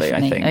differently, I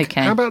think.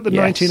 Okay. How about the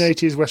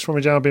 1980s West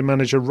Bromwich Albion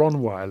manager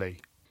Ron Wiley?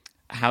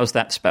 How's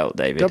that spelt,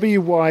 David?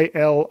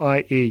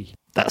 Wylie.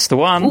 That's the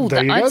one. Ooh,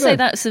 I'd say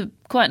that's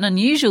quite an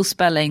unusual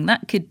spelling.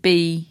 That could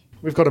be...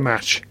 We've got a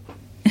match.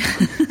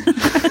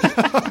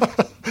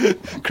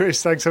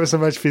 Chris, thanks ever so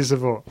much for your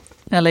support.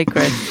 Hello,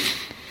 Chris.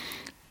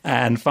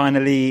 And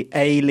finally,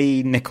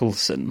 Ailey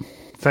Nicholson.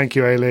 Thank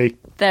you, Ailey.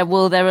 There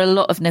are a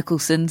lot of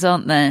Nicholsons,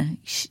 aren't there?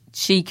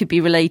 She could be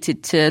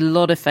related to a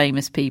lot of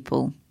famous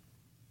people.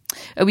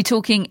 Are we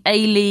talking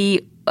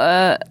Ailey...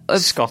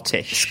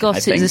 Scottish.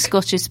 It's a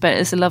Scottish spell.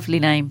 It's a lovely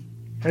name.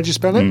 How'd you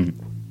spell it?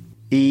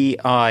 Eilidh.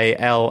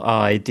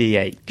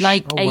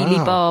 Like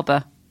Ailey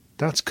Barber.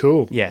 That's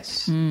cool.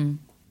 Yes.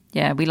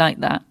 Yeah, we like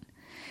that.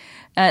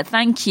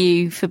 Thank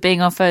you for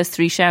being our first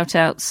 3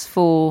 shout-outs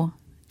for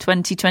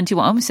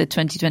 2021. I almost said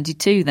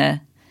 2022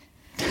 there.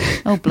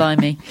 Oh,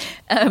 blimey.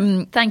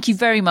 Thank you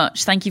very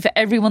much. Thank you for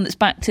everyone that's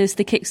backed us.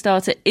 The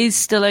Kickstarter is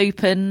still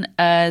open.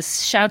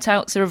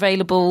 Shout-outs are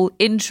available.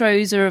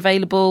 Intros are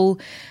available.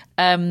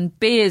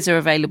 Beers are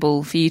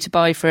available for you to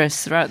buy for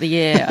us throughout the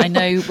year. I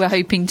know we're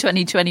hoping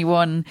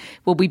 2021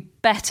 will be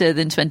better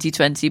than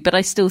 2020, but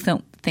I still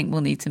think we'll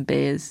need some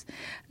beers.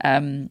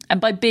 And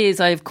by beers,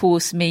 I, of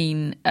course,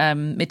 mean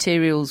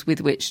materials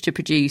with which to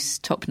produce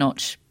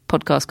top-notch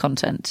podcast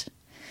content.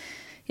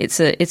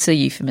 It's a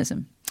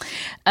euphemism.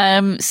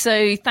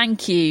 So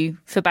thank you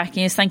for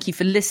backing us. Thank you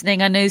for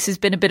listening. I know this has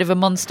been a bit of a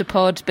monster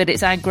pod, but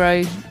it's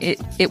aggro.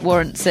 It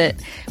warrants it.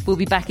 We'll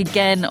be back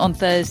again on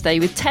Thursday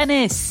with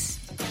tennis.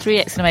 3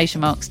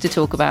 exclamation marks to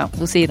talk about.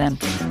 We'll see you then.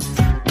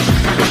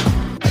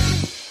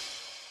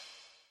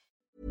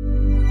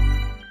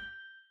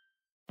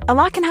 A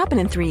lot can happen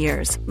in 3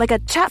 years, like a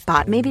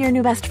chatbot may be your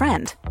new best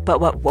friend. But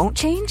what won't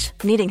change?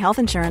 Needing health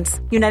insurance.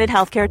 United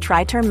Healthcare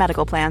Tri-Term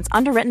Medical Plans,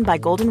 underwritten by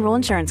Golden Rule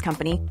Insurance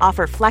Company,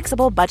 offer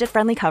flexible,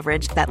 budget-friendly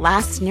coverage that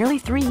lasts nearly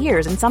 3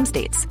 years in some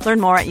states. Learn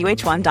more at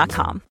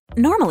uh1.com.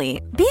 Normally,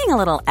 being a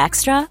little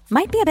extra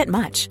might be a bit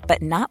much,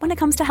 but not when it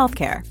comes to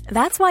healthcare.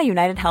 That's why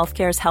United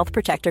Healthcare's Health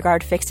Protector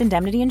Guard fixed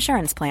indemnity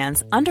insurance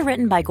plans,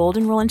 underwritten by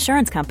Golden Rule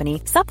Insurance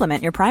Company,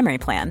 supplement your primary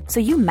plan so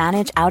you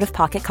manage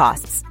out-of-pocket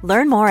costs.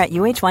 Learn more at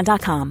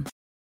uh1.com.